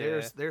it.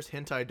 Yeah. there's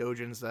hentai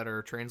dojins that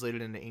are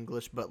translated into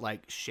English, but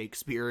like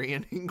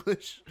Shakespearean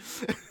English.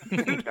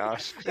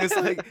 Gosh. It's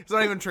like it's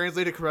not even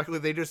translated correctly.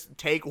 They just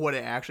take what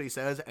it actually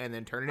says and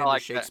then turn it into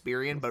like that.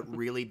 Shakespearean, but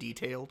really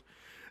detailed.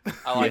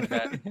 I like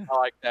that. I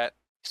like that.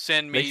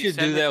 Send me. They should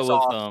send do me that the with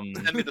sauce.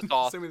 Send me the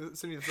sauce. Send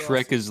me the sauce.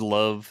 Shrek is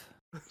love.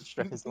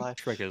 Shrek is life.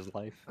 Shrek is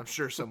life. I'm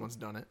sure someone's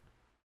done it.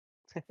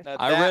 Now,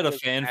 I that read a was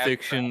fan abstract.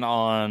 fiction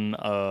on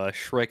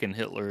Shrek and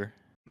Hitler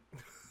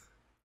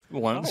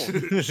once.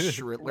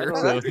 Shrittler.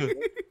 Oh,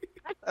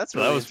 That's So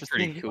really that was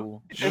pretty interesting.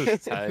 cool. It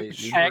was tight. dude.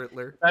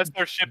 Shrittler. That's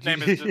their ship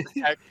name. Is just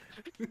Heck.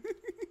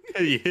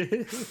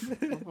 Yeah.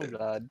 Oh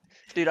god,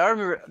 dude! I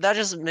remember that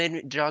just made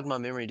me jog my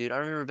memory, dude. I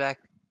remember back,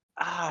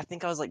 I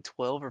think I was like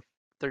 12 or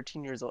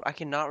 13 years old. I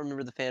cannot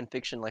remember the fan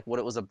fiction, like what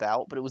it was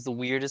about, but it was the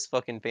weirdest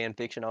fucking fan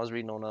fiction I was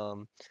reading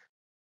on.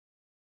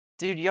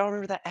 Dude, y'all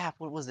remember that app?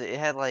 What was it? It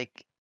had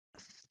like,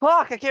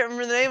 fuck, I can't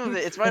remember the name of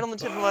it. It's right on the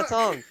tip of my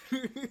tongue.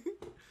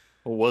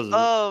 What was it?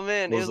 Oh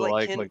man, What it was was it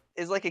like, like?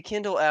 it's like a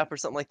Kindle app or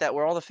something like that,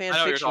 where all the fan I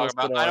know what you're fiction talking was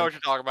about. put I know on. what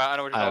you're talking about. I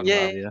know what you're I have talking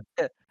no about.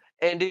 Yeah, idea.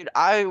 And dude,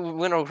 I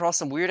went across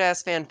some weird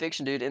ass fan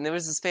fiction, dude, and there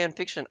was this fan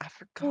fiction. I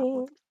forgot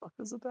what the fuck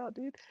it was about,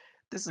 dude.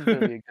 This is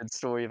gonna be a good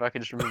story if I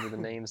could just remember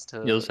the names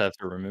You'll to just have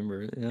to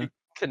remember it. Yeah.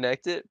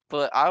 connect it.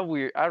 But I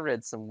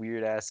read some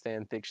weird ass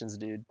fan fictions,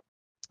 dude.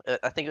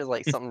 I think it was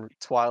like something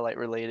Twilight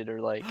related or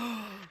like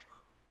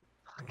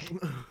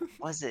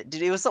was it?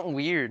 Dude, it was something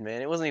weird,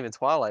 man. It wasn't even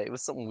Twilight. It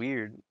was something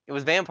weird. It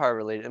was vampire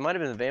related. It might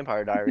have been the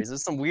Vampire Diaries. It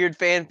was some weird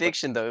fan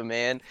fiction though,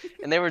 man.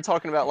 And they were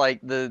talking about like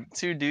the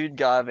two dude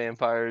guy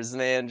vampires,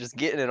 man, just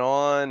getting it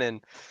on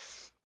and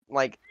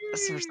like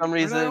for some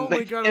reason And I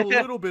only got a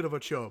little bit of a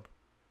chub.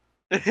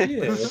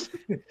 Yeah.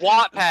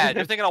 Wattpad.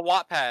 You're thinking of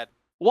Wattpad.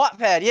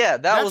 Wattpad, yeah,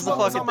 that That's was the what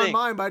was fucking on my thing.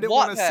 mind, but I didn't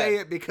want to Wattpad. say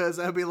it because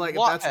I'd be like,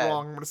 if that's Wattpad.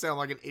 wrong, I'm gonna sound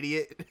like an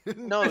idiot.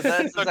 No,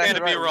 that's It's okay exactly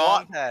to be right.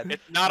 wrong. Wattpad.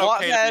 It's not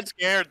okay to Wattpad- be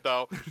scared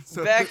though.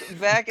 So-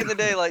 Back in the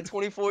day, like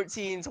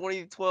 2014,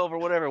 2012 or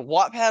whatever,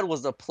 Wattpad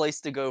was the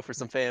place to go for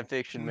some fan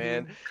fiction,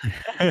 man.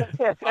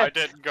 I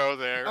didn't go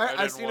there. I I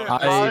didn't seen want it.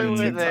 to. I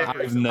went there.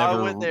 I've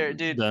never went there,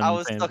 dude. done I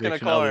was fan stuck in a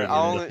fiction car. other I than the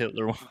only-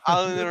 Hitler one. I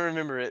don't even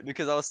remember it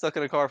because I was stuck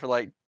in a car for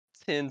like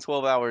 10,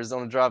 12 hours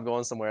on a drive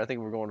going somewhere. I think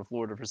we were going to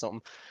Florida for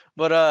something.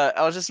 But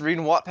I was just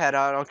reading Wattpad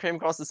out and I came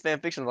across this fan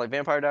fiction of like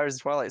Vampire Diaries,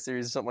 the Twilight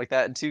series or something like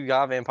that. And two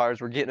guy vampires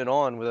were getting it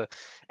on with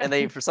and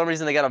they, for some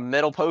reason, they got a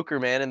metal poker,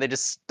 man, and they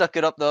just stuck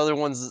it up the other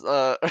one's,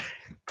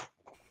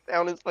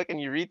 down his fucking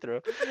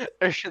urethra.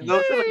 Or shit,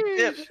 those are like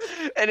tips.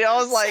 And I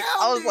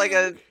was like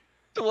a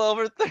 12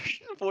 or 13,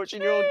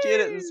 14-year-old kid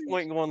at this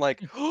point going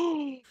like,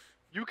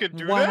 You can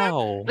do that.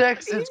 Wow.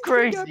 Dex is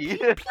crazy.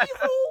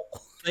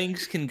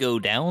 Things can go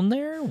down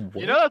there?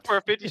 You know that's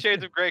where 50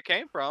 Shades of Grey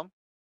came from.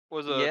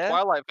 Was a Yeah?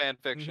 Twilight fan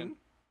fiction.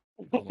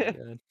 Oh my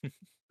god.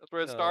 That's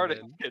where it Oh,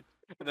 started. man. And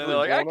then Really they're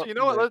like, blown actually, up you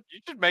know from what? there. You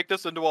should make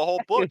this into a whole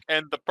book.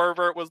 And the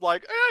pervert was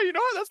like, yeah, you know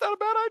what? That's not a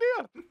bad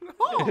idea.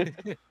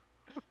 Oh,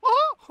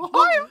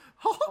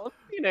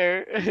 You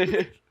know.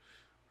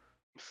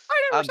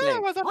 I never I'm said I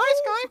big. was a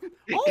nice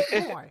guy. Oh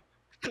boy!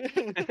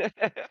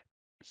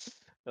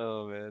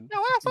 Oh man. No,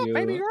 ass up,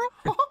 baby Yeah.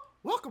 girl.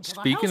 Welcome to the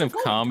Speaking House of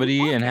Gold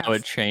comedy and how podcast.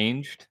 it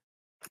changed,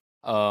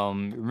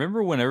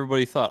 remember when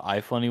everybody thought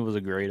iFunny was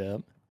a great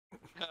app?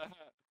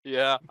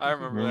 Yeah, I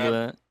remember that.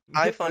 Remember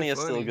that? iFunny is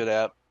still a good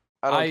app.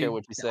 I don't care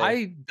what you say.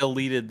 I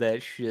deleted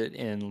that shit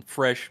in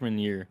freshman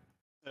year.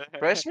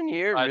 Freshman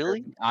year, I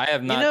really? I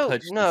have You not know,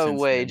 touched it no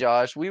since way, then.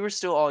 Josh. We were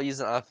still all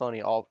using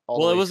iFunny all Well,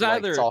 the it way was to, like,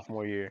 either-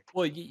 sophomore year.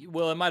 Well,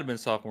 it might have been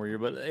sophomore year,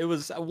 but it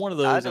was one of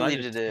those. I and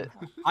deleted just- it.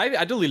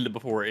 I deleted it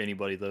before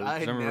anybody though. 'cause I I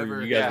remember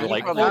never- you guys yeah, were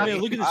like, "Oh probably-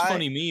 man, look at this I-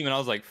 funny meme," and I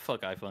was like,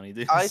 "Fuck iFunny,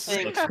 dude." I This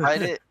think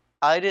sucks."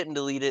 I didn't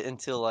delete it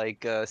until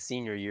like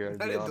senior year. I To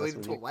be didn't honest delete it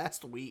with until you.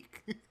 last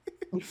week.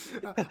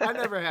 I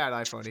never had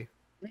iFunny.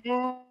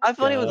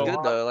 iFunny was Yeah.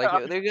 good though.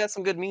 Like they got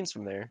some good memes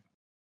from there.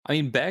 I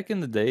mean, back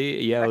in the day,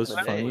 yeah, it was in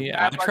the day. funny. I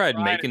Back like tried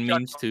Ryan making and Chuck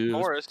memes too. It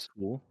was Norris.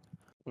 cool.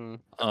 Mm.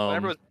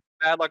 Whenever it was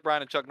Bad Luck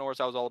Brian and Chuck Norris.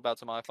 I was all about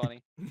some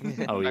ifunny.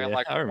 Oh Back yeah, in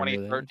like I remember that.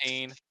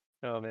 2013.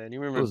 Oh man, you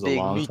It remember was a Big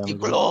long Meaty time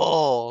ago.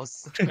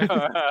 Claus?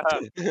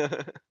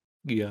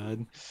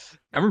 God,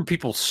 I remember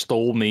people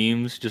stole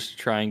memes just to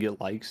try and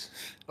get likes.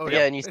 Oh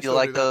yeah, and you they see still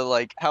like do that. the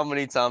like how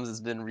many times it's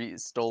been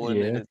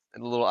stolen and Yeah.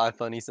 the little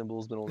iFunny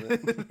symbol's been on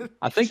it.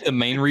 I think the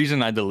main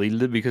reason I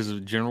deleted it because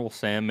General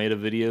Sam made a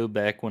video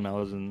back when I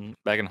was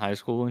back in high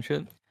school and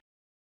shit,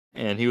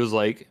 and he was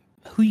like,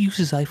 "Who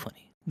uses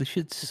iFunny? This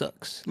shit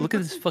sucks. Look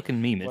at this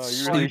fucking meme.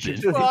 It's Wow, you really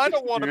stupid." should- Well, I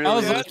don't want to you be I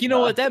was really that. like, you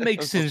know what? That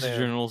makes Uncle sense, Sam.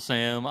 General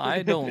Sam.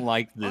 I don't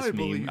like this I meme.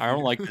 believe I don't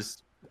you. like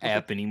this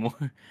app anymore.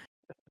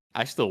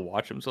 I still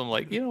watch them, so I'm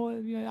like, you know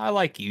what? Yeah, I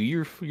like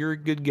you. You're a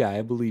good guy.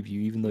 I believe you,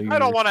 even though you're. I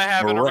don't want to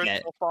have an a rat.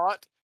 original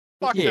thought.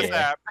 Fuck this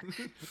Yeah.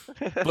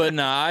 app. But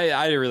no,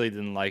 I really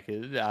didn't like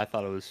it. I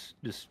thought it was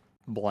just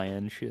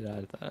bland shit.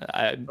 I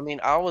I mean,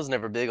 I was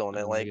never big on it.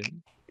 didn't Like it.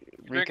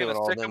 You drinking Rico a and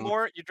all them.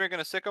 sycamore? You drinking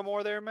a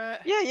sycamore there,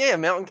 Matt? Yeah,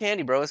 Mountain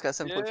Candy, bro. It's got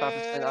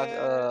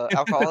 7.5%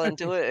 alcohol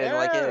into it, and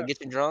like Yeah. it get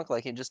you drunk.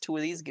 Like just 2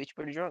 of these get you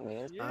pretty drunk,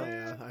 man.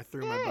 Yeah. I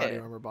threw my body Yeah.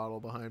 armor bottle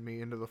behind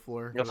me into the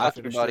floor. Go 'cause I fuck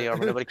your finished body it.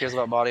 armor. Nobody cares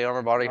about body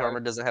armor. Body Alright. armor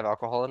doesn't have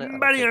alcohol in it. I don't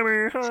Body care.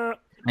 armor. Huh?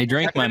 I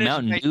drank my finished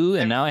Mountain my- Dew,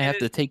 and I now I have to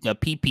finished- take a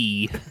pee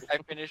pee. I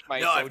finished my.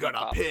 Now I've soda got to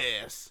pop.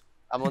 piss.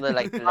 I'm gonna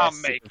like I'm less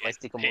sip making of my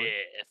sycamore.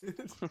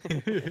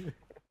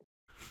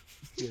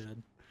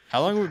 God.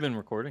 How long have we been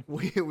recording?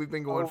 We've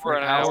been going for Over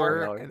an an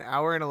hour, hour. an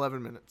hour and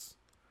 11 minutes.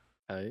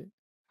 Right.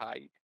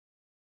 Hi.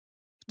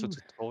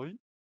 Sweet.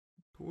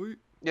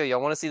 Yo,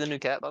 y'all want to see the new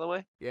cat, by the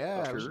way?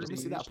 Yeah, sure. let me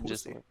see that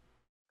Just- pussy. Here,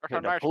 That's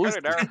a nice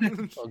the kitty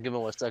there. I'll give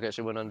him 1 second.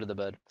 She went under the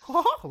bed.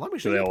 Let me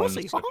show you That one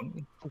pussy.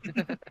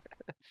 second.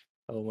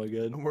 Oh my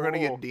god. We're gonna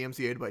Oh. get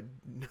DMCA'd by,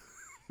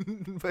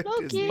 by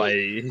Okay. Disney.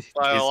 By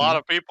By a lot Disney.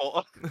 of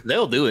people.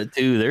 They'll do it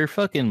too. They're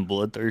fucking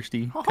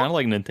bloodthirsty. Kind of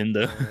like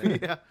Nintendo.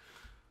 Yeah.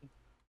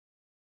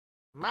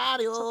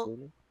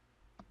 Mario.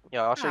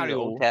 Yeah, I'll show you the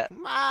old cat.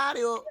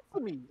 Mario.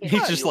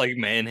 He's just like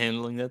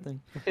manhandling that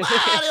thing.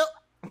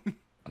 Mario.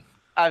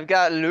 I've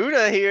got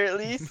Luna here at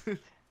least.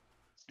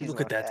 She's Look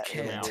my at that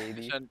little cat.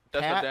 baby.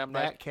 That's Pat a damn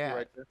nice that cat.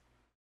 right there.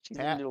 She's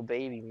Pat. a little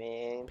baby,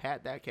 man.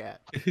 Pat that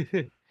cat.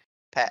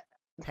 Pat.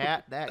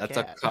 Pat that That's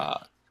cat. a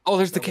cat. Oh,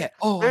 there's the No. cat.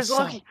 Oh, There's I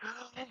saw Lucky.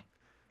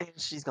 And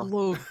she's gone.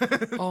 Look.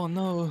 Oh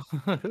no.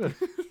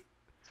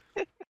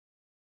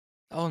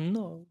 Oh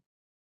no.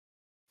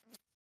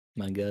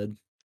 My god.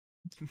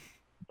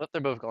 But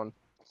they're both gone.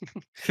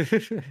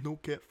 No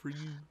cat for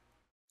you.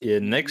 Yeah,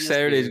 next Yes,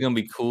 Saturday is dude. gonna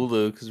be cool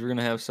though, because we're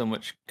gonna have so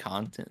much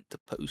content to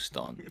post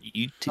on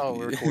YouTube. Oh,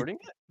 we're recording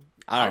it?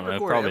 I don't know,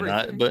 record probably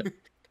everything. not. But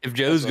if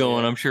Joe's right,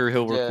 going, yeah. I'm sure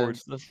he'll Yeah. record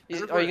stuff. I Are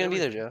you record gonna be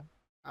there, everything. Joe?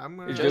 I'm Is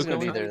gonna, Joe's gonna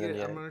be try to there get then, it-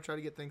 yeah. I'm gonna try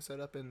to get things set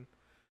up and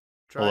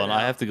try Hold on, it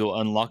I out. have to go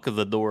unlock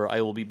the door.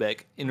 I will be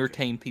back.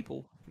 Entertain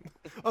people.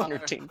 Oh.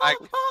 Entertain. That's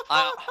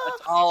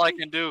all I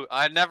can do.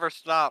 I never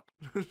stop.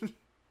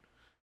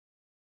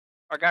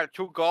 I got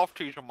 2 golf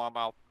tees in my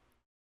mouth.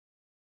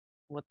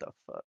 What the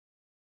fuck?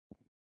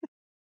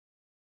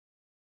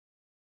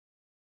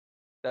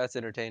 That's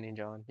entertaining,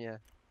 John. Yeah.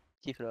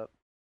 Keep it up.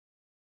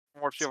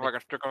 Let's see if I can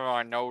stick them in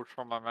my nose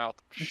from my mouth.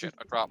 Shit,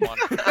 I dropped one.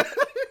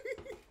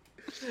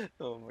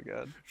 Oh my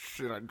god.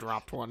 Shit, I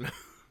dropped one.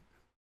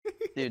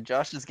 Dude,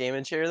 Josh's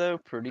gaming chair though,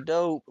 pretty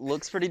dope.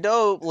 Looks pretty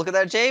dope. Look at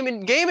that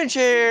gaming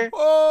chair.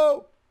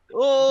 Oh!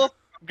 Oh,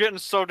 I'm getting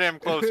so damn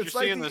close. You're It's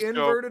like seeing the this, Joe.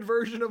 inverted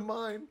version of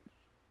mine.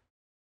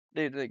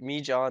 dude, like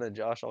me, John, and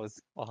Josh all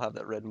have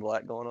that red and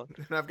black going on.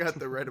 And I've got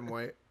the red and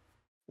white.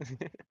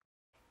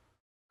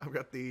 I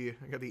got the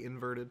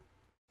inverted.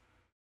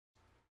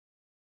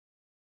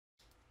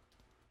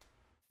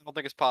 I don't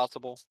think it's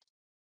possible.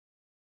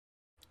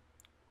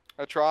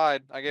 I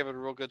tried. I gave it a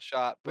real good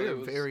shot, but We're it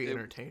was very it-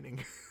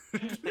 entertaining.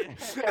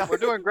 We're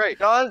doing great.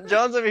 John's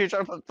over here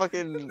trying to put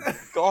fucking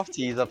golf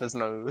tees up his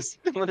nose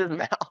with his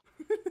mouth.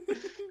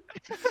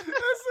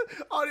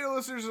 Audio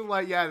listeners are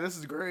like, yeah, this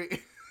is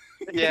great.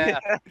 Yeah,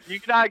 you're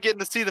not getting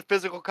to see the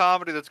physical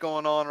comedy that's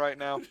going on right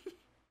now.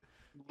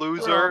 We're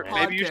Loser. on a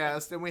Maybe you should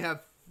podcast and we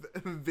have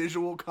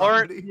visual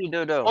comedy.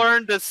 No.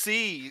 learn to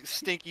see,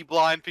 stinky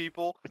blind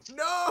people.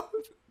 No.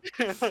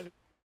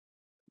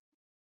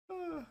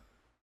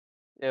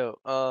 Yo,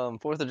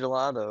 4th of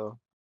July though.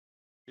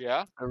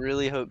 Yeah, I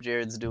really hope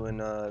Jared's doing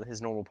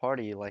his normal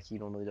party like he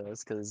normally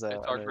does, because It's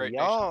our great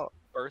y'all.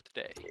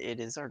 birthday. It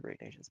is our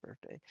great nation's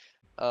birthday.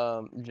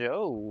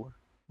 Joe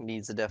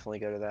needs to definitely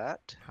go to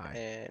that, Hi.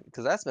 and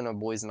because that's been a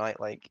boys' night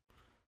like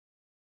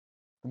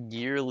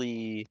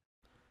yearly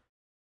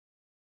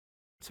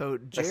So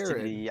Jared,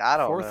 festivity. I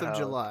don't 4th know of how.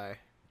 July.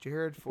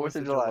 Jared, 4th 4th of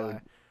of July July.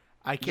 would-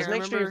 I can't Just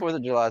make sure your remember. 4th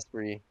of July is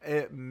free.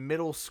 At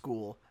middle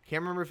school. I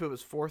can't remember if it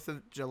was 4th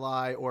of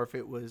July or if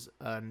it was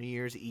New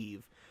Year's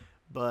Eve.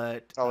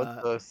 But Oh,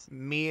 it's both.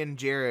 me and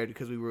Jared,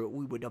 because we were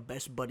the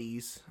best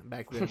buddies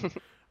back then.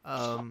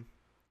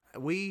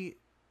 We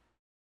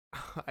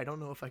I don't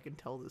know if I can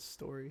tell this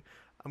story.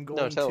 I'm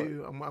going tell it.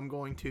 to. I'm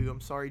going to.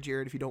 I'm sorry,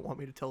 Jared, if you don't want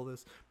me to tell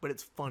this, but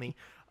it's funny.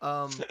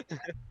 Uh,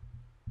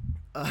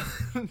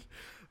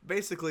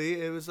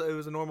 basically, it was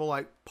a normal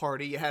like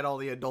party. You had all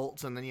the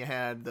adults, and then you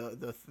had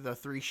the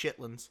three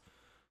shitlins,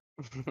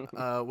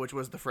 which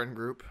was the friend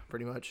group,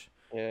 pretty much.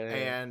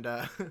 Yeah. And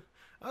I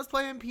was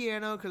playing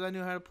piano because I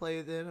knew how to play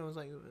it then. I was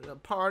like, the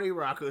party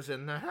rockers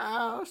in the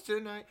house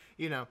tonight,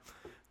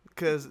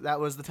 because that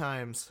was the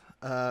times.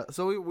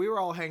 So we were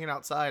all hanging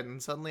outside,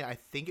 and suddenly I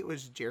think it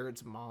was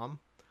Jared's mom.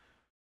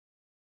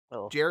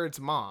 Oh. Jared's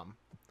mom.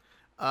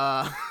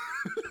 I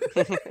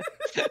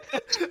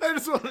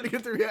just wanted to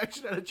get the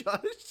reaction out of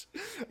Josh.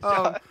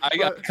 I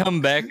got to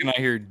come back and I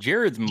hear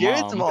Jared's mom.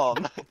 Jared's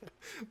mom.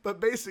 But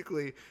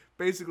basically,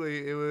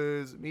 it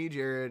was me,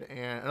 Jared,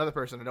 and another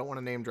person. I don't want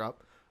to name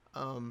drop.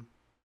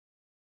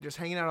 Just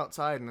hanging out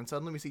outside, and then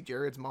suddenly we see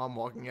Jared's mom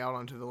walking out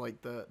onto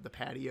the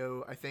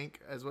patio, I think,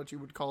 as what you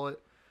would call it,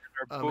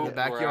 in the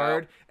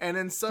backyard. And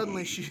then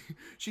suddenly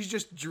she's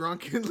just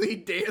drunkenly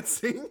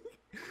dancing.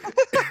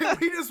 And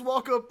we just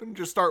walk up and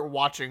just start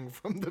watching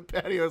from the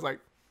patio. It's like,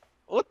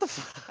 What the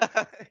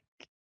fuck?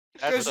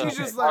 because she's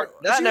just like,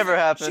 That never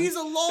happened. She's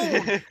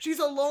alone. She's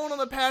alone on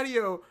the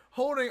patio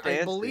holding, I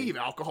Dancing. believe,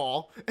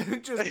 alcohol.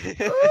 And just,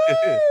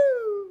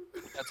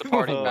 That's a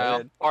party Oh, foul.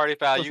 man. Party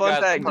foul. So You fun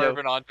guys fact, were Joe.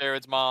 perving on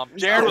Jared's mom.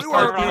 Jared was we were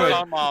perving on his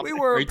perving. own mom. We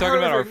were Are you talking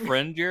about our perving.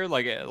 friend Jared?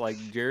 Like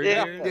Jared?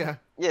 Yeah. Jared? Yeah,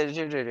 Yeah,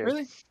 Jared.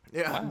 Really?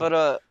 yeah, Wow.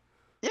 But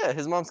yeah,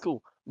 his mom's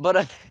cool.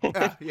 But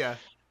yeah.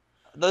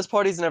 those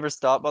parties never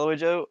stopped, by the way,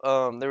 Joe.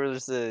 They were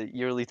just a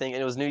yearly thing,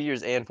 and it was New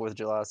Year's and 4th of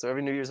July. So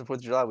every New Year's and 4th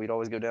of July, we'd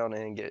always go down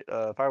and get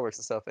fireworks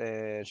and stuff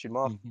and shoot them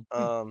off.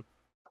 Mhm.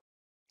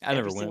 I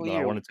never every went, single but I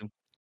year. wanted to.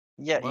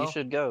 Yeah, Well, you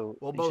should go.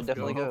 We'll You both should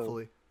definitely go, go.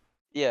 hopefully.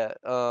 Yeah,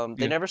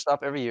 they Yeah. never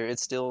stop every year.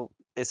 It's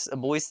a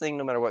boys thing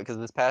no matter what. Because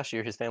this past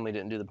year, his family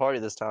didn't do the party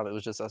this time. It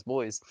was just us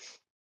boys.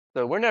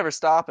 So we're never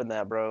stopping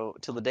that, bro.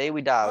 Till the day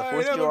we die. The I 4th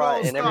of never July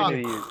gonna and every stop.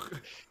 New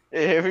Year's.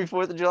 Every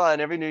 4th of July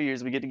and every New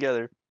Year's, we get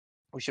together.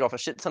 We shoot off a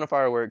shit ton of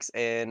fireworks,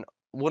 and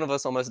one of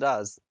us almost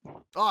dies.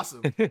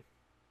 Awesome.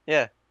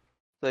 Yeah.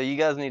 So you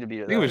guys need to be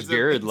I at think it that. was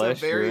Jared it's last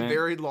a very, year, right?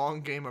 very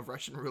long game of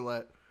Russian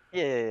roulette.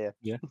 Yeah.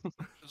 Does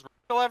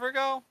Rachel ever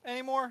go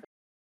anymore?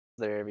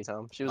 There every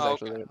time. She was Oh,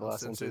 actually okay. there at the I'll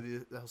last one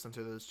too.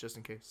 censor this just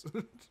in case.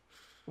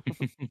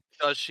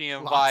 Does she Lots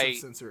of invite?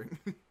 censoring.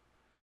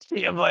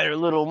 She invite her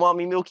little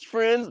mommy milky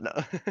friends.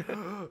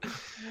 No.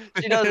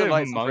 She does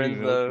invite some Mommy friends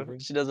milky though.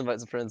 friends. She does invite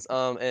some friends.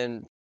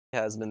 And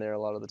has been there a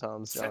lot of the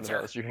times. John, if Censor.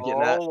 that was you Oh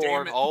getting at.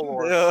 Lord! it. Oh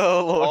Lord!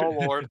 Oh Lord.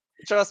 Oh Lord!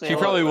 Trust me. She I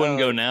probably won't, wouldn't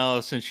go now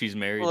since she's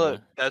married. look,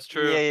 now. That's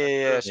true.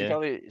 Yeah. That's She Yeah.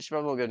 probably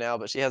won't go now,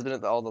 but she has been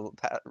at all the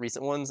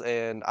recent ones,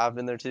 and I've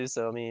been there too.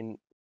 So I mean,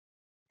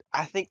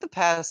 I think the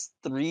past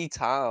 3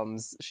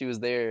 times she was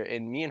there,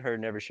 and me and her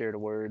never shared a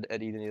word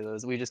at any of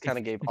those. We just kind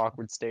of gave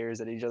awkward stares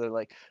at each other,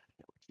 like, "I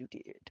know what you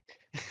did."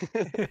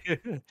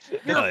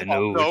 Your I fault.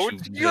 know No, what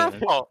it's you've your done.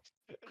 fault.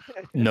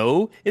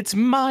 No, it's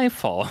my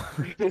fault.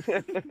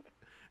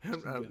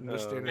 I'm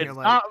just standing It's here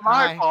like, not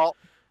my hi. fault.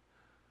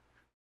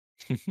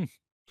 I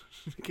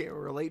can't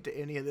relate to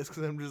any of this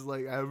because I'm just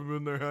like, I haven't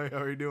been there. Hi, how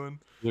are you doing?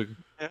 Look,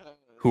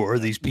 who are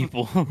these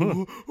people?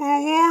 Who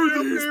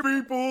are these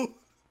people?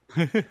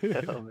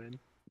 Oh man,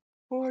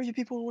 who are you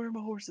people wearing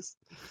my horses?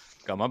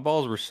 God, my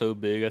balls were so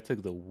big. I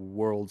took the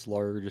world's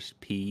largest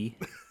pee.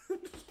 You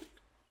guys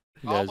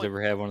Probably-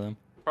 ever have one of them?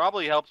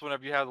 Probably helps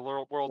whenever you have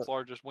the world's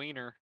largest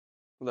wiener.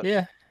 Look,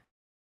 Yeah.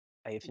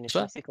 I have finished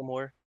So- my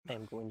sycamore. I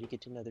am going to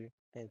get another.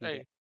 every Hey.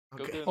 day.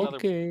 Go Okay. do another.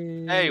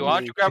 Okay. Hey, why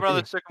don't you grab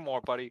another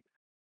sycamore, buddy?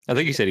 I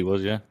think he said he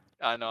was, yeah.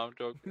 I know, I'm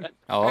joking.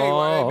 Oh, Hey,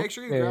 well, make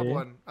sure you grab okay.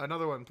 one.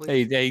 Another one, please.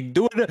 Hey,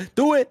 do it,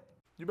 do it.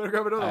 You better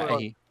grab another one.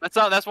 Hey, That's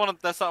something one of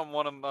that's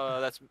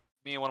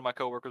me and one of my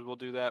coworkers will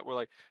do that. We're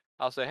like,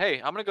 I'll say, hey,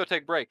 I'm gonna go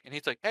take a break, and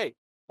he's like, hey,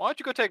 why don't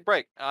you go take a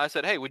break? And I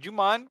said, hey, would you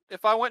mind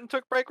if I went and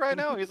took a break right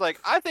now? He's like,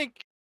 I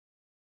think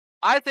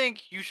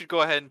you should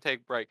go ahead and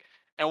take a break,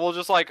 and we'll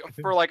just like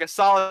for like a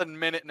solid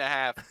minute and a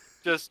half,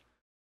 just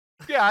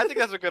yeah, I think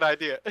that's a good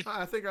idea.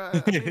 I think I'm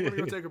gonna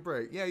go take a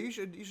break. Yeah, you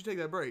should take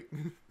that break.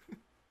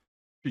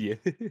 yeah.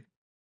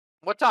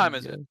 What time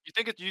is Yeah. it?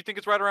 You think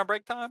it's right around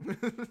break time?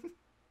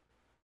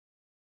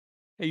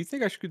 Hey, you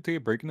think I should take a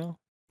break now?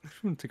 I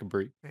just want to take a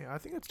break. Hey, I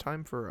think it's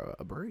time for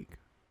a break.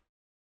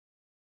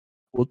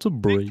 What's a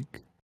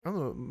break?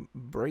 I'm a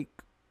break.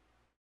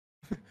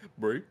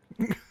 Break?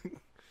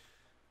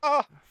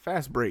 Oh,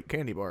 Fast break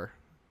candy bar.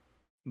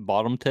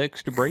 Bottom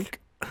text to break?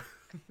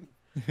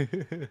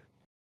 Break.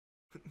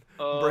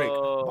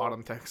 oh.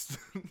 Bottom text.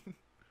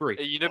 break.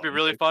 You know, what'd be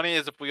really funny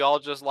is if we all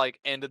just like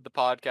ended the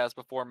podcast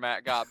before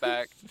Matt got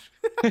back.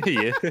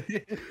 yeah.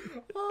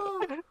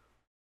 Oh,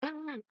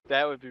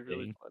 That would be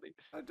really Dang. funny.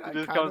 I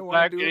just kind comes of want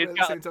back to do and it, he's but at the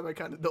got- same time, I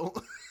kind of don't.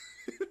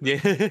 Yeah.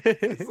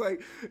 It's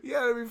like,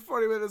 yeah, it'd be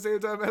funny, but at the same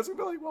time, Matt's gonna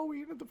be like, well,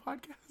 we ended the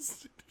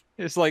podcast.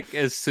 It's like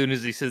as soon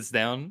as he sits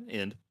down,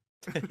 end.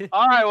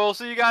 All right, we'll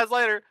see you guys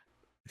later.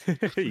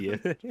 yeah.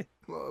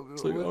 Well,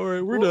 It's like, all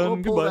right, we're we'll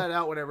done. pull Goodbye. that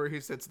out whenever he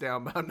sits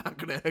down, but I'm not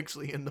gonna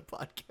actually end the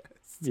podcast.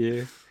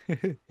 Yeah.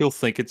 He'll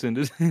think it's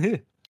ended. You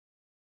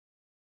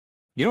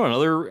know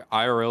another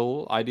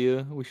IRL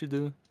idea we should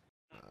do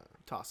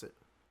Toss it.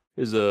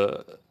 is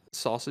a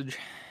sausage.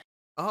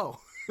 Oh,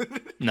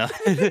 No,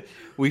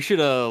 we should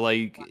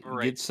like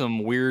Right. get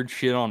some weird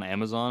shit on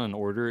Amazon and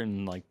order it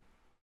and like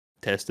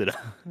test it out.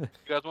 You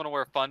guys want to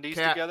wear fundies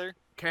Cat. together?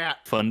 Cat.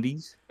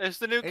 Fundies. It's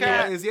the new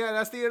cat. Anyways, yeah,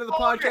 that's the end of the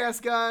Oh, okay.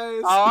 podcast,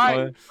 guys. All right.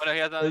 Oh, Oh, no, he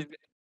has nothing.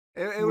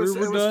 It was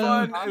We're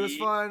fun. done. It was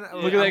fun. Look at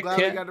I'm that glad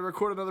we cat. got to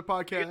record another Get the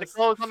podcast.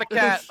 clothes on the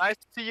cat. Nice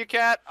to see you,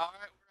 cat. All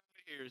right,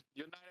 we're out of here.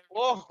 Good night,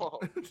 everyone.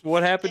 Whoa.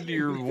 What happened to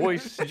your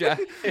voice, Jack?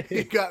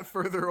 He got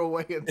further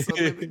away and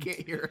suddenly we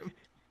can't hear him.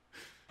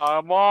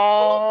 I'm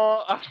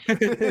all.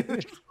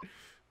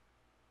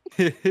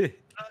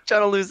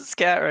 Trying to lose this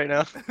cat right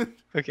now.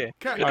 Okay.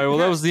 Cat, All right, well,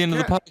 that was the end of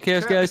the cat,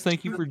 podcast, cat. guys.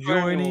 Thank you for This is for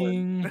everyone.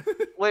 joining.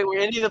 Wait, we're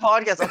ending the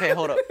podcast. Okay,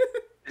 hold up.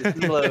 This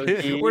is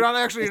Loki. We're not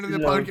actually This into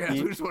the is podcast.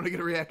 Loki. We just want to get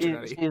a reaction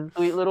out of She's you. a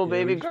sweet little Yeah,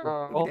 baby we should-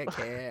 girl. That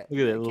cat. Look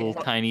at that little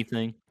tiny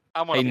thing.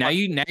 I'm gonna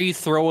Hey, now punch, you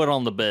throw it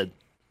on the bed.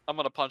 I'm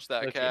gonna punch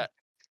that Okay. cat,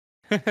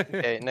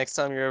 Okay, next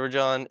time you're over,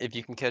 John, if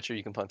you can catch her,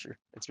 you can punch her.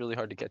 It's really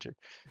hard to catch her.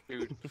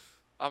 dude.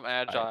 I'm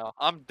agile.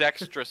 I'm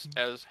dexterous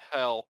as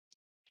hell.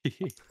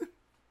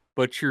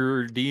 But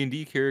your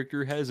D&D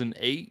character has an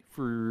 8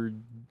 for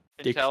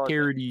Intelligent.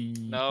 dexterity.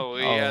 No,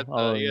 he has.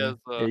 He yeah,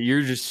 has.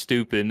 you're just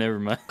stupid. Never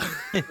mind.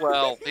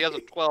 12. He has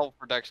a 12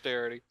 for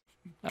dexterity.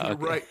 You're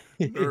Okay. right,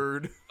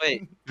 nerd.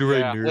 Wait, You're right,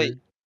 Yeah. nerd. wait.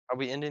 Are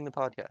we ending the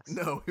podcast?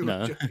 No, we were,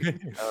 No.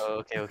 joking.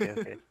 Oh,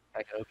 okay.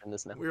 I can open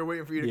this now. We were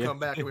waiting for you to Yeah. come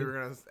back and we were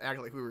going to act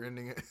like we were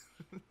ending it.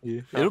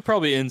 Yeah. It'll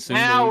probably end soon.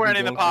 Now though. we're We'll be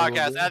ending the going for a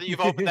little podcast. Now that you've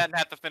opened that and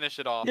have to finish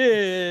it off.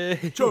 Yeah.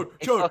 Chug,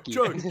 chug, fuck you.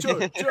 chug,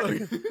 chug,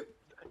 chug.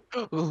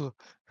 Ooh.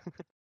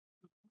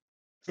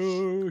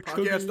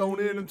 Podcast don't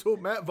end until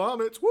Matt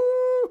vomits. Woo!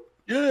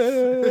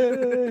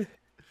 Yeah.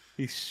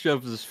 He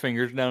shoves his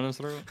fingers down his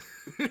throat.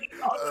 I've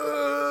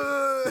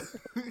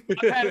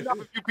had enough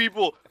of you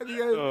people. Have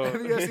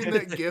you guys seen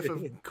that gif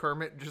of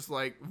Kermit just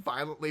like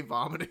violently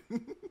vomiting?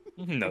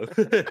 No.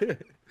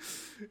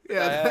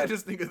 Yeah, I have.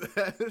 just think of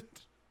that.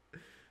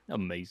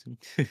 Amazing.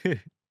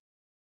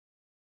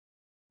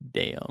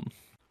 Damn.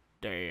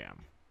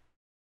 Damn.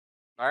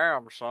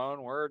 Damn,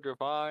 son, where'd you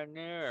find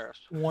this?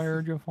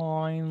 Where'd you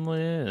find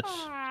this?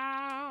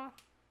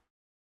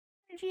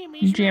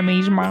 Jimmy's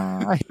Jimmy's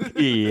mine.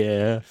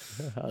 Yeah.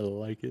 I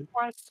like it.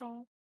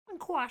 Croissant.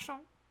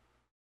 croissant.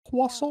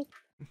 Croissant.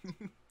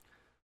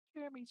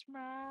 Jimmy's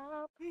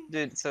mine.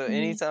 Dude, so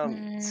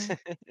anytime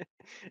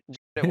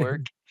at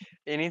work,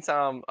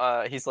 anytime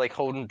he's like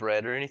holding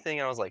bread or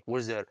anything, I was like, "What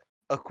is that?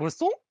 A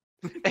croissant?"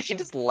 And he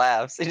just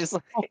laughs. He just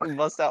like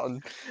busts out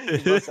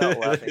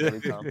laughing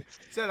every time.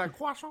 Is that a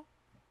croissant?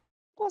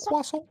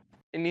 Croissant.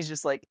 And he's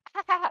just like,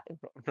 and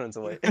runs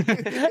away.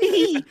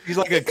 He's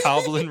like a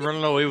goblin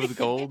running away with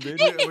gold, dude.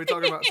 We're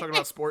talking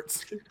about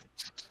sports.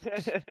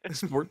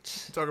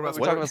 Sports. Talking about We're talking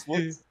sports. about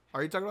sports.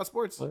 Are you talking about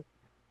sports? What?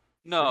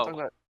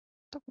 No.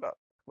 Talk about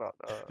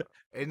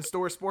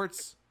In-store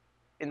sports?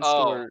 in Oh.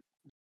 store.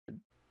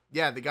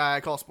 Yeah, the guy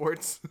I call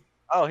sports.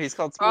 Oh, he's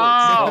called sports.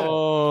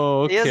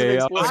 Oh, He hasn't okay.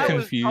 I explained was it.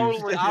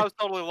 confused. I was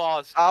totally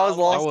lost. I was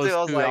lost I was too.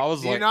 I was too. like, I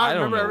was Do you like, not I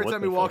don't remember know every what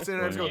time the he walks fuck's in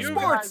and going just on. goes, You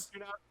 "Sports!" guys do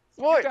not-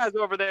 sports. You guys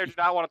over there do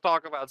not want to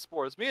talk about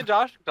sports. Me and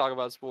Josh can talk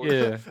about sports.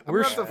 Yeah, I'm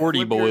we're gonna have to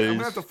sporty flip your- I'm boys.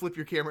 gonna have to flip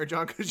your camera,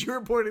 John, because you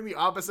were pointing the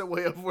opposite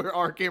way of where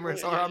our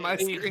cameras are on my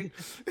screen.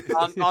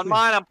 on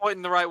mine, I'm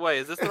pointing the right way.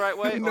 Is this the right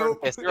way? Or-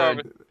 Nope. Yes,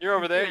 You're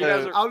over there. You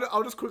guys are.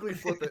 I'll just quickly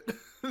flip it.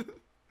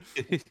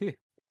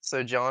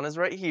 So John is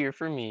right here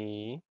for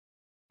me.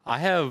 I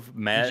have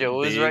Matt.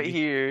 Joe is right big,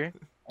 here.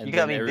 and You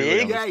got then me everybody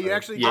big? on the Yeah, you side.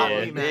 actually got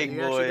Yeah. me, Matt. Big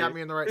You actually got boy.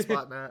 me in the right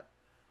spot, Matt.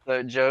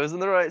 So Joe's in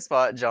the right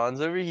spot. John's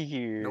over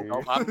here.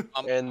 Nope. I'm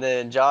And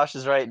then Josh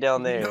is right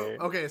down there. No.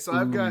 Okay, so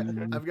I've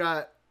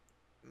got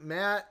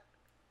Matt,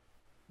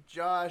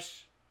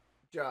 Josh,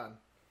 John.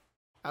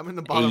 I'm in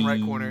the bottom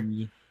right corner.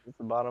 Hey. It's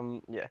the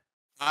bottom. Yeah.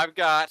 I've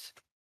got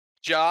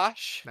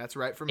Josh, That's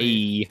right for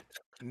me. Hey.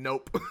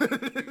 Nope.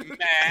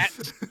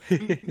 Matt,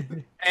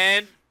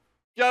 and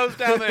Joe's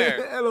down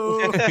there.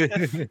 Hello.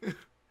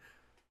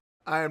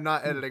 I am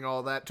not editing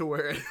all that to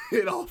where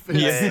it all fits.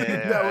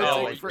 Yeah. That would No,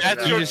 take that's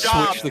forever. You your just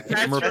job. switch the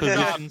That's camera your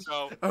job, positions.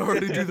 Joe. I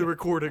already do the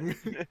recording.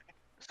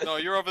 No,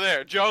 you're over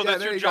there, Joe. Yeah, That's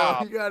there your you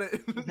job. go. You got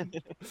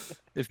it.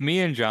 If me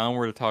and John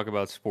were to talk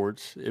about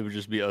sports, it would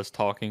just be us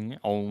talking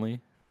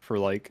only for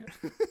like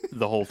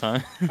the whole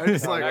time. I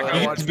just like Like,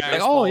 I watch like, oh,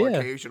 baseball yeah.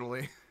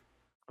 occasionally.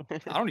 I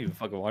don't even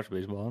fucking watch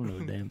baseball. I don't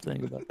know a damn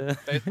thing about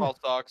that. Baseball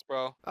sucks,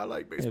 bro. I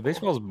like baseball. Yeah,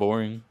 baseball's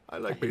boring. I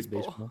like hate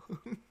baseball.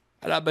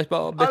 I like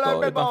baseball. I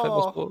like Baseball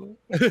is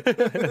my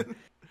favorite sport.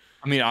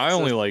 I mean, I So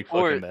only like fucking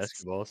sports-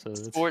 basketball. So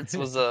it's... Sports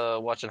was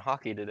watching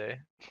hockey today.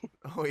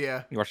 Oh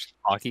yeah. You watch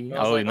hockey? I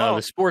was Oh like, no, oh.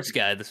 the sports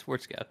guy. The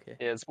sports guy. Okay.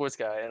 Yeah, the sports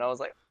guy, and I was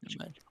like,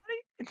 Never mind.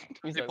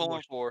 he's You like,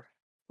 pulling for?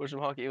 watch some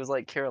hockey. It was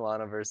like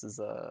Carolina versus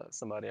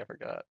somebody I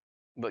forgot,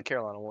 but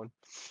Carolina won.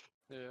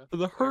 Yeah.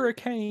 The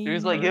Hurricane. He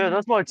was like, yeah,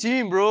 that's my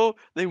team, bro.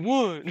 They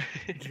won.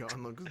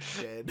 John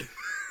looks dead.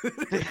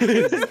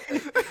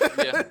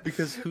 Yeah.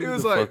 because who It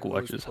was the like, fuck "Who's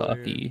watches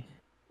playing?"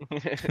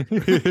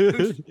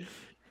 hockey?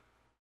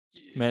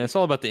 Man, it's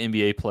all about the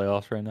NBA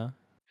playoffs right now.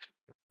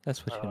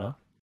 That's what you know.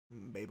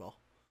 Baseball.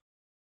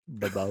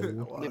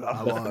 Baseball.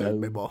 I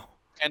like baseball.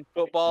 And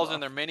football's in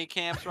their mini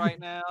camps right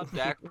now.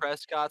 Dak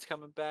Prescott's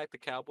coming back. The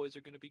Cowboys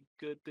are going to be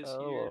good this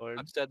Oh, year. Lord.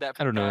 I've said that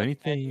for I don't know the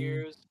past 10 anything.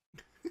 years.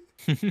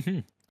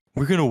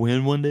 We're gonna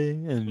win one day,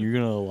 and you're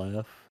gonna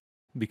laugh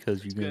because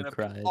you're It's gonna gonna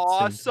cry. be at the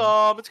same time.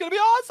 awesome. It's gonna be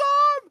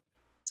awesome.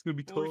 It's gonna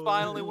be When we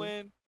finally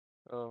win.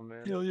 Oh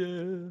man. Hell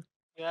yeah!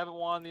 We haven't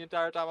won the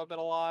entire time I've been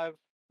alive.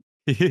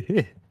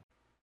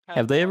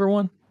 Have they ever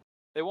won?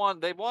 They won.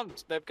 They won.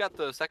 They've got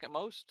the second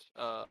most.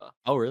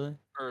 Oh really?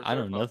 Or I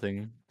know third most,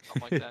 nothing.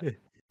 something like that.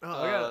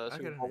 Oh,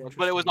 Super I got Bowl an ones,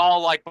 but it was interesting-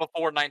 all like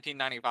before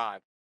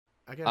 1995.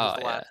 I Oh, got,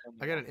 The yeah. last one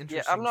I got an won.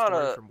 interesting I'm not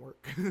story a- from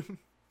work.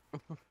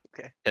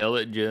 Tell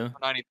it, Joe.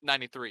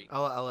 93.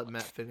 I'll let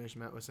Matt finish.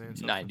 Matt was saying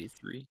something.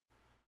 93.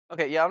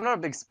 Okay, yeah, I'm not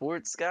a big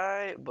sports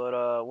guy,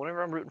 but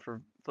whenever I'm rooting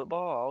for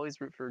football, I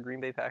always root for Green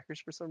Bay Packers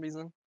for some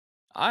reason.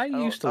 I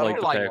don't- used to I like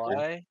don't the know Packers.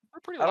 why. We're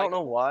pretty I don't know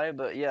likable. why,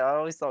 but yeah, I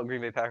always thought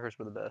Green Bay Packers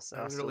were the best.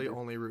 and I I still literally do.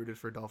 only rooted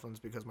for Dolphins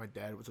because my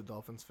dad was a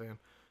Dolphins fan.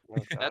 Oh,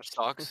 That gosh.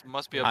 sucks.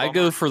 Must be a I bummer.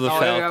 go for the oh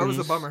Falcons. yeah, it was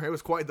a bummer. It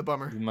was quite the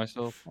bummer.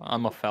 Myself,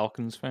 I'm a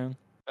Falcons fan.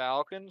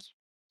 Falcons.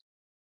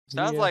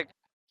 Sounds Yeah. like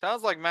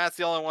Matt's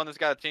the only one that's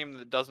got a team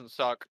that doesn't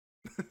suck.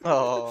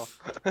 Oh,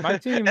 My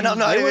team. and I'm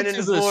not they even went into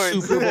to the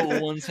sports. Super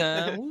Bowl one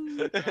time.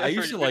 Woo. I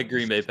used to For like you.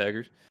 Green Bay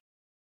Packers.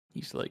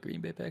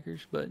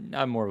 But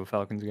I'm more of a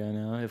Falcons guy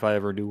now. If I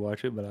ever do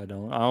watch it, but I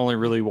don't. I only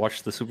really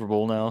watch the Super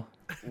Bowl now.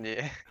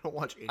 yeah. I don't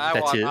watch any. I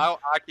That's watch. it. I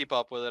keep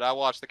up with it. I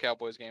watch the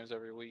Cowboys games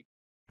every week.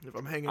 If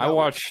I'm hanging I out,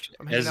 watch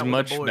I'm hanging as out with the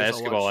much boys, I'll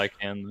basketball watch-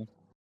 I can. Though.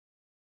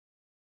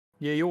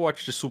 Yeah, you'll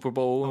watch the Super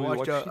Bowl. and we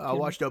watch I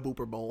watched the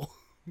Booper Bowl.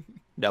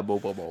 the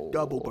Booper Bowl.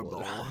 The Booper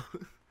Bowl.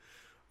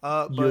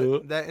 But Yeah.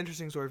 that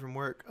interesting story from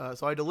work.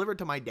 So I delivered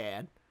to my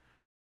dad.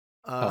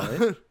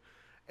 Alright.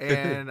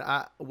 And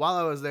while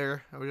I was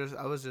there, I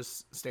was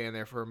just staying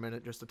there for a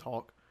minute just to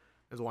talk,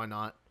 because why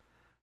not?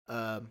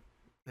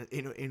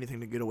 Anything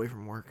to get away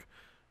from work.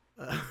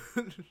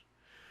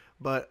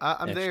 But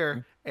I'm That's there,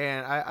 true.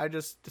 and I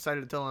just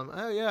decided to tell him,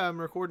 oh yeah, I'm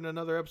recording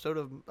another episode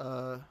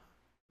of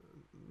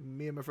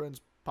me and my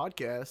friend's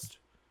podcast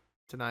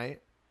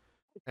tonight,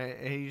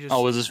 and he just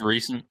Oh, was this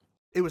recent?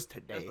 it was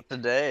today.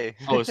 Today.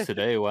 Oh, it's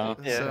today. Wow.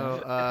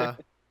 Yeah. So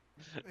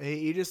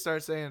he just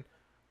starts saying,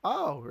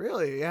 "Oh,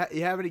 really?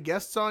 You have any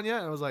guests on yet?"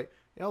 And I was like,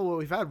 "Yeah, well,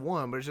 we've had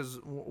one, but it's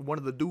just one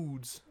of the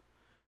dudes."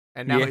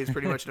 And now Yeah. he's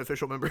pretty much an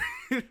official member.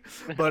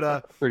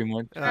 But Pretty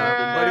much.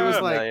 but it was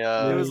like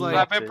it was like-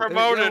 I've been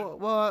promoted. yeah,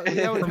 well,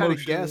 yeah, we've had a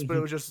Promotion. guest, but it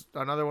was just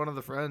another one of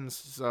the friends.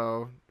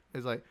 So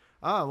it's like,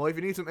 well, if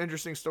you need some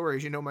interesting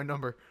stories, you know my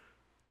number.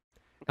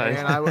 Nice.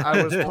 And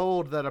I was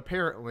told that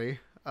apparently,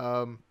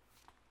 one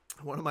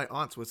of my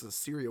aunts was a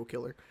serial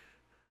killer.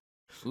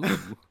 Ooh.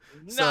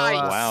 So, Nice.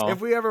 Wow. If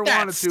we ever That's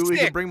wanted to, we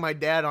sick. could bring my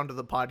dad onto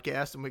the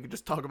podcast and we could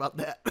just talk about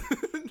that.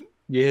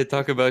 Yeah,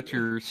 talk about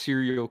your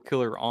serial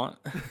killer aunt.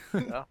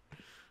 Yeah.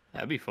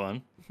 That'd be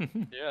fun. Yeah,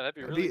 that'd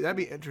be that'd, really.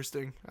 be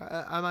interesting.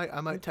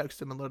 I might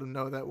text him and let him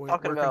know that we're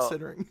Talking about-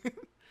 considering.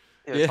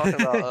 Yeah, Yeah. talking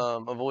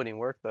about avoiding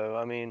work though.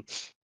 I mean,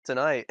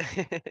 tonight,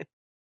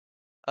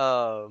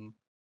 I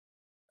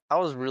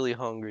was really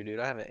hungry, dude.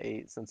 I haven't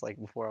ate since like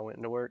before I went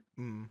into work.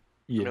 Mm.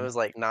 And it was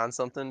like 9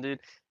 something, dude.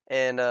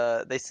 And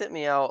they sent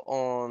me out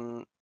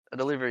on a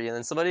delivery, and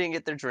then somebody didn't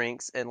get their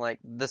drinks, and like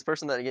this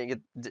person that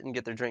didn't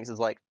get their drinks is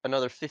like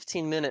another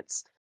 15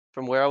 minutes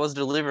from where I was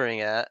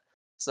delivering at.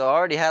 So I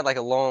already had like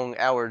a long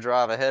hour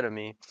drive ahead of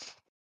me,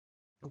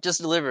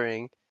 just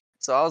delivering.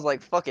 So I was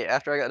like, fuck it.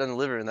 After I got done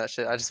delivering that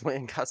shit, I just went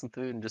and got some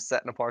food and just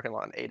sat in a parking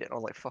lot and ate it. And I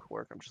was like, fuck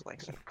work. I'm just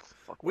like,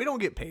 fuck. We don't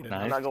get paid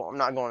enough. Nice. I'm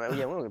not going.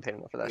 Yeah, we don't get paid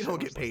enough for that. We shit. don't I'm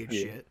get just like, paid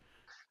yeah. shit.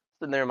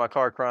 sitting there in my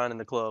car crying in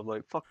the club,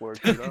 like fuck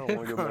work, dude. I don't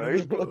want to Crying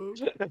in go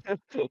the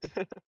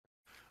back.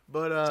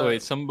 But So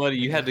wait, somebody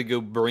you had to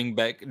go bring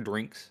back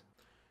drinks.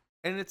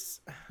 and it's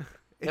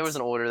There was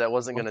an order that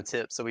wasn't going to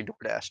tip, so we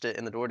DoorDashed it,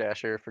 and the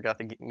DoorDasher forgot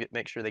to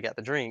make sure they got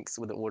the drinks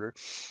with the order.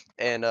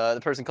 And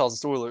the person calls the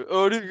store like,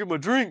 "Oh, I didn't get my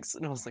drinks,"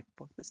 and I was like,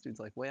 "Fuck, this dude's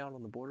like way out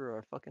on the border of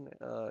our fucking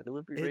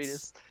delivery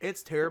radius."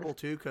 It's terrible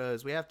too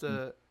because we have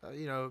to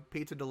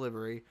pizza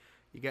delivery.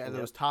 You get Yep.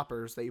 those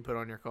toppers that you put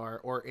on your car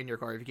or in your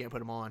car if you can't put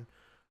them on.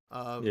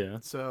 Yeah.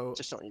 So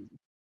Just don't.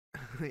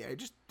 yeah,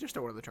 just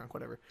throw it in the trunk,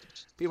 whatever.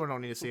 People don't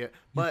need to see it.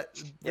 But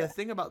the Yeah.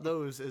 thing about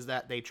those is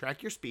that they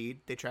track your speed,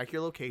 they track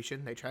your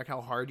location, they track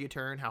how hard you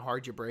turn, how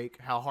hard you brake,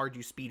 how hard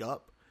you speed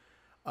up,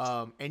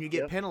 and you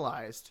get Yep.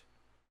 penalized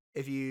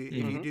if you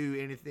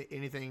do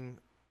anything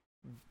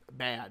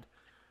bad.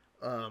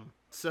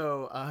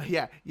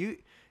 Yeah,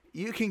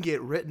 you can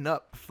get written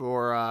up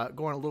for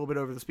going a little bit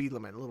over the speed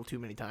limit a little too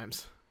many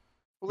times.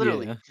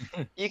 Literally,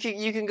 Yeah.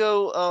 you can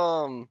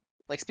go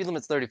like speed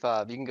limit's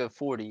 35. You can go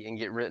 40 and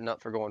get written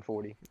up for going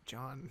 40.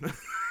 John,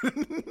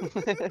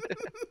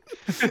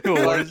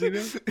 What is he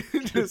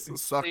doing? just See,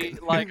 sucking.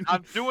 like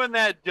I'm doing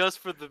that just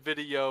for the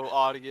video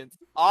audience.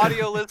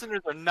 Audio listeners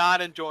are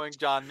not enjoying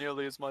John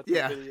nearly as much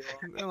Yeah. as video.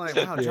 I'm like,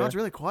 wow, Yeah. John's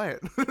really quiet.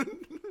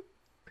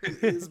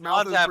 His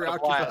mouth John's is having a blast.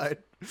 preoccupied.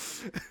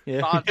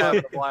 Yeah. Don's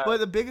having a blast. But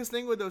the biggest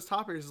thing with those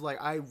toppers is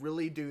like I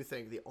really do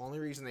think the only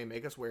reason they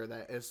make us wear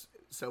that is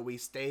so we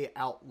stay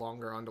out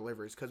longer on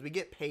deliveries because we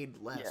get paid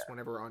less Yeah.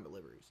 whenever we're on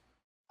deliveries.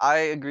 I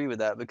agree with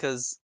that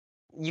because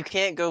you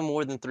can't go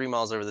more than 3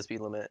 miles over the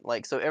speed limit.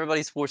 Like, so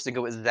everybody's forced to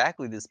go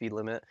exactly the speed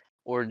limit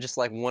or just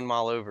like 1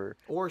 mile over.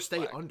 Or stay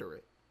Right. under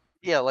it.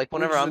 Yeah, like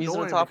whenever Which is I'm using a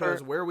annoying topper,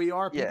 because where we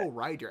are, yeah. people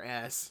ride your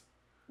ass.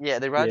 yeah,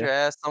 they ride Yeah. your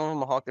ass. Some of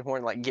them honk their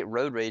horn, like get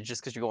road rage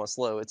just because you're going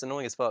slow. It's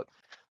annoying as fuck.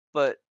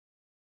 But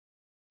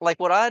like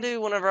what I do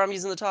whenever I'm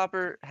using the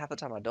topper, half the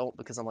time I don't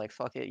because I'm like,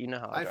 fuck it, you know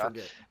how I I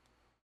drive.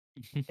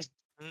 forget.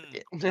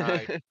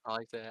 Right. I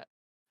like that.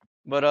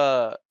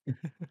 But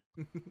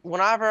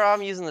whenever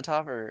I'm using the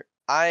topper,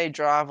 I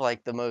drive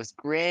like the most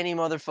granny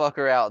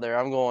motherfucker out there.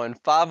 I'm going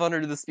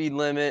 500 to the speed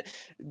limit,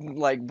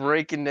 like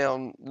breaking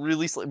down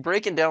really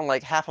breaking down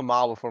like half a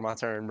mile before my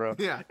turn, bro.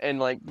 Yeah. And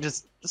like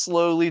just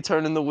slowly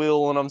turning the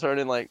wheel when I'm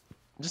turning, like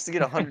just to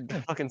get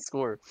 100 fucking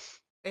score.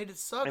 And it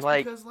sucks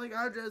like- because like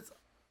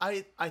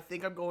I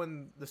think I'm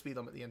going the speed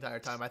limit the entire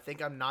time. I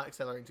think I'm not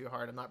accelerating too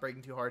hard. I'm not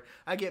braking too hard.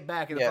 I get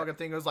back and the Yeah. fucking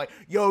thing goes like,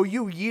 "Yo,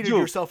 you yeeted Yo,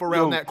 yourself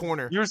around yo, that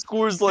corner." Your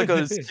score's like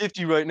a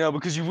 50 right now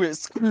because you went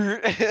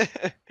skirt.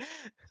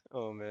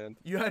 Oh man.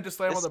 You had to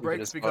slam It's on the stupid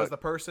brakes as because fuck. the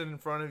person in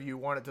front of you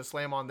wanted to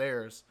slam on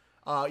theirs.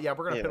 Yeah,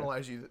 we're gonna Yeah.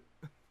 penalize you.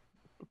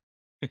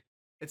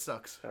 It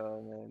sucks.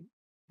 Oh man.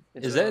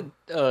 Is So-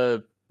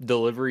 that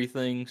delivery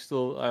thing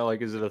still?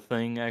 Is it a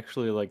thing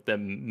actually? Like that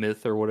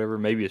myth or whatever?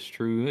 Maybe it's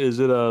true. Is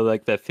it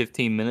like that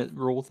 15-minute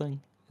rule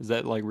thing? Is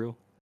that like real?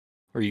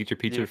 Or you get your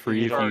pizza You- free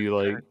you if don't- you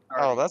like?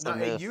 Oh, that's No, a it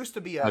myth. used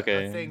to be a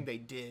Okay. thing they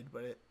did,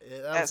 but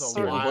that At was a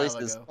certain while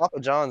places, ago. Papa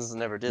John's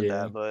never did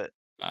Yeah. that, but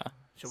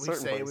Should we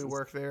certain say we places.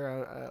 work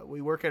there?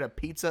 We work at a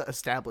pizza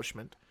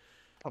establishment.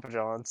 Papa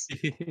John's,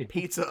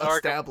 Pizza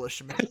Dark.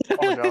 establishment.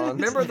 Papa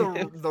John's. Remember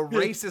the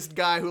racist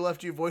guy who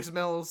left you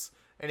voicemails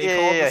and he Yeah,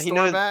 called yeah, the he store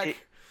knows- back?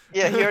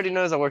 Yeah, he already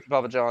knows I work at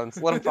Papa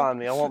John's. Let him find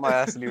me. I want my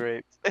ass to be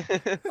raped.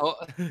 Oh.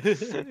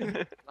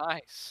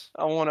 Nice.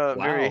 I want a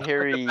very Wow.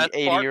 hairy That's the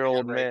best part,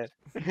 80-year-old you're man.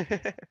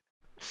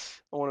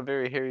 I want a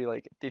very hairy,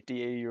 like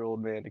 50,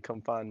 80-year-old man to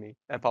come find me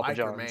at Papa Biker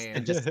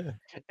John's man.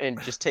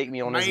 and just take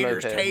me on his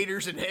Maters, moped.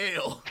 taters, and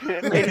hell.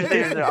 Maters,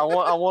 taters, I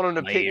want him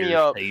to pick me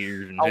up.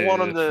 I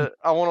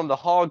want him to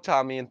hog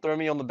tie me and throw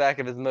me on the back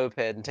of his moped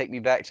and take me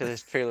back to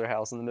his trailer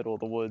house in the middle of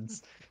the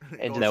woods. And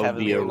Going just That have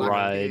would it be a be like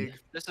ride. pig.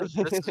 This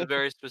is a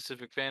very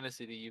specific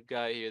fantasy that you've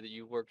got here that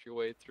you worked your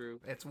way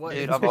through. It's what,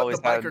 Dude, it's I've what always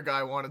the biker had-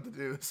 guy wanted to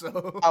do.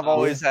 So I've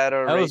always had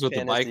a That was rape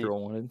what the fantasy.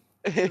 biker wanted.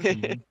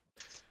 Mhm.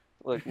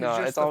 Look, It's no,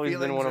 just it's the always been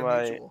feelings one of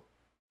are my. mutual.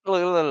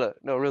 Look.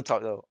 No, real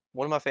talk though.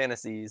 One of my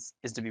fantasies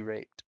is to be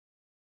raped.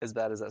 As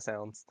bad as that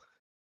sounds.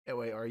 Hey,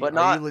 wait, are you, But are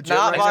not- you legit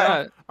not right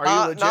by- now? Are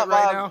you legit not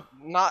right by,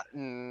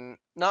 now?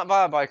 Not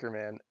by a biker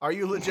man. Are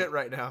you legit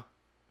right now?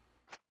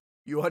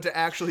 You want to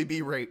actually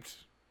be raped.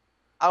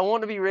 I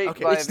want to be raped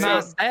Okay, by It's a man.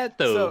 not that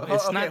though. so,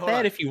 it's okay, not hold that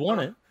on. if you want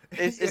Hold it.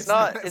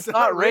 on. It's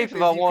not rape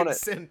if I want it.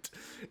 consent.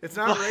 It's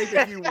not rape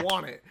if you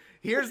want it.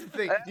 Here's the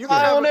thing. You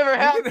That have will a- never you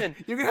can- happen.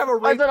 You can have a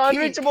That's rape an kink.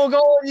 unreachable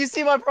goal, and you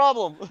see my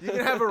problem. You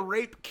can have a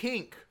rape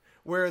kink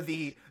where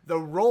the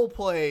role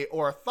play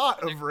or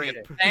thought of rape.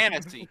 It's a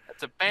fantasy.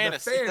 It's a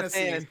fantasy. fan- It's a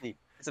fantasy.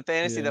 It's a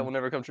fantasy Yeah. that will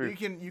never come true.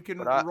 You can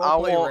But I role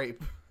play want-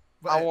 rape. I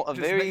but want a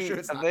just make very- sure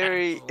it's a not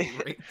very-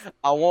 actual rape.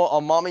 I want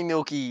a mommy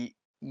milky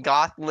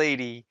goth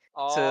lady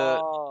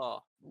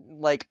Oh,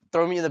 like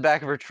throw me in the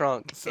back of her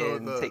trunk So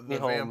and the- take me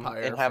the home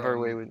vampire and have her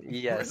away from with me.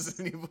 Yes.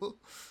 Resident Evil.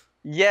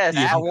 Yes,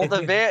 Yeah. I want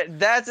the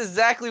That's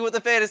exactly what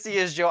the fantasy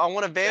is, Joe. I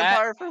want a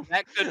vampire from.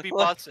 that could be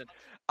Look, bussin'.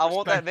 I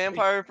want that respectfully.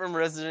 vampire from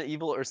Resident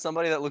Evil or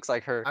somebody that looks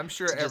like her. I'm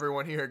sure to just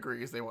everyone here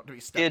agrees they want to be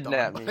stepped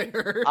kidnap on me. by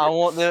her. I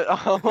want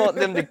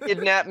them to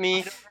kidnap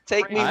me,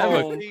 take me I have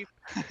a- home.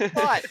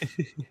 But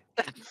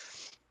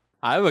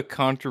I have a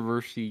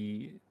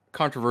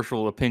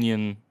controversial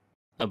opinion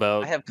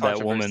about I have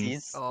that woman.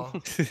 controversies. Oh,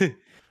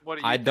 what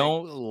do you I think?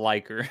 don't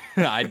like her.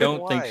 I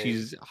don't think Why?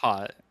 she's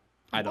hot.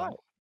 I Why? don't.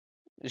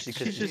 Just she's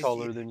because she's just-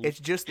 taller than you. it's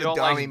just You the don't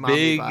like Dami mommy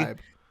big- vibe.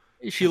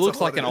 She That's looks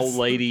all like it an old is.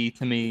 lady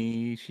to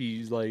me.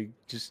 She's like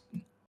just.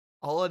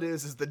 All it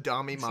is the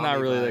Dami It's mommy not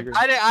really vibe.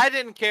 like her. I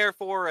didn't care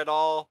for her at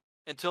all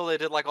until they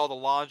did like all the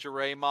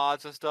lingerie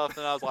mods and stuff,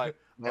 and I was like,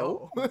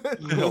 No. Oh.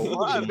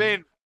 No. I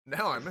mean,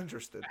 Now I'm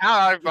interested.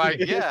 how if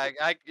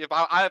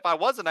I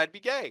wasn't, I'd be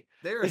gay.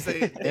 There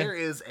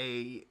is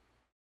a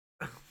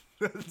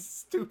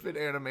stupid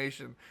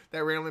animation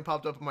that randomly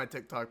popped up on my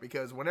TikTok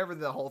because whenever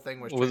the whole thing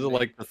was Was it trending,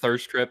 like the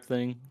thirst trap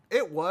thing?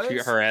 it was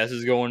Her ass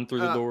is going through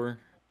the Uh, door.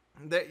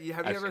 that have you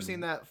I've ever seen seen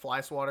that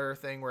fly swatter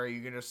thing where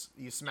you can just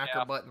smack Yeah.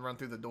 her butt and run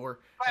through the door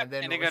and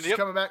then And you're when gonna- she's yep.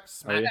 coming back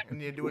smack yeah.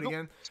 and you do it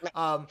again.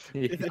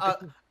 Yeah.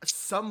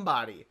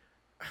 Somebody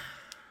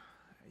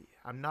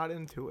I'm not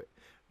into it.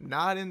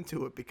 Not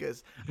into it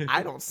because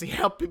I don't see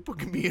how people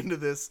can be into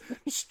this.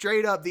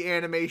 Straight up, the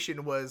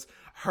animation was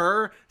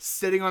her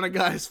sitting on a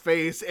guy's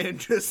face and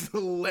just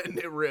letting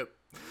it rip.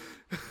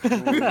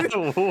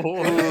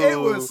 It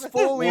was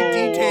fully Whoa.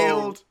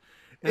 detailed.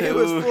 It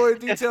was fully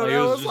detailed. He I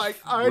was was just like,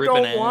 I ripping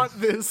don't ass.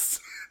 want this.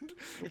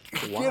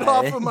 Get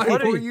off of my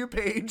What are For you- You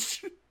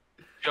page.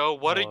 Joe,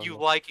 what are Oh, you no.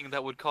 liking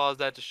that would cause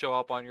that to show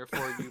up on your For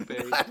You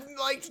page? I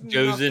liked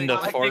Joe's nothing into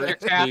like I think you're that.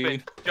 farts, capping.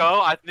 dude.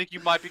 Joe, I think you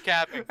might be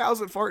capping.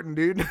 How's it farting,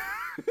 dude? Yeah,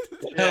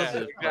 How's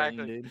it exactly.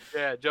 farting, dude?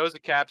 Yeah, Joe's a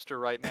capster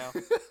right now.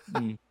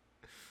 Mm.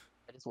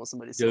 I just want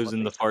somebody to sit on Joe's my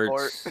in the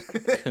face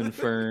and farts.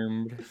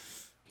 Confirmed.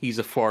 He's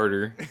a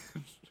farter.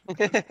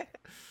 fart.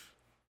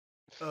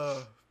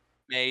 uh,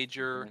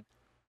 Major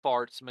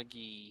Farts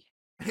McGee.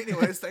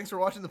 anyways, thanks for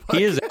watching the podcast.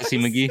 He is Assy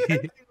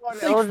McGee.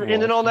 Let's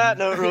end it on that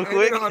note real Ended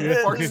quick. on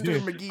Fartster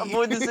McGee.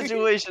 Avoid the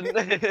situation.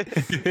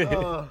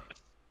 Uh,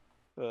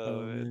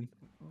 Oh, man.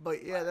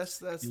 but yeah, that's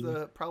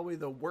the probably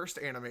the worst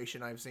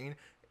animation I've seen.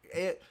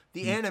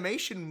 The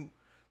animation.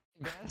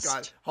 Best?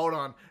 God, hold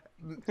on.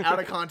 Out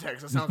of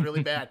context, that sounds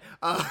really bad.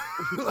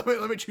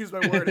 Let me choose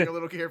my wording a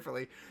little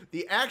carefully.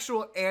 The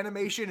actual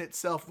animation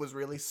itself was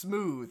really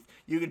smooth.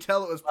 You could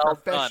tell it was Well done.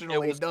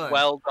 professionally It was done.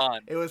 well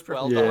done. It was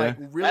well done. like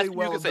That's really what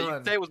well you can say. You done.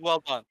 can say it was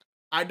well done.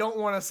 I don't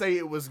want to say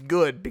it was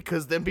good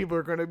because then people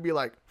are going to be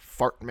like,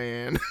 "Fart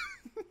man."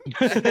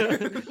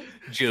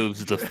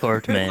 Joe's the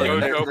fart They're- man.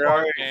 Jojo they're-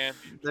 Fart Man.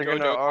 they're Jojo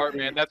gonna Fart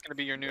argue. Man. That's gonna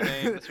be your new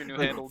name. That's your new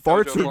handle.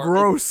 Farts Jojo are Fart.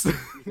 gross.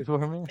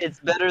 It's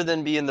better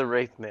than being the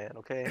Wraith Man,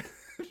 okay?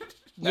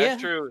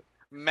 That's true.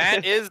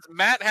 Matt has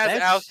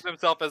That's- ousted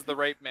himself as the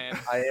rape man.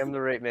 I am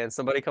the Wraith Man.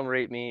 Somebody come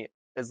rape me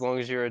as long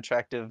as you're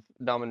attractive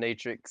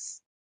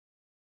dominatrix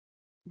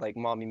like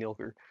mommy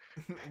milker.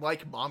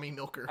 Like mommy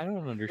milker. I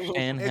don't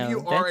understand If how you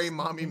are a that's-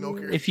 mommy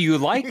milker. If you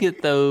like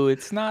it though,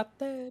 it's not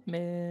that,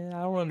 man.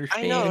 I don't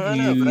understand know,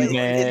 you, but it's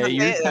man. a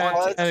You're fan- kind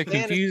it's of fantasy.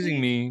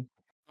 confusing me.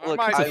 Look,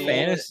 might It's a I be- want it.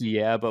 fantasy,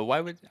 yeah, but why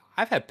would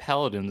I've had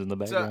paladins in the So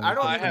background? I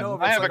don't I even have- know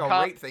if I it's have like a a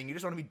con- rape thing. You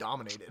just want to be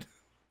dominated.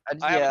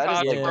 I have a I just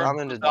like controversial I'm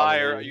into desire.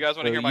 dominating. You guys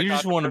want to hear my you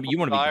just want to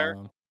controversial be desire?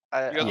 down. I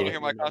You guys want Yeah. to hear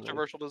my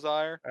controversial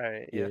desire? All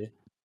right, Yeah. yeah.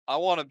 I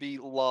want to be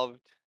loved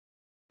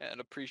and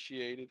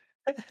appreciated.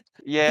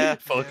 Yeah.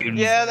 Fucking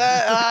Yeah,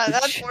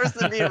 that's worse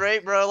than being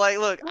raped, bro. Like,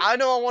 look, I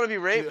know I want to be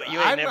raped, Dude, but you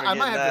ain't never I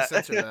might getting have to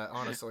that. censor that,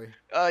 honestly.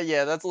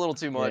 Yeah, that's a little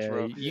too much, yeah,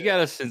 bro. you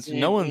gotta sense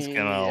no one's gonna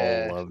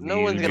Yeah, love no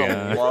you. one's gonna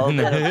John. love and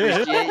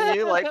appreciate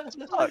you. Like,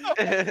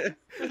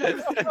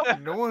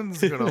 fuck. No one's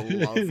gonna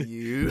love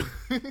you.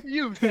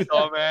 You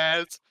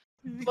dumbass.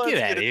 Let's Get out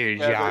get of it here,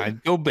 together.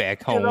 John. Go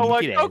back home. You know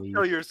what? Get Go out of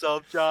kill here.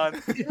 yourself,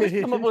 John.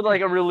 Come up with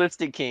like a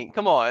realistic kink.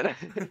 Come on.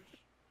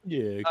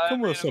 Yeah, I come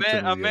mean, with something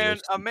a man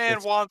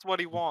realistic. wants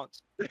what he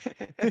wants.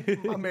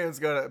 My man's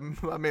got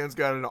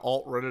an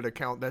alt Reddit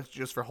account that's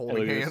just for holding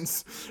Look at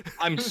hands.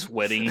 I'm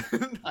sweating.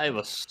 I have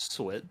a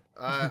sweat.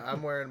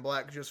 I'm wearing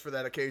black just for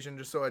that occasion,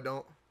 just so I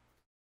don't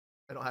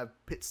have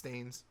pit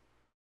stains.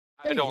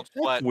 I don't That's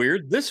sweat.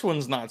 weird. This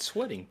one's not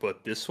sweating,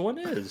 but this one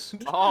is.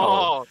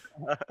 Oh,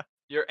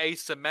 you're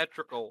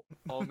asymmetrical,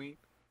 homie.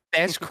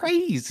 That's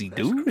crazy,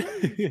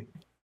 dude.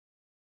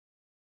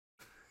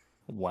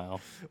 Wow.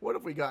 What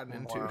have we gotten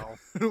into? Wow.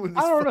 with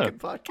this I don't know. fucking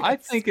podcast? I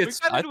think We've it's.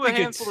 got I to do a think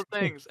handful it's. of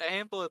things. A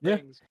handful of Yeah.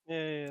 things.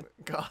 Yeah.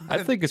 God.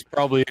 I think it's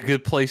probably a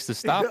good place to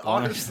stop.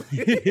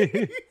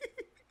 Honestly,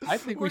 I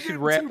think We're we should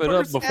getting wrap too it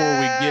up personal. before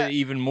we get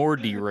even more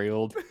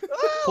derailed.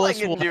 Plus,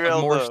 we'll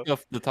have more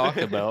stuff to talk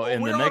about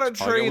in We're the on a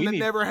next podcast. train We that need-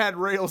 never had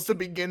rails to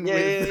begin Yeah,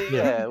 yeah, with.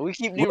 yeah, yeah. We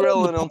keep We're on the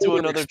derailing onto Polar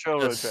another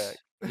railroad Express.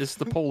 track. It's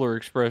the Polar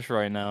Express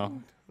right now.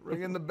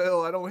 Ringing the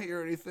bell. I don't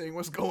hear anything.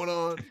 What's going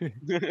on?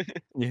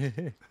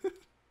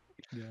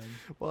 Yeah.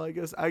 Well, I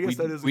guess We,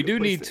 that is. A we good do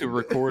place need to end it.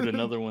 record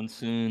another one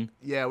soon.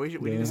 Yeah, we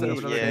need Yeah. to set up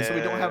another day, so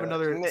we don't have Yeah.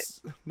 another Ma-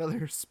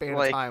 another span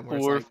like of time where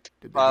fourth, it's like,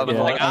 did they five do Yeah,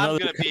 it? Like like I'm another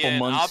gonna be couple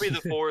in. I'll months. be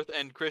the fourth,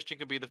 and Christian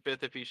can be the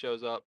fifth if he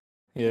shows up.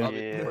 Yeah. I'll be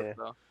the Yeah. fourth,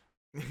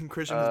 though.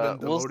 Christian has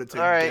been we'll- demoted to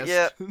alright,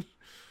 guest.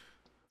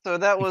 So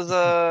that was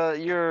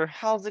your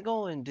how's it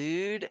going,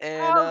 dude?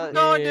 And How's it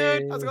going,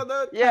 dude? How's it going,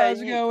 dude? yeah,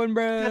 How's it you- going,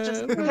 bro? catch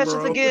us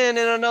bro? again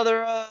in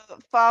another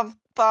 5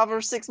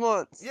 or 6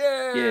 months.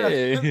 Yeah.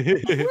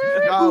 Yeah.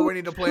 God, we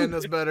need to plan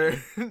this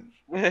better.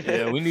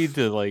 Yeah, we need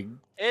to like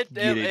get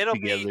it It'll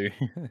be together.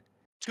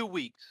 2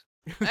 weeks.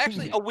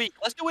 Actually, a week.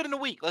 Let's do it in a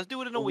week. Let's do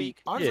it in a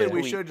week. Honestly, Yeah.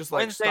 we should just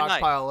like Wednesday night.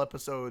 stockpile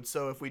episodes.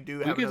 So if we do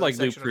We have could another like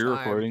do section of time,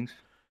 pre-recordings.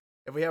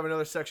 if we have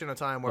another section of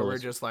time where Oh, we're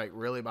that's- just like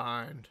really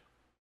behind,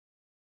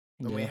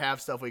 then we Yeah. have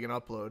stuff we can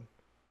upload,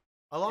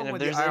 along And if with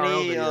the there's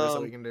IRL any, videos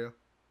that we can do. If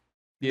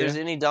Yeah. there's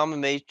any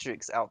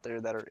dominatrix out there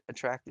that are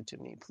attracted to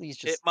me, please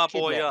just Hit my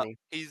boy kidnap up. me.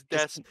 He's Just-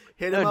 desperate.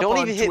 Hit No, him up don't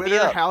on even hit me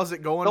Twitter. up. How's it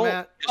going, Don't-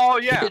 Matt? Oh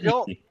yeah.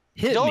 Don't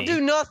Hit don't me.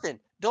 do nothing.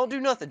 Don't do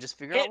nothing. Just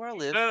figure out Hit- where I No,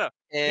 live no, no.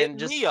 and Hit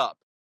just me up.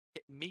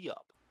 Hit me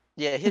up.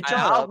 yeah, hit And John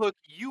I'll up hook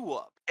you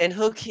up. and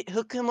hook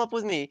him up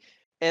with me,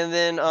 and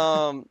then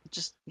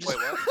just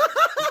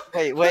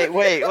Wait, what?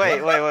 wait.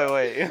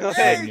 Hey, Yeah.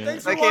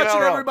 thanks for That came out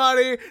watching, wrong.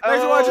 everybody. Thanks for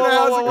Whoa, watching the whoa,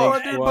 How's whoa, It whoa.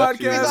 Going, Dude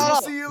Watch it. podcast.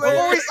 We'll see you later.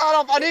 Before we sign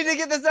off, I need to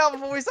get this out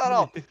before we sign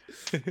off.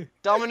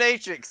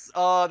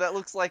 Dominatrix. That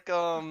looks like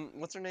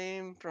what's her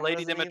name from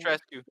Lady Resident Evil?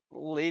 Dimitrescu.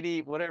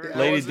 Lady whatever. Yeah, I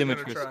Lady wasn't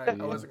gonna Dimitrescu, try.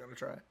 yeah. I wasn't gonna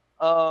try.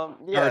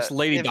 Yeah. Or it's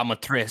Lady if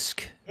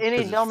Domitrescu. any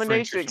 'cause it's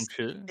French or dominatrix, some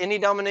shit. any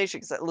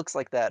dominatrix that looks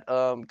like that,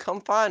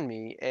 come find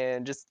me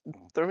and just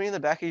throw me in the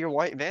back of your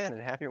white van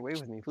and have your way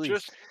with me, please.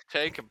 Just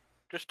take him.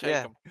 Just take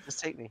Yeah, them. just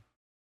take me.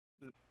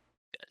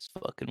 That's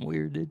fucking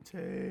weird, dude.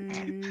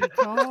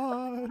 Take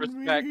on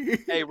Respect. me.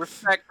 Hey,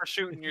 respect for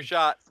shooting your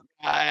shot.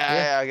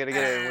 I gotta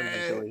get it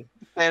eventually.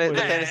 And the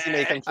fantasy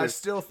may come I true.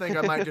 still think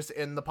I might just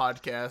end the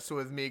podcast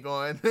with me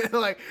going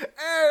like,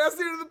 "Hey, that's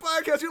the end of the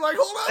podcast." You're like,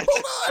 "Hold on,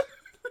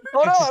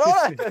 Hold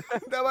on.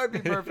 that might be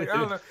perfect. I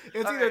don't know.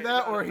 It's either Alright,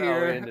 that or no,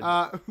 here. we ended. Uh,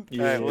 All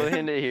right, we'll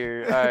end it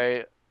here. All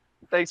right.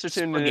 Thanks for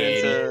tuning in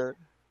Spaghetti. to.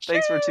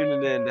 Thanks for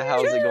tuning in to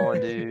How's It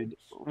Going, Dude.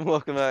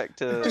 Welcome back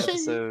to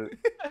episode.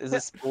 Is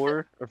this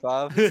 4 or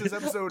 5? this is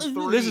episode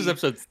 3. This is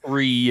episode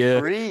 3. Yeah.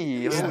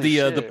 3. This is Holy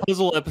the shit.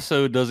 puzzle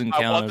episode doesn't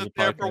I count as a wasn't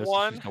there podcast. for It's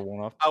one. just a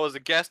one-off. I was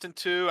a guest in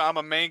 2. I'm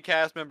a main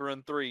cast member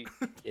in 3.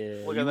 Yeah,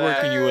 Look you're at working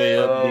that. your way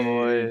up, Oh, dude.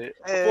 boy.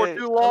 Before Hey,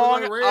 too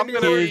long, like I'm Randy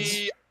gonna Kids.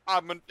 be.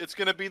 It's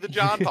gonna be the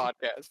John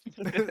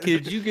podcast.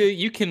 Kids,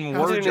 you can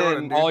How's it work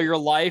going, dude? all your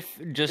life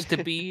just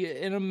to be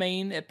in a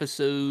main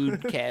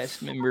episode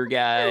cast member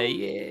guy.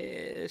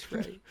 Yeah, that's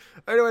right.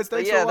 Anyways,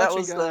 thanks yeah, for that watching,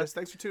 was the- guys.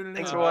 Thanks for tuning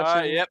thanks in. for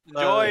watching. Yep,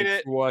 enjoyed Thanks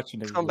it. for watching.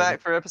 Come everybody.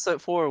 back for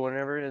episode 4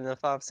 whenever in the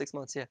 5-6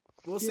 months. Yeah.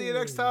 We'll see you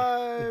next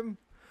time.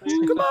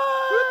 Goodbye. Goodbye.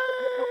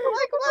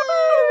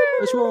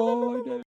 That's right.